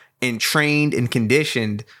taught and trained and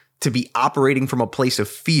conditioned to be operating from a place of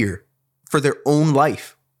fear for their own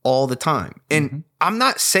life all the time. And I'm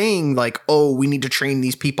not saying like, oh, we need to train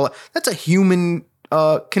these people. That's a human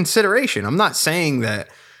consideration. I'm not saying that,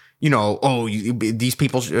 you know, oh, these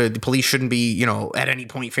people, the police shouldn't be, you know, at any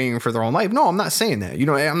point fearing for their own life. No, I'm not saying that. You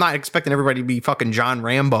know, I'm not expecting everybody to be fucking John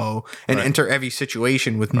Rambo and enter every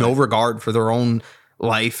situation with no regard for their own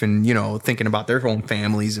life and, you know, thinking about their own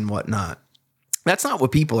families and whatnot. That's not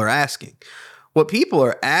what people are asking. What people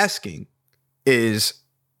are asking is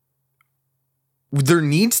there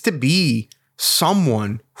needs to be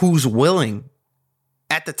someone who's willing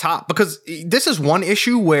at the top, because this is one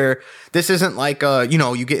issue where this isn't like, you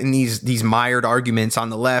know, you get in these mired arguments on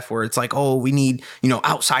the left where it's like, oh, we need, you know,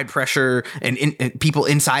 outside pressure and people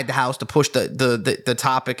inside the house to push the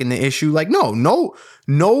topic and the issue. Like,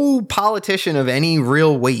 no politician of any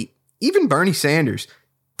real weight, even Bernie Sanders,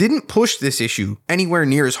 didn't push this issue anywhere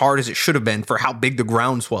near as hard as it should have been for how big the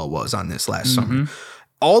groundswell was on this last summer.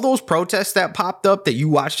 All those protests that popped up that you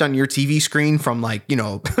watched on your TV screen from, like, you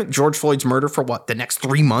know, George Floyd's murder for what, the next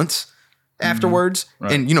 3 months afterwards.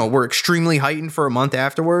 And, you know, we're extremely heightened for a month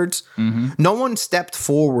afterwards. No one stepped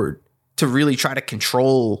forward to really try to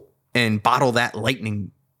control and bottle that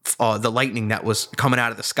lightning, the lightning that was coming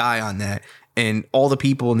out of the sky on that and all the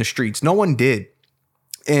people in the streets. No one did.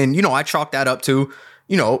 And, you know, I chalk that up to,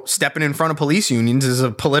 you know, stepping in front of police unions is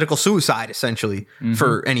a political suicide, essentially,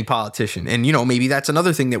 for any politician. And, you know, maybe that's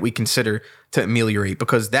another thing that we consider to ameliorate,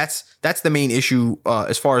 because that's the main issue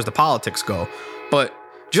as far as the politics go. But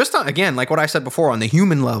just again, like what I said before, on the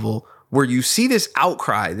human level, where you see this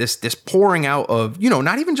outcry, this pouring out of, you know,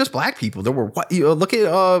 not even just black people. There were, you know, look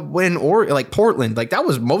at like Portland, like that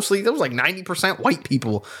was like 90% white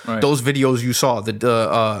people. Those videos you saw,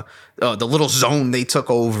 the little zone they took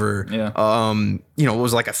over. You know, it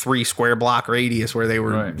was like a 3 square block radius where they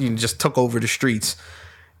were, you know, just took over the streets.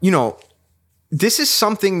 You know, this is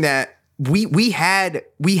something that we had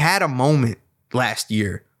a moment last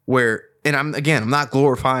year where, and I'm not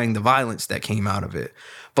glorifying the violence that came out of it,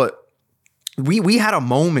 but we had a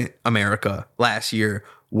moment, America, last year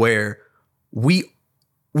where we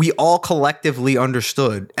all collectively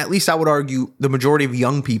understood, at least I would argue the majority of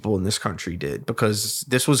young people in this country did, because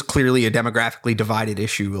this was clearly a demographically divided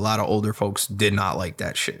issue. A lot of older folks did not like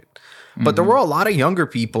that shit. But there were a lot of younger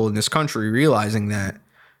people in this country realizing that,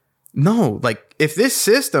 no, like, if this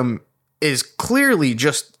system is clearly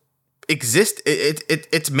just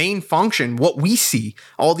its main function, what we see,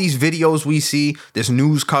 all these videos we see, this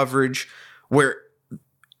news coverage, where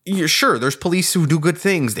you're sure there's police who do good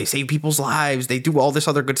things, they save people's lives, they do all this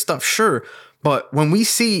other good stuff, sure. But when we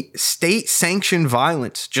see state-sanctioned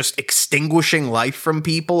violence just extinguishing life from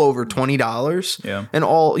people over $20, and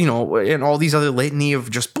all, you know, and all these other litany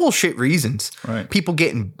of just bullshit reasons, people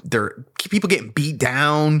getting beat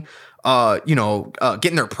down, you know,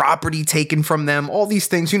 getting their property taken from them, all these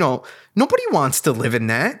things, you know, nobody wants to live in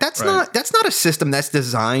that. That's not a system that's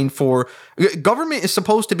designed for. Government is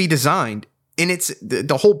supposed to be designed, and it's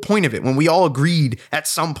the whole point of it, when we all agreed at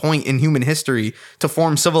some point in human history to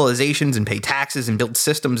form civilizations and pay taxes and build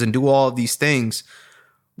systems and do all of these things,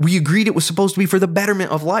 we agreed it was supposed to be for the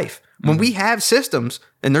betterment of life. When we have systems,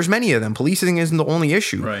 and there's many of them, policing isn't the only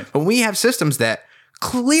issue, but when we have systems that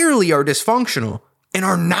clearly are dysfunctional and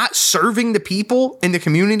are not serving the people in the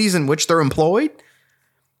communities in which they're employed,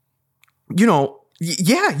 you know,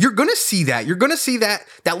 yeah, you're going to see that. You're going to see that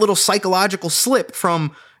little psychological slip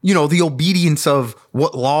from, you know, the obedience of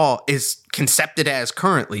what law is concepted as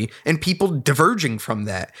currently, and people diverging from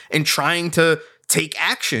that and trying to take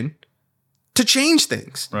action to change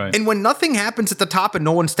things. And when nothing happens at the top and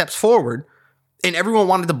no one steps forward, and everyone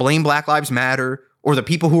wanted to blame Black Lives Matter or the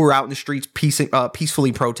people who were out in the streets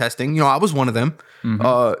peacefully protesting, you know, I was one of them.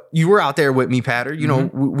 You were out there with me, Patter. You know,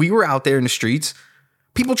 we were out there in the streets.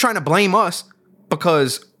 People trying to blame us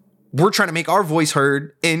because we're trying to make our voice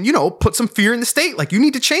heard and, you know, put some fear in the state. Like, you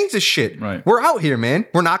need to change this shit. We're out here, man.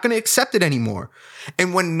 We're not going to accept it anymore.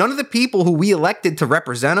 And when none of the people who we elected to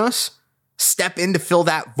represent us step in to fill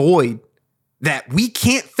that void that we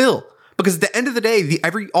can't fill, because at the end of the day,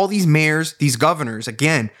 all these mayors, these governors,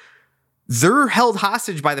 again, they're held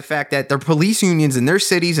hostage by the fact that their police unions in their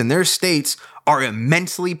cities and their states are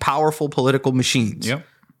immensely powerful political machines.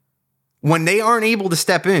 When they aren't able to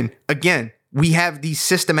step in, again, we have these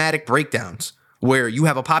systematic breakdowns where you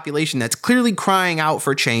have a population that's clearly crying out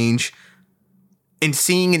for change and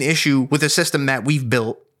seeing an issue with a system that we've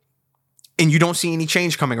built, and you don't see any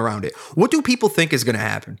change coming around it. What do people think is going to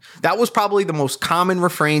happen? That was probably the most common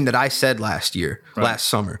refrain that I said last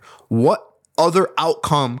summer. What other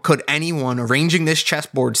outcome could anyone arranging this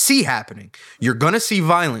chessboard see happening? You're going to see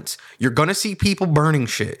violence. You're going to see people burning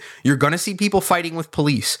shit. You're going to see people fighting with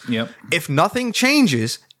police. Yep. If nothing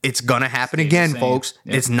changes, it's going to happen again, folks.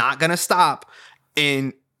 Yep. It's not going to stop.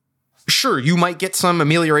 And sure, you might get some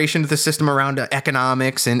amelioration to the system around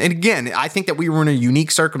economics. And again, I think that we were in a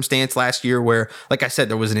unique circumstance last year where, like I said,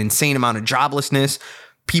 there was an insane amount of joblessness.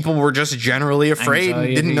 People were just generally afraid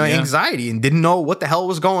and didn't know anxiety and didn't know what the hell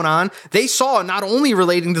was going on. They saw not only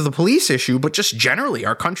relating to the police issue, but just generally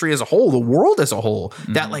our country as a whole, the world as a whole,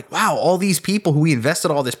 that like, wow, all these people who we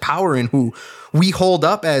invested all this power in, who we hold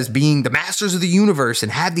up as being the masters of the universe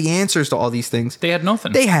and have the answers to all these things. They had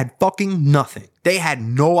nothing. They had fucking nothing. They had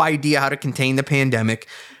no idea how to contain the pandemic.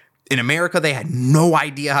 In America, they had no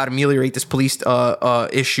idea how to ameliorate this police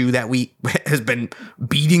issue that has been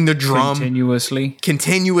beating the drum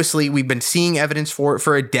continuously. We've been seeing evidence for it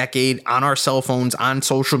for a decade on our cell phones, on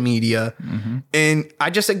social media. And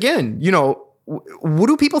I just, again, what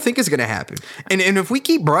do people think is going to happen? And if we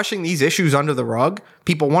keep brushing these issues under the rug,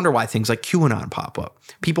 people wonder why things like QAnon pop up.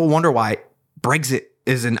 People wonder why Brexit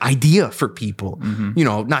is an idea for people.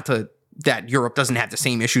 Not that Europe doesn't have the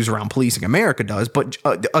same issues around policing America does, but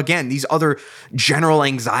again, these other general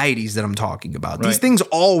anxieties that I'm talking about, these things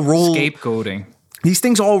all roll scapegoating. These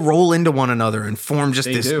things all roll into one another and form just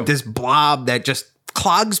this blob that just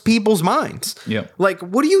clogs people's minds. Yeah. Like,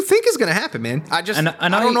 what do you think is going to happen, man? I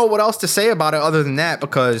don't know what else to say about it other than that,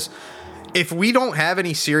 because if we don't have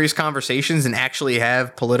any serious conversations and actually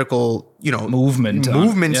have political, movements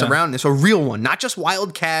around this, a real one, not just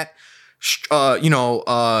wildcat,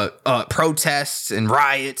 protests and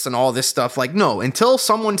riots and all this stuff. Like, no, until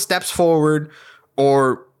someone steps forward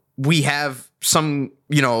or we have some,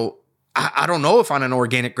 I don't know if on an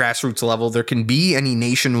organic grassroots level there can be any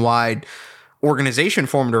nationwide organization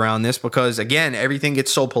formed around this, because again, everything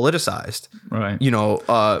gets so politicized, right?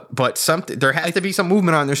 But there has to be some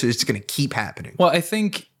movement on this. So it's going to keep happening. Well, I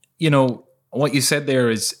think, what you said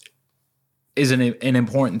there is an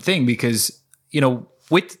important thing, because,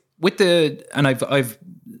 with the, and I've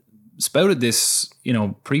spouted this,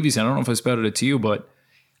 previously. I don't know if I spouted it to you, but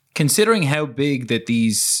considering how big that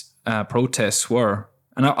these protests were,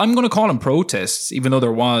 and I'm going to call them protests, even though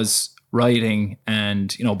there was rioting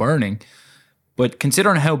and burning, but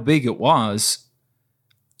considering how big it was,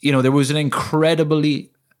 there was an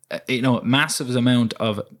incredibly, massive amount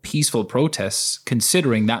of peaceful protests,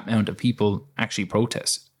 considering that amount of people actually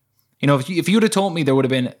protested. If you would have told me there would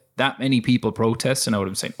have been that many people protesting, I would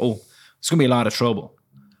have said, oh, it's going to be a lot of trouble.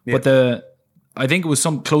 Yeah. But I think it was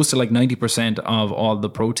close to like 90% of all the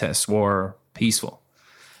protests were peaceful.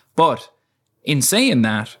 But in saying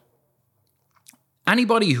that,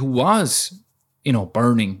 anybody who was,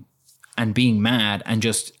 burning and being mad and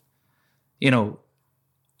just,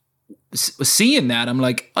 seeing that, I'm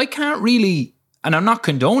like, I can't really, and I'm not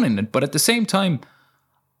condoning it, but at the same time,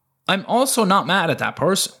 I'm also not mad at that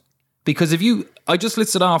person. Because I just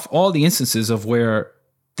listed off all the instances of where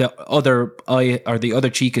the other eye or the other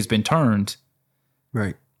cheek has been turned.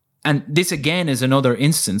 Right. And this again is another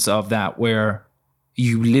instance of that, where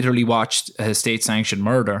you literally watched a state-sanctioned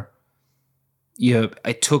murder.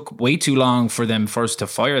 It took way too long for them first to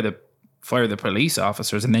fire the police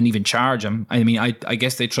officers and then even charge them. I mean, I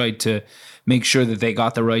guess they tried to make sure that they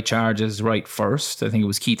got the right charges right first. I think it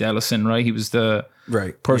was Keith Ellison, right? He was the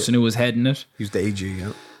person who was heading it. He was the AG,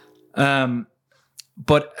 yeah.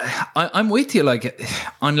 But I'm with you, like,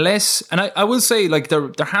 unless, and I will say, like, there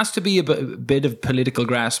has to be a bit of political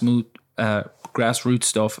grassroots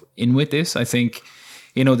stuff in with this. I think,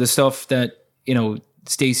 the stuff that,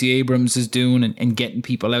 Stacey Abrams is doing and getting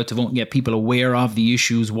people out to vote and get people aware of the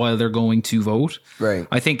issues while they're going to vote. Right.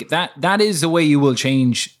 I think that is the way you will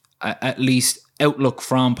change at least outlook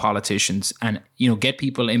from politicians, and, get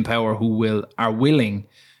people in power who are willing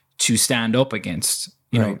to stand up against,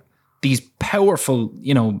 these powerful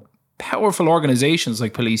organizations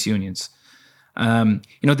like police unions. The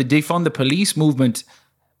defund the police movement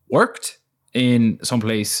worked in some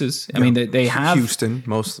places. I mean, they have Houston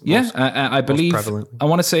most. I believe. I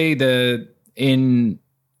want to say in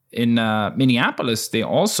Minneapolis they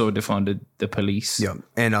also defunded the police. Yeah,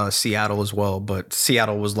 and Seattle as well. But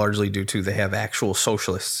Seattle was largely due to they have actual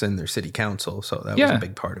socialists in their city council, so that was a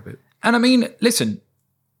big part of it. And I mean, listen,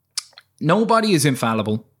 nobody is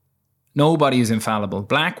infallible. Nobody is infallible.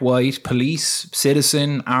 Black, white, police,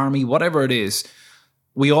 citizen, army, whatever it is.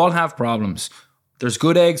 We all have problems. There's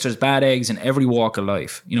good eggs, there's bad eggs in every walk of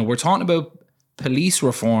life. We're talking about police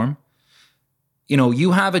reform.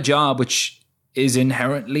 you have a job which is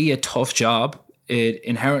inherently a tough job. It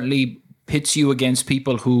inherently pits you against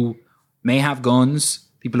people who may have guns,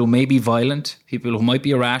 people who may be violent, people who might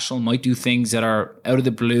be irrational, might do things that are out of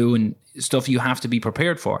the blue and stuff you have to be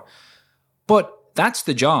prepared for. But that's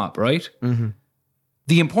the job, right? Mm-hmm.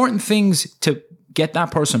 The important things to get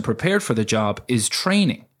that person prepared for the job is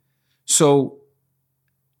training. So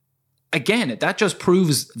again, that just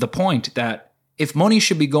proves the point that if money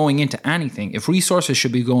should be going into anything, if resources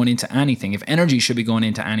should be going into anything, if energy should be going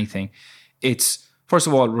into anything, it's, first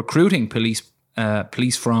of all, recruiting police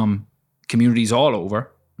from communities all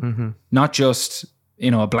over, not just,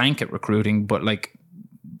 a blanket recruiting, but like,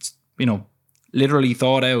 literally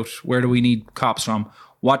thought out, where do we need cops from?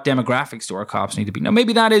 What demographics do our cops need to be? Now,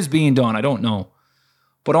 maybe that is being done. I don't know.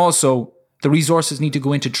 But also, the resources need to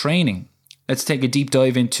go into training. Let's take a deep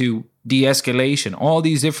dive into de-escalation, all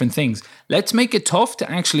these different things. Let's make it tough to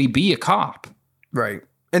actually be a cop. Right.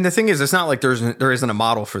 And the thing is, it's not like there isn't a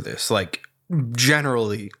model for this. Like,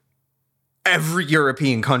 generally, every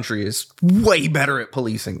European country is way better at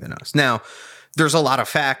policing than us. Now, there's a lot of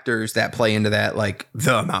factors that play into that, like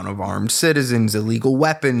the amount of armed citizens, illegal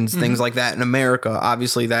weapons, things like that in America.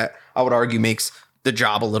 Obviously, that I would argue makes the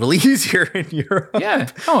job a little easier in Europe. Yeah,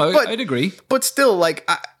 I'd agree. But still, like,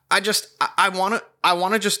 I want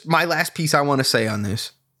to just, my last piece I want to say on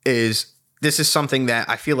this is something that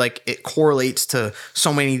I feel like it correlates to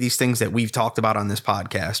so many of these things that we've talked about on this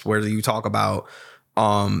podcast, whether you talk about,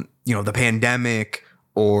 the pandemic,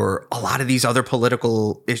 or a lot of these other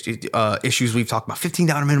political issues we've talked about,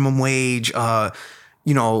 $15 minimum wage, the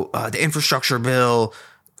infrastructure bill,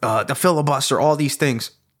 the filibuster, all these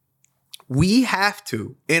things. We have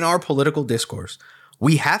to, in our political discourse,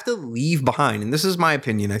 we have to leave behind, and this is my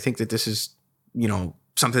opinion, I think that this is,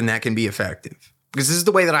 something that can be effective, because this is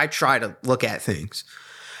the way that I try to look at things.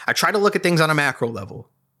 I try to look at things on a macro level.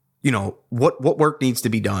 What work needs to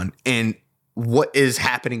be done and what is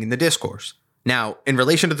happening in the discourse. Now, in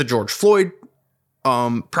relation to the George Floyd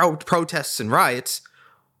protests and riots,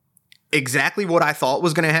 exactly what I thought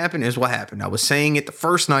was going to happen is what happened. I was saying it the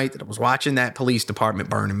first night that I was watching that police department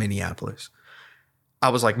burn in Minneapolis. I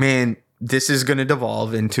was like, man, this is going to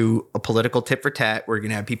devolve into a political tit for tat. We're going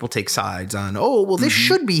to have people take sides on, this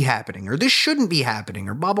should be happening, or this shouldn't be happening,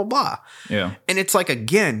 or blah, blah, blah. Yeah. And it's like,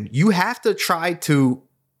 again, you have to try to,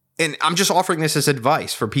 and I'm just offering this as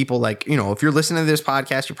advice for people, like, if you're listening to this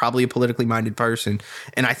podcast, you're probably a politically minded person.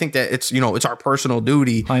 And I think that it's, it's our personal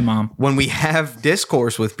duty. Hi, Mom. When we have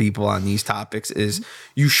discourse with people on these topics, is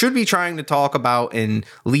you should be trying to talk about and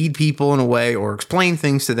lead people in a way, or explain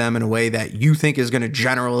things to them in a way that you think is going to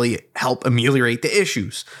generally help ameliorate the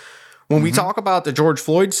issues. When we talk about the George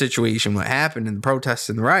Floyd situation, what happened in the protests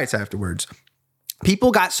and the riots afterwards,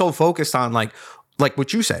 people got so focused on like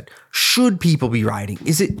what you said, should people be rioting?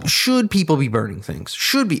 Should people be burning things?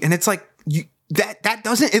 Should be. And it's like,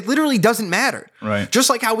 it literally doesn't matter. Right. Just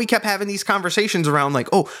like how we kept having these conversations around like,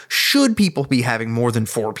 should people be having more than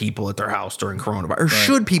 4 people at their house during coronavirus? Or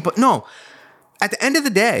should people? No. At the end of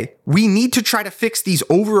the day, we need to try to fix these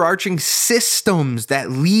overarching systems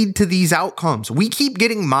that lead to these outcomes. We keep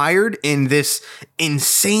getting mired in this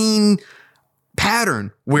insane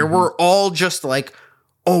pattern where we're all just like,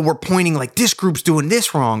 we're pointing like this group's doing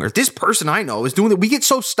this wrong, or this person I know is doing that. We get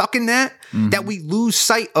so stuck in that that we lose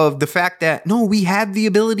sight of the fact that, no, we have the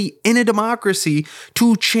ability in a democracy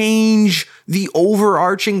to change the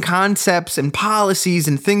overarching concepts and policies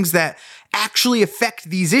and things that actually affect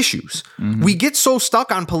these issues. We get so stuck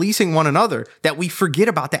on policing one another that we forget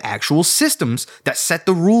about the actual systems that set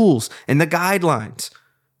the rules and the guidelines.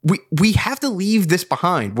 We have to leave this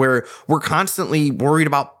behind, where we're constantly worried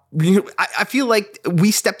about. I feel like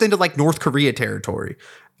we stepped into like North Korea territory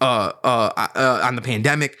on the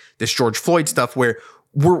pandemic, this George Floyd stuff, where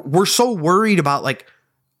we're so worried about like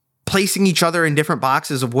placing each other in different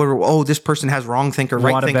boxes of where, this person has wrong think or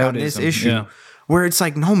right think on this issue, where it's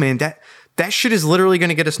like, no, man, that shit is literally going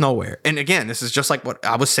to get us nowhere. And again, this is just like what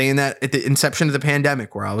I was saying that at the inception of the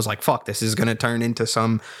pandemic, where I was like, fuck, this is going to turn into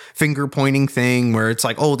some finger pointing thing where it's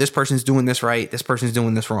like, this person's doing this right, this person's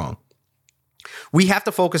doing this wrong. We have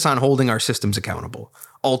to focus on holding our systems accountable.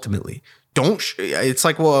 Ultimately, it's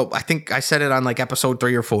like, I think I said it on like episode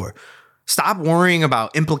 3 or 4. Stop worrying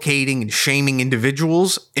about implicating and shaming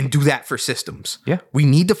individuals and do that for systems. Yeah. We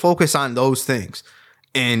need to focus on those things.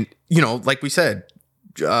 And, like we said,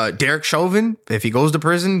 Derek Chauvin, if he goes to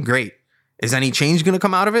prison, great. Is any change going to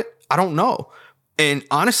come out of it? I don't know. And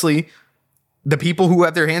honestly, the people who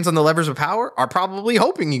have their hands on the levers of power are probably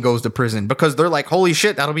hoping he goes to prison, because they're like, holy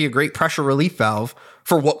shit, that'll be a great pressure relief valve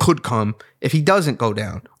for what could come if he doesn't go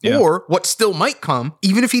down, or what still might come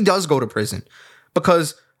even if he does go to prison.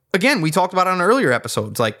 Because again, we talked about it on earlier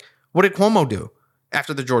episodes. Like, what did Cuomo do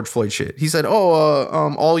after the George Floyd shit? He said,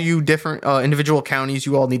 all you different individual counties,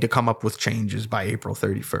 you all need to come up with changes by April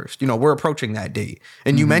 31st. You know, we're approaching that date.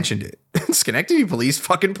 And you mentioned it. Schenectady police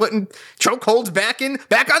fucking putting chokeholds back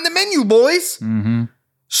on the menu, boys.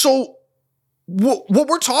 So what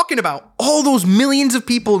we're talking about, all those millions of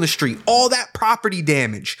people in the street, all that property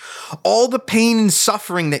damage, all the pain and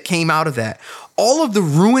suffering that came out of that, all of the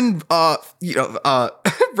ruined,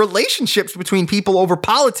 relationships between people over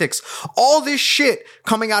politics, all this shit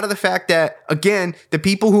coming out of the fact that, again, the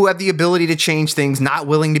people who have the ability to change things, not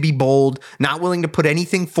willing to be bold, not willing to put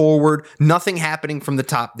anything forward, nothing happening from the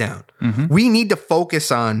top down. We need to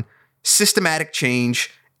focus on systematic change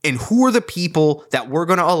and who are the people that we're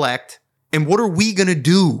going to elect. And what are we going to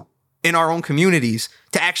do in our own communities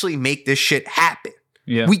to actually make this shit happen?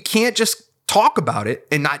 Yeah. We can't just talk about it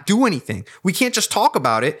and not do anything. We can't just talk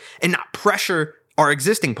about it and not pressure our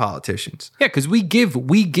existing politicians. Yeah, because we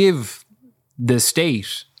give the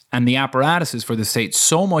state and the apparatuses for the state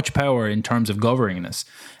so much power in terms of governing us.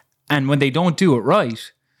 And when they don't do it right,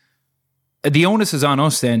 the onus is on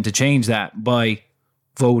us then to change that by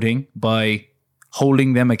voting, by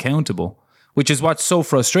holding them accountable. Which is what's so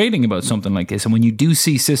frustrating about something like this. And when you do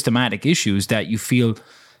see systematic issues that you feel,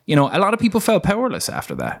 a lot of people felt powerless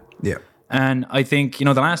after that. Yeah. And I think,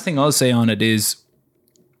 the last thing I'll say on it is,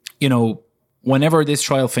 whenever this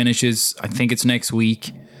trial finishes, I think it's next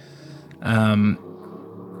week.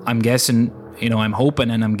 I'm guessing, I'm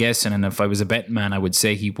hoping and I'm guessing, and if I was a betting man, I would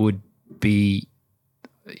say he would be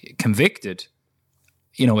convicted.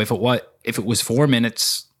 If it was 4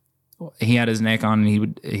 minutes, he had his neck on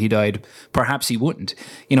and he died. Perhaps he wouldn't.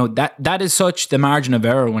 That is such the margin of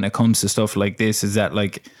error when it comes to stuff like this, is that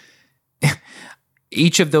like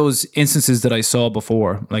each of those instances that I saw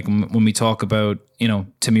before, like when we talk about,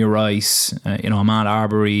 Tamir Rice, Ahmaud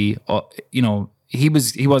Arbery,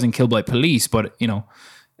 he wasn't killed by police, but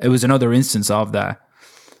it was another instance of that.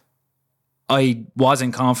 I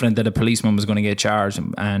wasn't confident that a policeman was going to get charged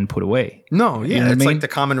and put away. No, yeah. It's I mean? like the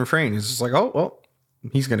common refrain. It's just like, oh, well,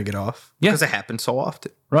 he's going to get off. Yeah. Because it happens so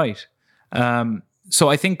often. Right. So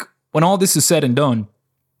I think when all this is said and done,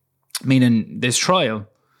 meaning this trial,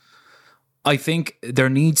 I think there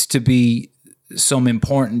needs to be some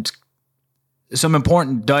important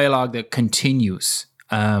dialogue that continues.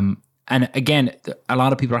 And again, a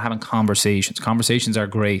lot of people are having conversations. Conversations are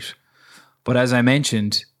great. But as I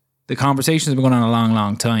mentioned, the conversations have been going on a long,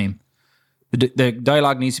 long time. The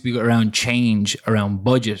dialogue needs to be around change, around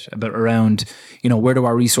budget, but around, where do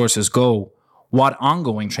our resources go? What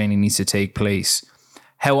ongoing training needs to take place?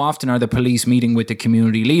 How often are the police meeting with the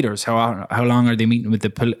community leaders? How long are they meeting with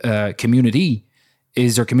the community?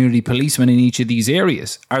 Is there community policemen in each of these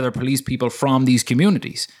areas? Are there police people from these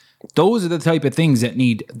communities? Those are the type of things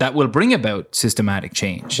that will bring about systematic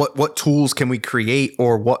change. What tools can we create,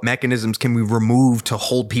 or what mechanisms can we remove to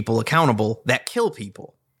hold people accountable that kill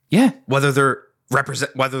people? Yeah. Whether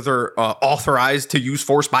they're authorized to use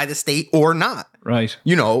force by the state or not. Right.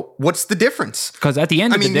 What's the difference? Because at the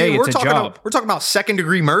end of the day, it's a job. We're talking about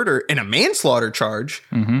second-degree murder and a manslaughter charge.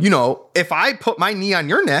 If I put my knee on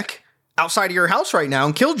your neck outside of your house right now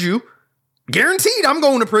and killed you, guaranteed I'm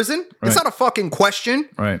going to prison. Right. It's not a fucking question.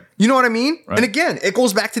 Right. You know what I mean? Right. And again, it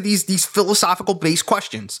goes back to these philosophical-based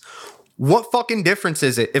questions. What fucking difference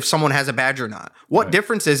is it if someone has a badge or not? What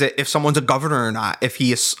difference is it if someone's a governor or not? If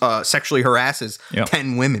he sexually harasses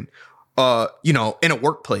 10 women, in a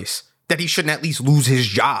workplace, that he shouldn't at least lose his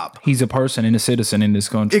job. He's a person and a citizen in this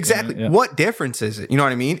country. Exactly. Yeah. What difference is it? You know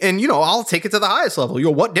what I mean? And, I'll take it to the highest level.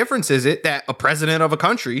 What difference is it that a president of a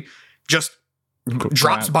country just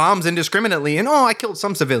drops bombs indiscriminately and, I killed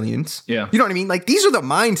some civilians. Yeah. You know what I mean? Like, these are the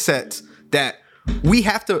mindsets that we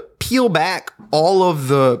have to peel back all of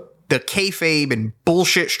the kayfabe and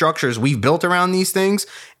bullshit structures we've built around these things,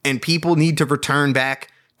 and people need to return back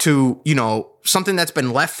to, something that's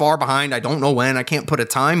been left far behind. I don't know when, I can't put a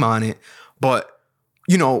time on it, but,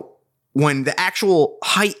 when the actual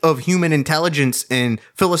height of human intelligence and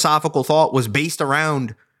philosophical thought was based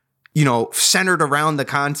around, centered around the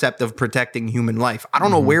concept of protecting human life. I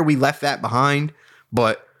don't know where we left that behind,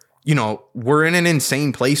 but, we're in an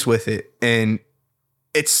insane place with it. And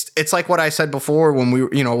it's like what I said before when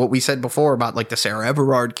what we said before about like the Sarah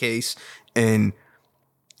Everard case and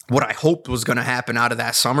what I hoped was going to happen out of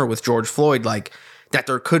that summer with George Floyd, like that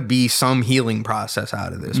there could be some healing process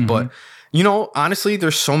out of this. But, honestly,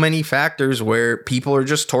 there's so many factors where people are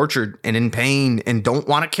just tortured and in pain and don't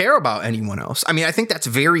want to care about anyone else. I mean, I think that's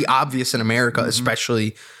very obvious in America,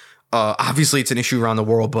 especially. Obviously, it's an issue around the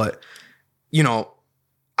world, but,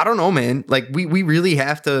 I don't know, man. Like we really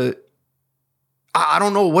have to. I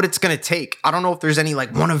don't know what it's going to take. I don't know if there's any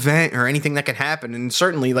like one event or anything that can happen. And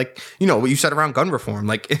certainly like, you know, what you said around gun reform,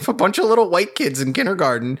 like if a bunch of little white kids in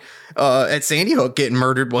kindergarten at Sandy Hook getting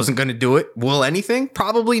murdered wasn't going to do it, will anything?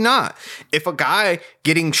 Probably not. If a guy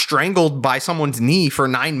getting strangled by someone's knee for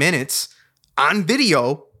 9 minutes on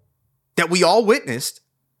video that we all witnessed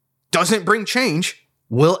doesn't bring change,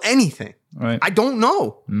 will anything? Right. I don't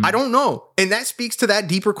know. I don't know. And that speaks to that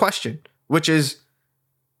deeper question, which is,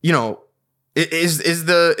 you know, is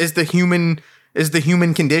the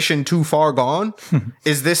human condition too far gone?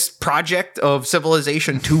 Is this project of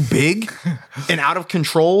civilization too big and out of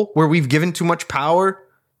control, where we've given too much power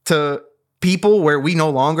to people, where we no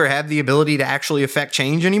longer have the ability to actually affect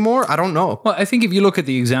change anymore? I don't know. Well, I think if you look at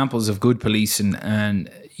the examples of good police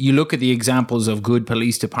and you look at the examples of good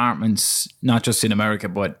police departments, not just in America,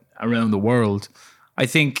 but around the world, I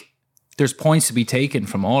think there's points to be taken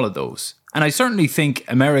from all of those. And I certainly think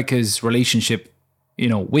America's relationship, you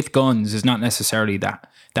know, with guns is not necessarily the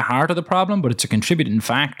heart of the problem, but it's a contributing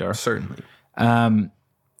factor. Certainly. I'd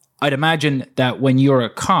imagine that when you're a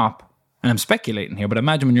cop, and I'm speculating here, but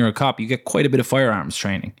imagine when you're a cop, you get quite a bit of firearms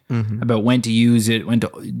training about when to use it, when to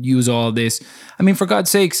use all this. I mean, for God's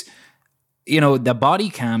sakes, you know, the body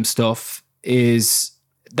cam stuff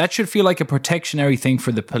that should feel like a protectionary thing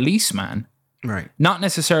for the policeman. Right. Not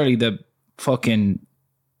necessarily the person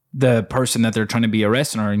that they're trying to be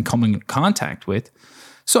arresting or in coming in contact with.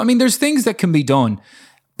 So, I mean, there's things that can be done,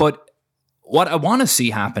 but what I want to see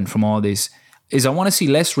happen from all this is I want to see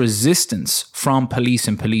less resistance from police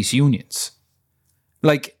and police unions.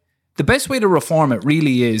 Like, the best way to reform it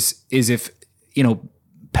really is if, you know,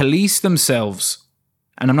 police themselves,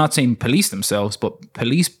 and I'm not saying police themselves, but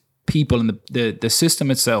police people in the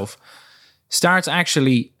system itself starts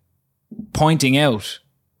actually pointing out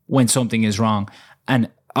when something is wrong. And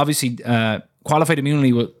obviously, qualified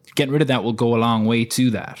immunity, getting rid of that will go a long way to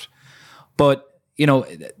that. But, you know,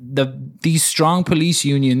 these strong police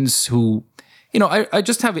unions who, you know, I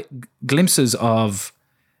just have glimpses of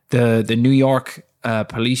the New York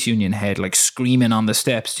police union head like screaming on the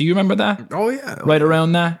steps. Do you remember that? Oh, yeah. Right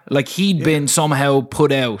around that? Like he'd been somehow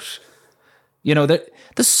put out. You know,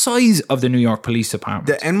 the size of the New York Police Department.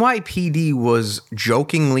 The NYPD was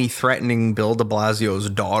jokingly threatening Bill de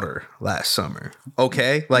Blasio's daughter last summer.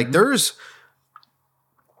 Okay? Like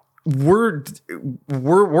we're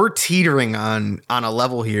teetering on a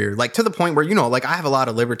level here, like to the point where, you know, like I have a lot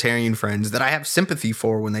of libertarian friends that I have sympathy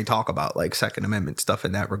for when they talk about like Second Amendment stuff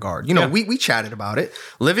in that regard. You know, we chatted about it,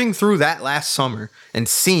 living through that last summer and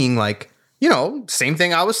seeing like, you know, same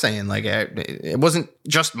thing I was saying. Like, it wasn't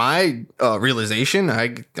just my realization.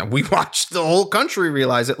 We watched the whole country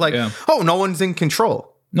realize it. Like, oh, no one's in control.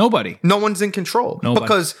 Nobody. No one's in control. Nobody.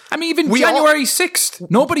 Because I mean, even January 6th,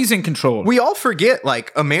 nobody's in control. We all forget,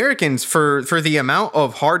 like, Americans, for the amount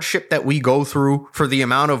of hardship that we go through, for the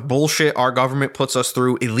amount of bullshit our government puts us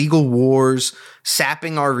through, illegal wars,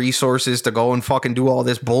 sapping our resources to go and fucking do all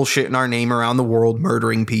this bullshit in our name around the world,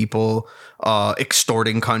 murdering people,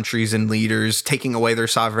 extorting countries and leaders, taking away their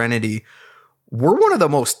sovereignty. We're one of the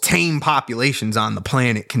most tame populations on the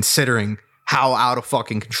planet, considering how out of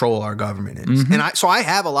fucking control our government is. And so I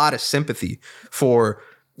have a lot of sympathy for,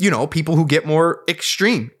 you know, people who get more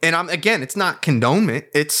extreme. And again, it's not condonement.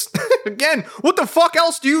 It's again, what the fuck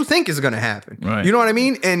else do you think is going to happen? Right. You know what I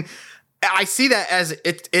mean? And I see that as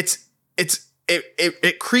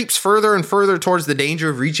it creeps further and further towards the danger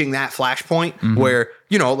of reaching that flashpoint where,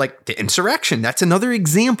 you know, like the insurrection, that's another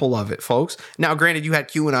example of it, folks. Now, granted, you had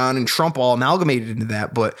QAnon and Trump all amalgamated into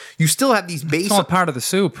that, but you still have these base... It's all part of the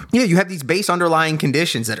soup. Yeah, you have these base underlying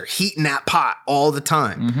conditions that are heating that pot all the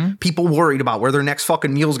time. People worried about where their next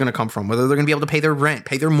fucking meal is going to come from, whether they're going to be able to pay their rent,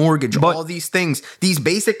 pay their mortgage, all these things, these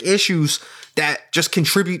basic issues that just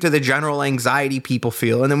contribute to the general anxiety people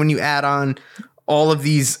feel. And then when you add on all of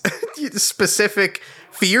these specific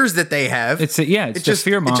fears that they have, it's the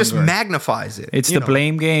fear monger. It just magnifies it. It's the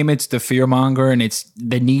blame game. It's the fear monger, and it's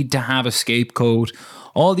the need to have a scapegoat.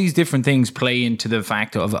 All these different things play into the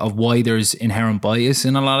fact of why there's inherent bias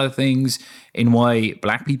in a lot of things, in why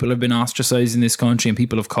black people have been ostracized in this country and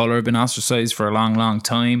people of color have been ostracized for a long, long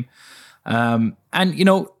time. And, you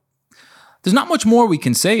know, there's not much more we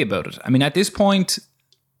can say about it. I mean, at this point,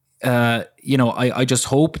 you know, I just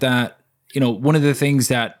hope that, you know, one of the things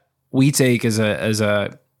that we take as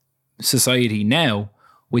a society now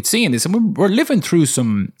with seeing this, and we're living through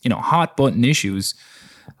some, you know, hot button issues.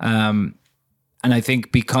 And I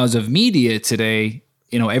think because of media today,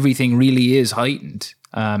 you know, everything really is heightened.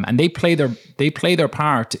 And they play their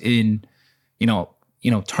part in, you know,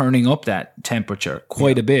 turning up that temperature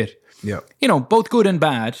quite a bit. Yeah. You know, both good and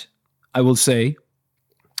bad, I will say.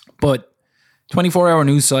 But 24-hour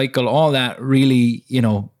news cycle, all that really,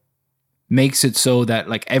 makes it so that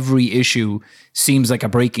like every issue seems like a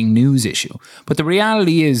breaking news issue. But the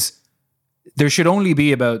reality is there should only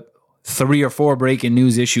be about 3 or 4 breaking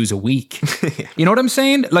news issues a week. You know what I'm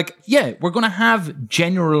saying? Like, yeah, we're going to have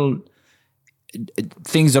general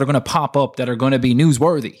things that are going to pop up that are going to be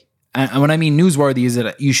newsworthy. And when I mean newsworthy is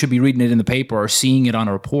that you should be reading it in the paper or seeing it on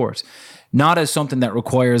a report, not as something that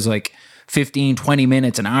requires like 15, 20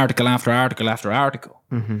 minutes, an article after article after article.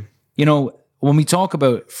 When we talk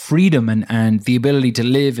about freedom and the ability to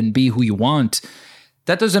live and be who you want,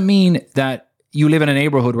 that doesn't mean that you live in a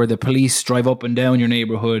neighborhood where the police drive up and down your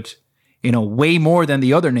neighborhood, way more than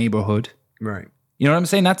the other neighborhood. Right. You know what I'm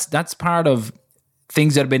saying? That's part of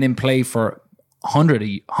things that have been in play for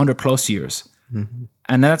 100 plus years. Mm-hmm.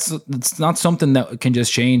 And that's not something that can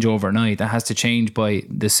just change overnight. That has to change by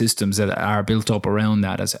the systems that are built up around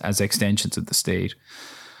that as extensions of the state.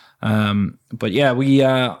 But yeah,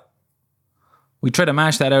 we try to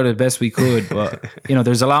mash that out as best we could, but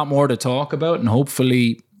there's a lot more to talk about, and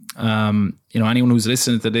hopefully, anyone who's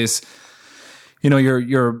listening to this,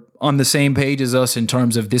 you're on the same page as us in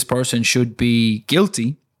terms of this person should be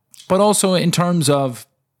guilty, but also in terms of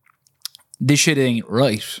this shit ain't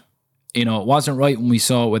right. It wasn't right when we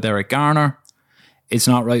saw it with Eric Garner. It's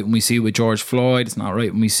not right when we see it with George Floyd. It's not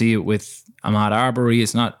right when we see it with Ahmaud Arbery.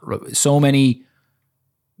 It's not so many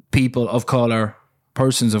people of color,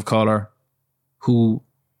 persons of color, who,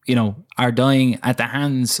 are dying at the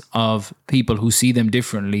hands of people who see them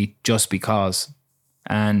differently just because.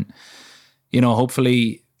 And,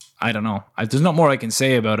 hopefully, I don't know. There's not more I can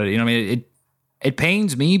say about it. It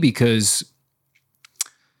pains me because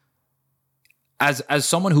as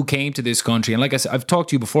someone who came to this country, and like I said, I've talked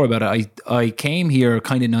to you before about it, I came here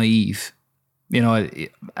kind of naive,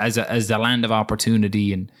 as the land of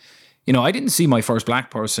opportunity. And, I didn't see my first black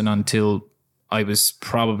person until I was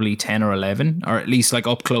probably 10 or 11, or at least like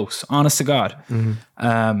up close, honest to God.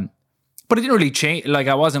 Mm-hmm. But it didn't really change. Like,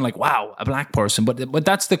 I wasn't like, wow, a black person. But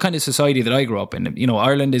that's the kind of society that I grew up in.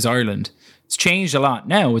 Ireland is Ireland. It's changed a lot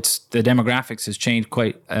now. The demographics has changed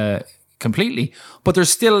quite completely. But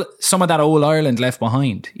there's still some of that old Ireland left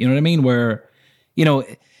behind. You know what I mean? Where,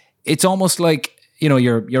 it's almost like,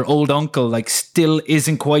 your old uncle like still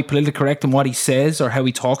isn't quite politically correct in what he says or how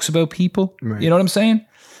he talks about people. Right. You know what I'm saying?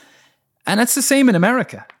 And that's the same in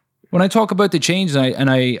America. When I talk about the changes, and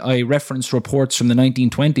I reference reports from the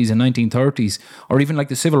 1920s and 1930s, or even like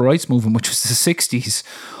the civil rights movement, which was the 60s,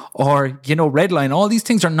 or, Redline, all these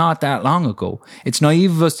things are not that long ago. It's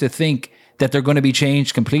naive of us to think that they're going to be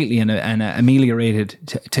changed completely and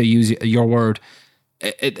ameliorated, to use your word.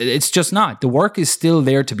 It's just not. The work is still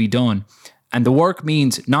there to be done. And the work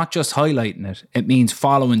means not just highlighting it. It means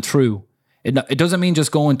following through. It doesn't mean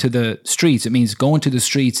just going to the streets. It means going to the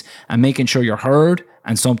streets and making sure you're heard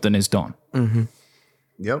and something is done. Mm-hmm.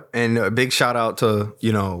 Yep. And a big shout out to,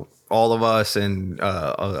 all of us and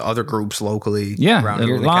other groups locally. Yeah. Around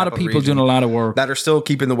here, a lot of people doing a lot of work that are still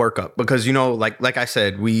keeping the work up because, like I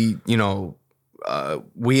said, we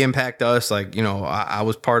impact us. Like, I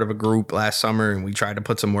was part of a group last summer and we tried to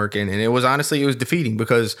put some work in, and it was defeating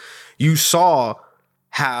because you saw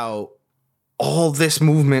how all this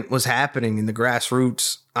movement was happening in the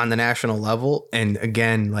grassroots on the national level. And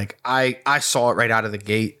again, like I saw it right out of the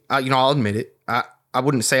gate. I'll admit it. I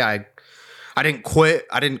wouldn't say I didn't quit.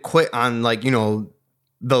 I didn't quit on like, the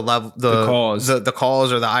level, the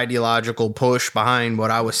cause or the ideological push behind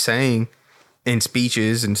what I was saying in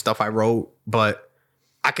speeches and stuff I wrote. But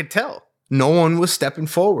I could tell no one was stepping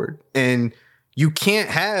forward, and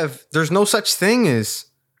there's no such thing as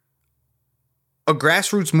a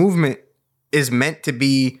grassroots movement is meant to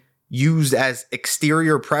be used as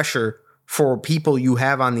exterior pressure for people you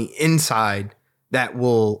have on the inside that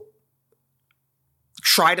will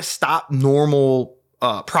try to stop normal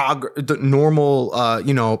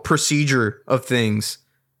procedure of things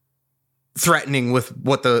threatening with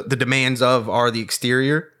what the demands of are the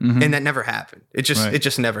exterior. Mm-hmm. And that never happened. It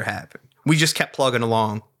just never happened. We just kept plugging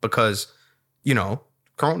along because,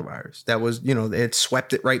 coronavirus, that was, it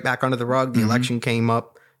swept it right back under the rug. The election came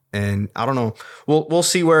up. And I don't know. We'll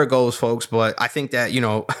see where it goes, folks. But I think that,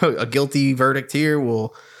 a guilty verdict here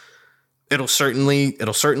it'll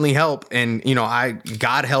certainly help. And,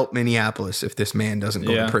 God help Minneapolis if this man doesn't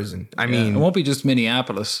go to prison. I mean, it won't be just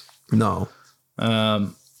Minneapolis. No.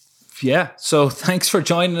 So thanks for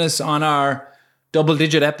joining us on our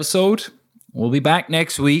double-digit episode. We'll be back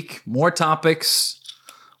next week. More topics,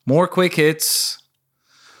 more quick hits.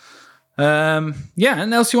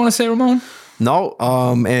 Anything else you want to say, Ramon? No.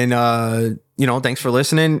 Thanks for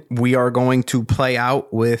listening. We are going to play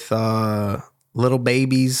out with Little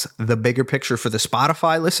Babies, The Bigger Picture for the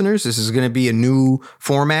Spotify listeners. This is going to be a new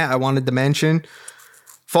format I wanted to mention.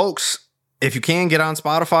 Folks, if you can get on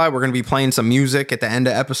Spotify, we're going to be playing some music at the end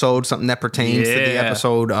of episode, something that pertains to the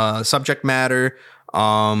episode subject matter.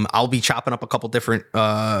 I'll be chopping up a couple different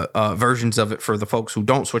versions of it for the folks who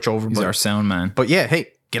don't switch over. He's our sound man. But yeah,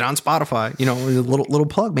 hey, get on Spotify. You know, a little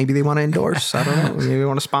plug. Maybe they want to endorse. I don't know. Maybe they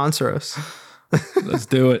want to sponsor us. Let's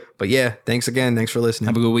do it. But yeah, thanks again. Thanks for listening.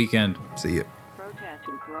 Have a good weekend. See you. Protest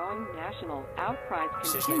and growing national outcries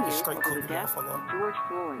continue over the death of George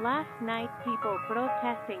Floyd. Last night, people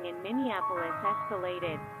protesting in Minneapolis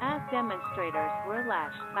escalated as demonstrators were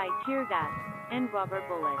lashed by tear gas and rubber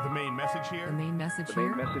bullets. The main message here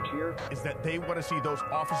is that they want to see those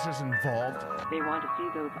officers involved. They want to see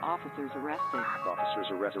those officers arrested.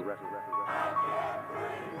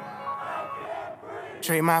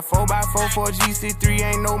 Trade my 4x4 for a GC3,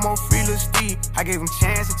 ain't no more free little Steve. I gave him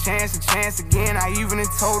chance again, I even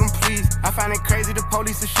told him please. I find it crazy the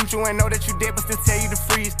police will shoot you and know that you dead but still tell you to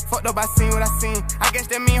freeze. Fucked up, I seen what I seen. I guess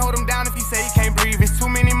that mean hold him down if he say he can't breathe. It's too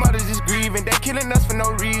many mothers just grieving, they killing us for no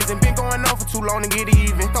reason. Been going on for too long to get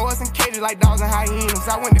even. Throw us in cages like dogs and hyenas.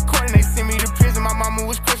 I went to court and they sent me to prison. My mama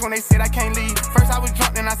was crushed when they said I can't leave. First I was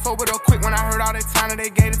drunk, then I sobered up quick when I heard all that time that they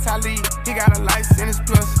gave to Talib. He got a life sentence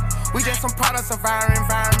plus. We just some products of our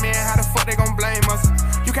environment. How the fuck they gon' blame us?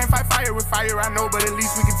 You can't fight fire with fire, I know, but at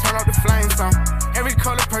least we can turn off the flames some. Every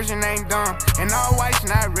color person ain't dumb, and all whites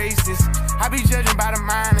not racist. I be judging by the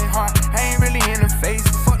mind and heart, I ain't really in the face.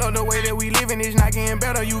 Fuck up the way that we living is not getting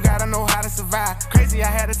better, you gotta know how to survive. Crazy, I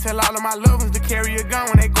had to tell all of my loved ones to carry a gun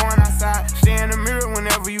when they going outside. Stay in the mirror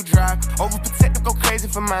whenever you drive, overprotective, go crazy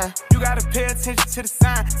for mine. You gotta pay attention to the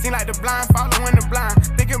sign, seem like the blind following the blind.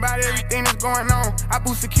 Thinking about everything that's going on, I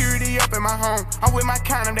boost security up in my home. I'm with my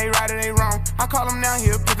kind of, they right or they wrong. I call him now,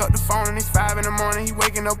 he'll pick up the phone and it's 5 in the morning, he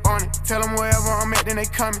waking up on it. Tell him wherever I'm at, then they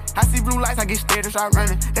coming. I see blue lights, I get scared and start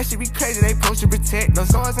running. That shit be crazy, they supposed to protect us.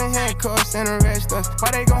 Swords and handcuffs and arrest us.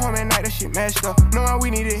 Why they go home at night, that shit messed up. Knowing we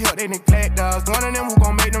needed help, they neglect us. One of them who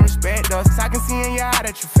gon' make them respect us. I can see in your eye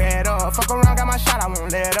that you fed up. Fuck around, got my shot, I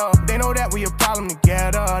won't let up. They know that we a problem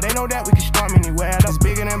together. They know that we can storm anywhere. It's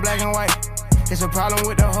bigger than black and white. It's a problem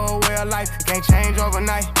with the whole way of life. It can't change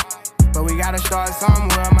overnight. But we gotta start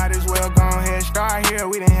somewhere, might as well go ahead, start here.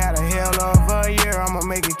 We done had a hell of a year, I'ma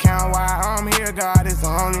make it count while I'm here. God is the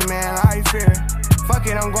only man I fear. Fuck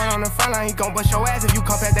it, I'm going on the front line, he gon' bust your ass if you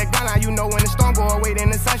come past that gun line. You know when the storm go away,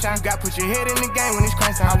 then the sunshine. You got put your head in the game when it's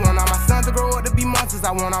crunch time. I want all my sons to grow up to be monsters,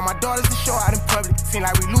 I want all my daughters to show out in public. Seem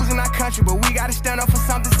like we losing our country, but we gotta stand up for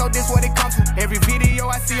something, so this what it comes to. Every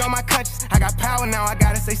video I see on my conscience, I got power now, I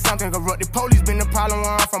gotta say something. Corrupted police been the problem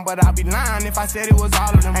where I'm from, but I'd be lying if I said it was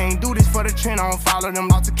all of them. I ain't do this for the trend, I don't follow them.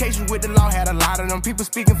 Altercations with the law had a lot of them. People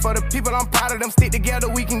speaking for the people, I'm proud of them. Stick together,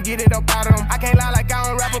 we can get it up out of them. I can't lie like I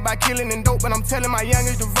don't rap about killing and dope, but I'm telling my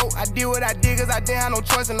youngest to vote. I did what I did cause I didn't have no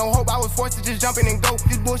choice and no hope. I was forced to just jump in and go.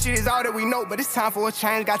 This bullshit is all that we know, but it's time for a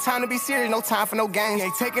change. Got time to be serious, no time for no games.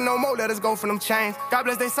 Ain't taking no more, let us go for them chains. God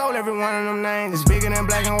bless they soul, every one of them names. It's bigger than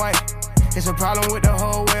black and white. It's a problem with the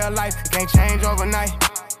whole way of life. It can't change overnight.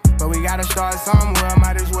 But we gotta start somewhere,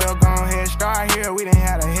 might as well go ahead, start here. We done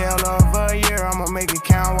had a hell of a year, I'ma make it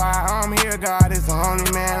count while I'm here. God is the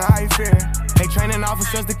only man I fear. They training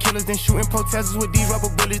officers to killers, then shooting protesters with these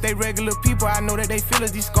rubber bullets. They regular people, I know that they feel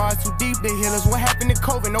us. These scars too deep, they heal us. What happened to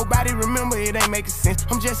COVID? Nobody remember, it ain't making sense.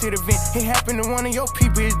 I'm just here to vent. It happened to one of your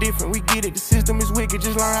people, it's different. We get it, the system is wicked,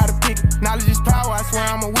 just learn how to pick it. Knowledge is power, I swear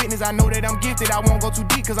I'm a witness. I know that I'm gifted, I won't go too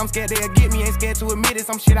deep, cause I'm scared they'll get me. Ain't scared to admit it,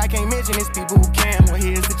 some shit I can't mention. It's people who can, well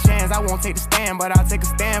here's the chance. I won't take the stand, but I'll take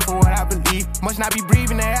a stand for what I believe. Must not be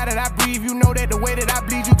breathing the air that I breathe. You know that the way that I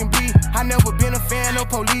bleed, you can breathe. I never been a fan of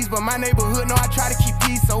police, but my neighborhood know I try to keep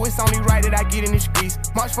peace, so it's only right that I get in the streets.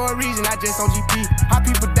 March for a reason, I just on GP. How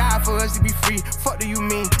people die for us to be free. Fuck do you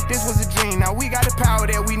mean? This was a dream. Now we got the power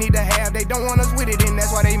that we need to have. They don't want us with it, and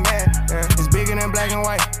that's why they mad. Yeah. It's bigger than black and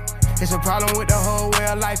white. It's a problem with the whole way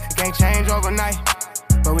of life. It can't change overnight.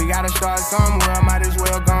 But we gotta start somewhere, might as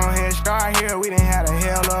well go ahead, start here. We done had a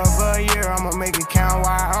hell of a year, I'ma make it count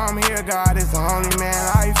while I'm here. God is the only man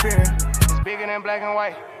I fear. It's bigger than black and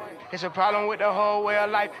white. It's a problem with the whole way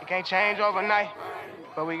of life. It can't change overnight.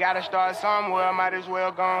 But we gotta start somewhere, might as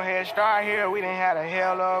well go ahead, start here. We done had a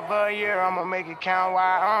hell of a year, I'ma make it count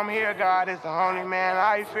while I'm here. God is the only man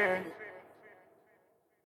I fear.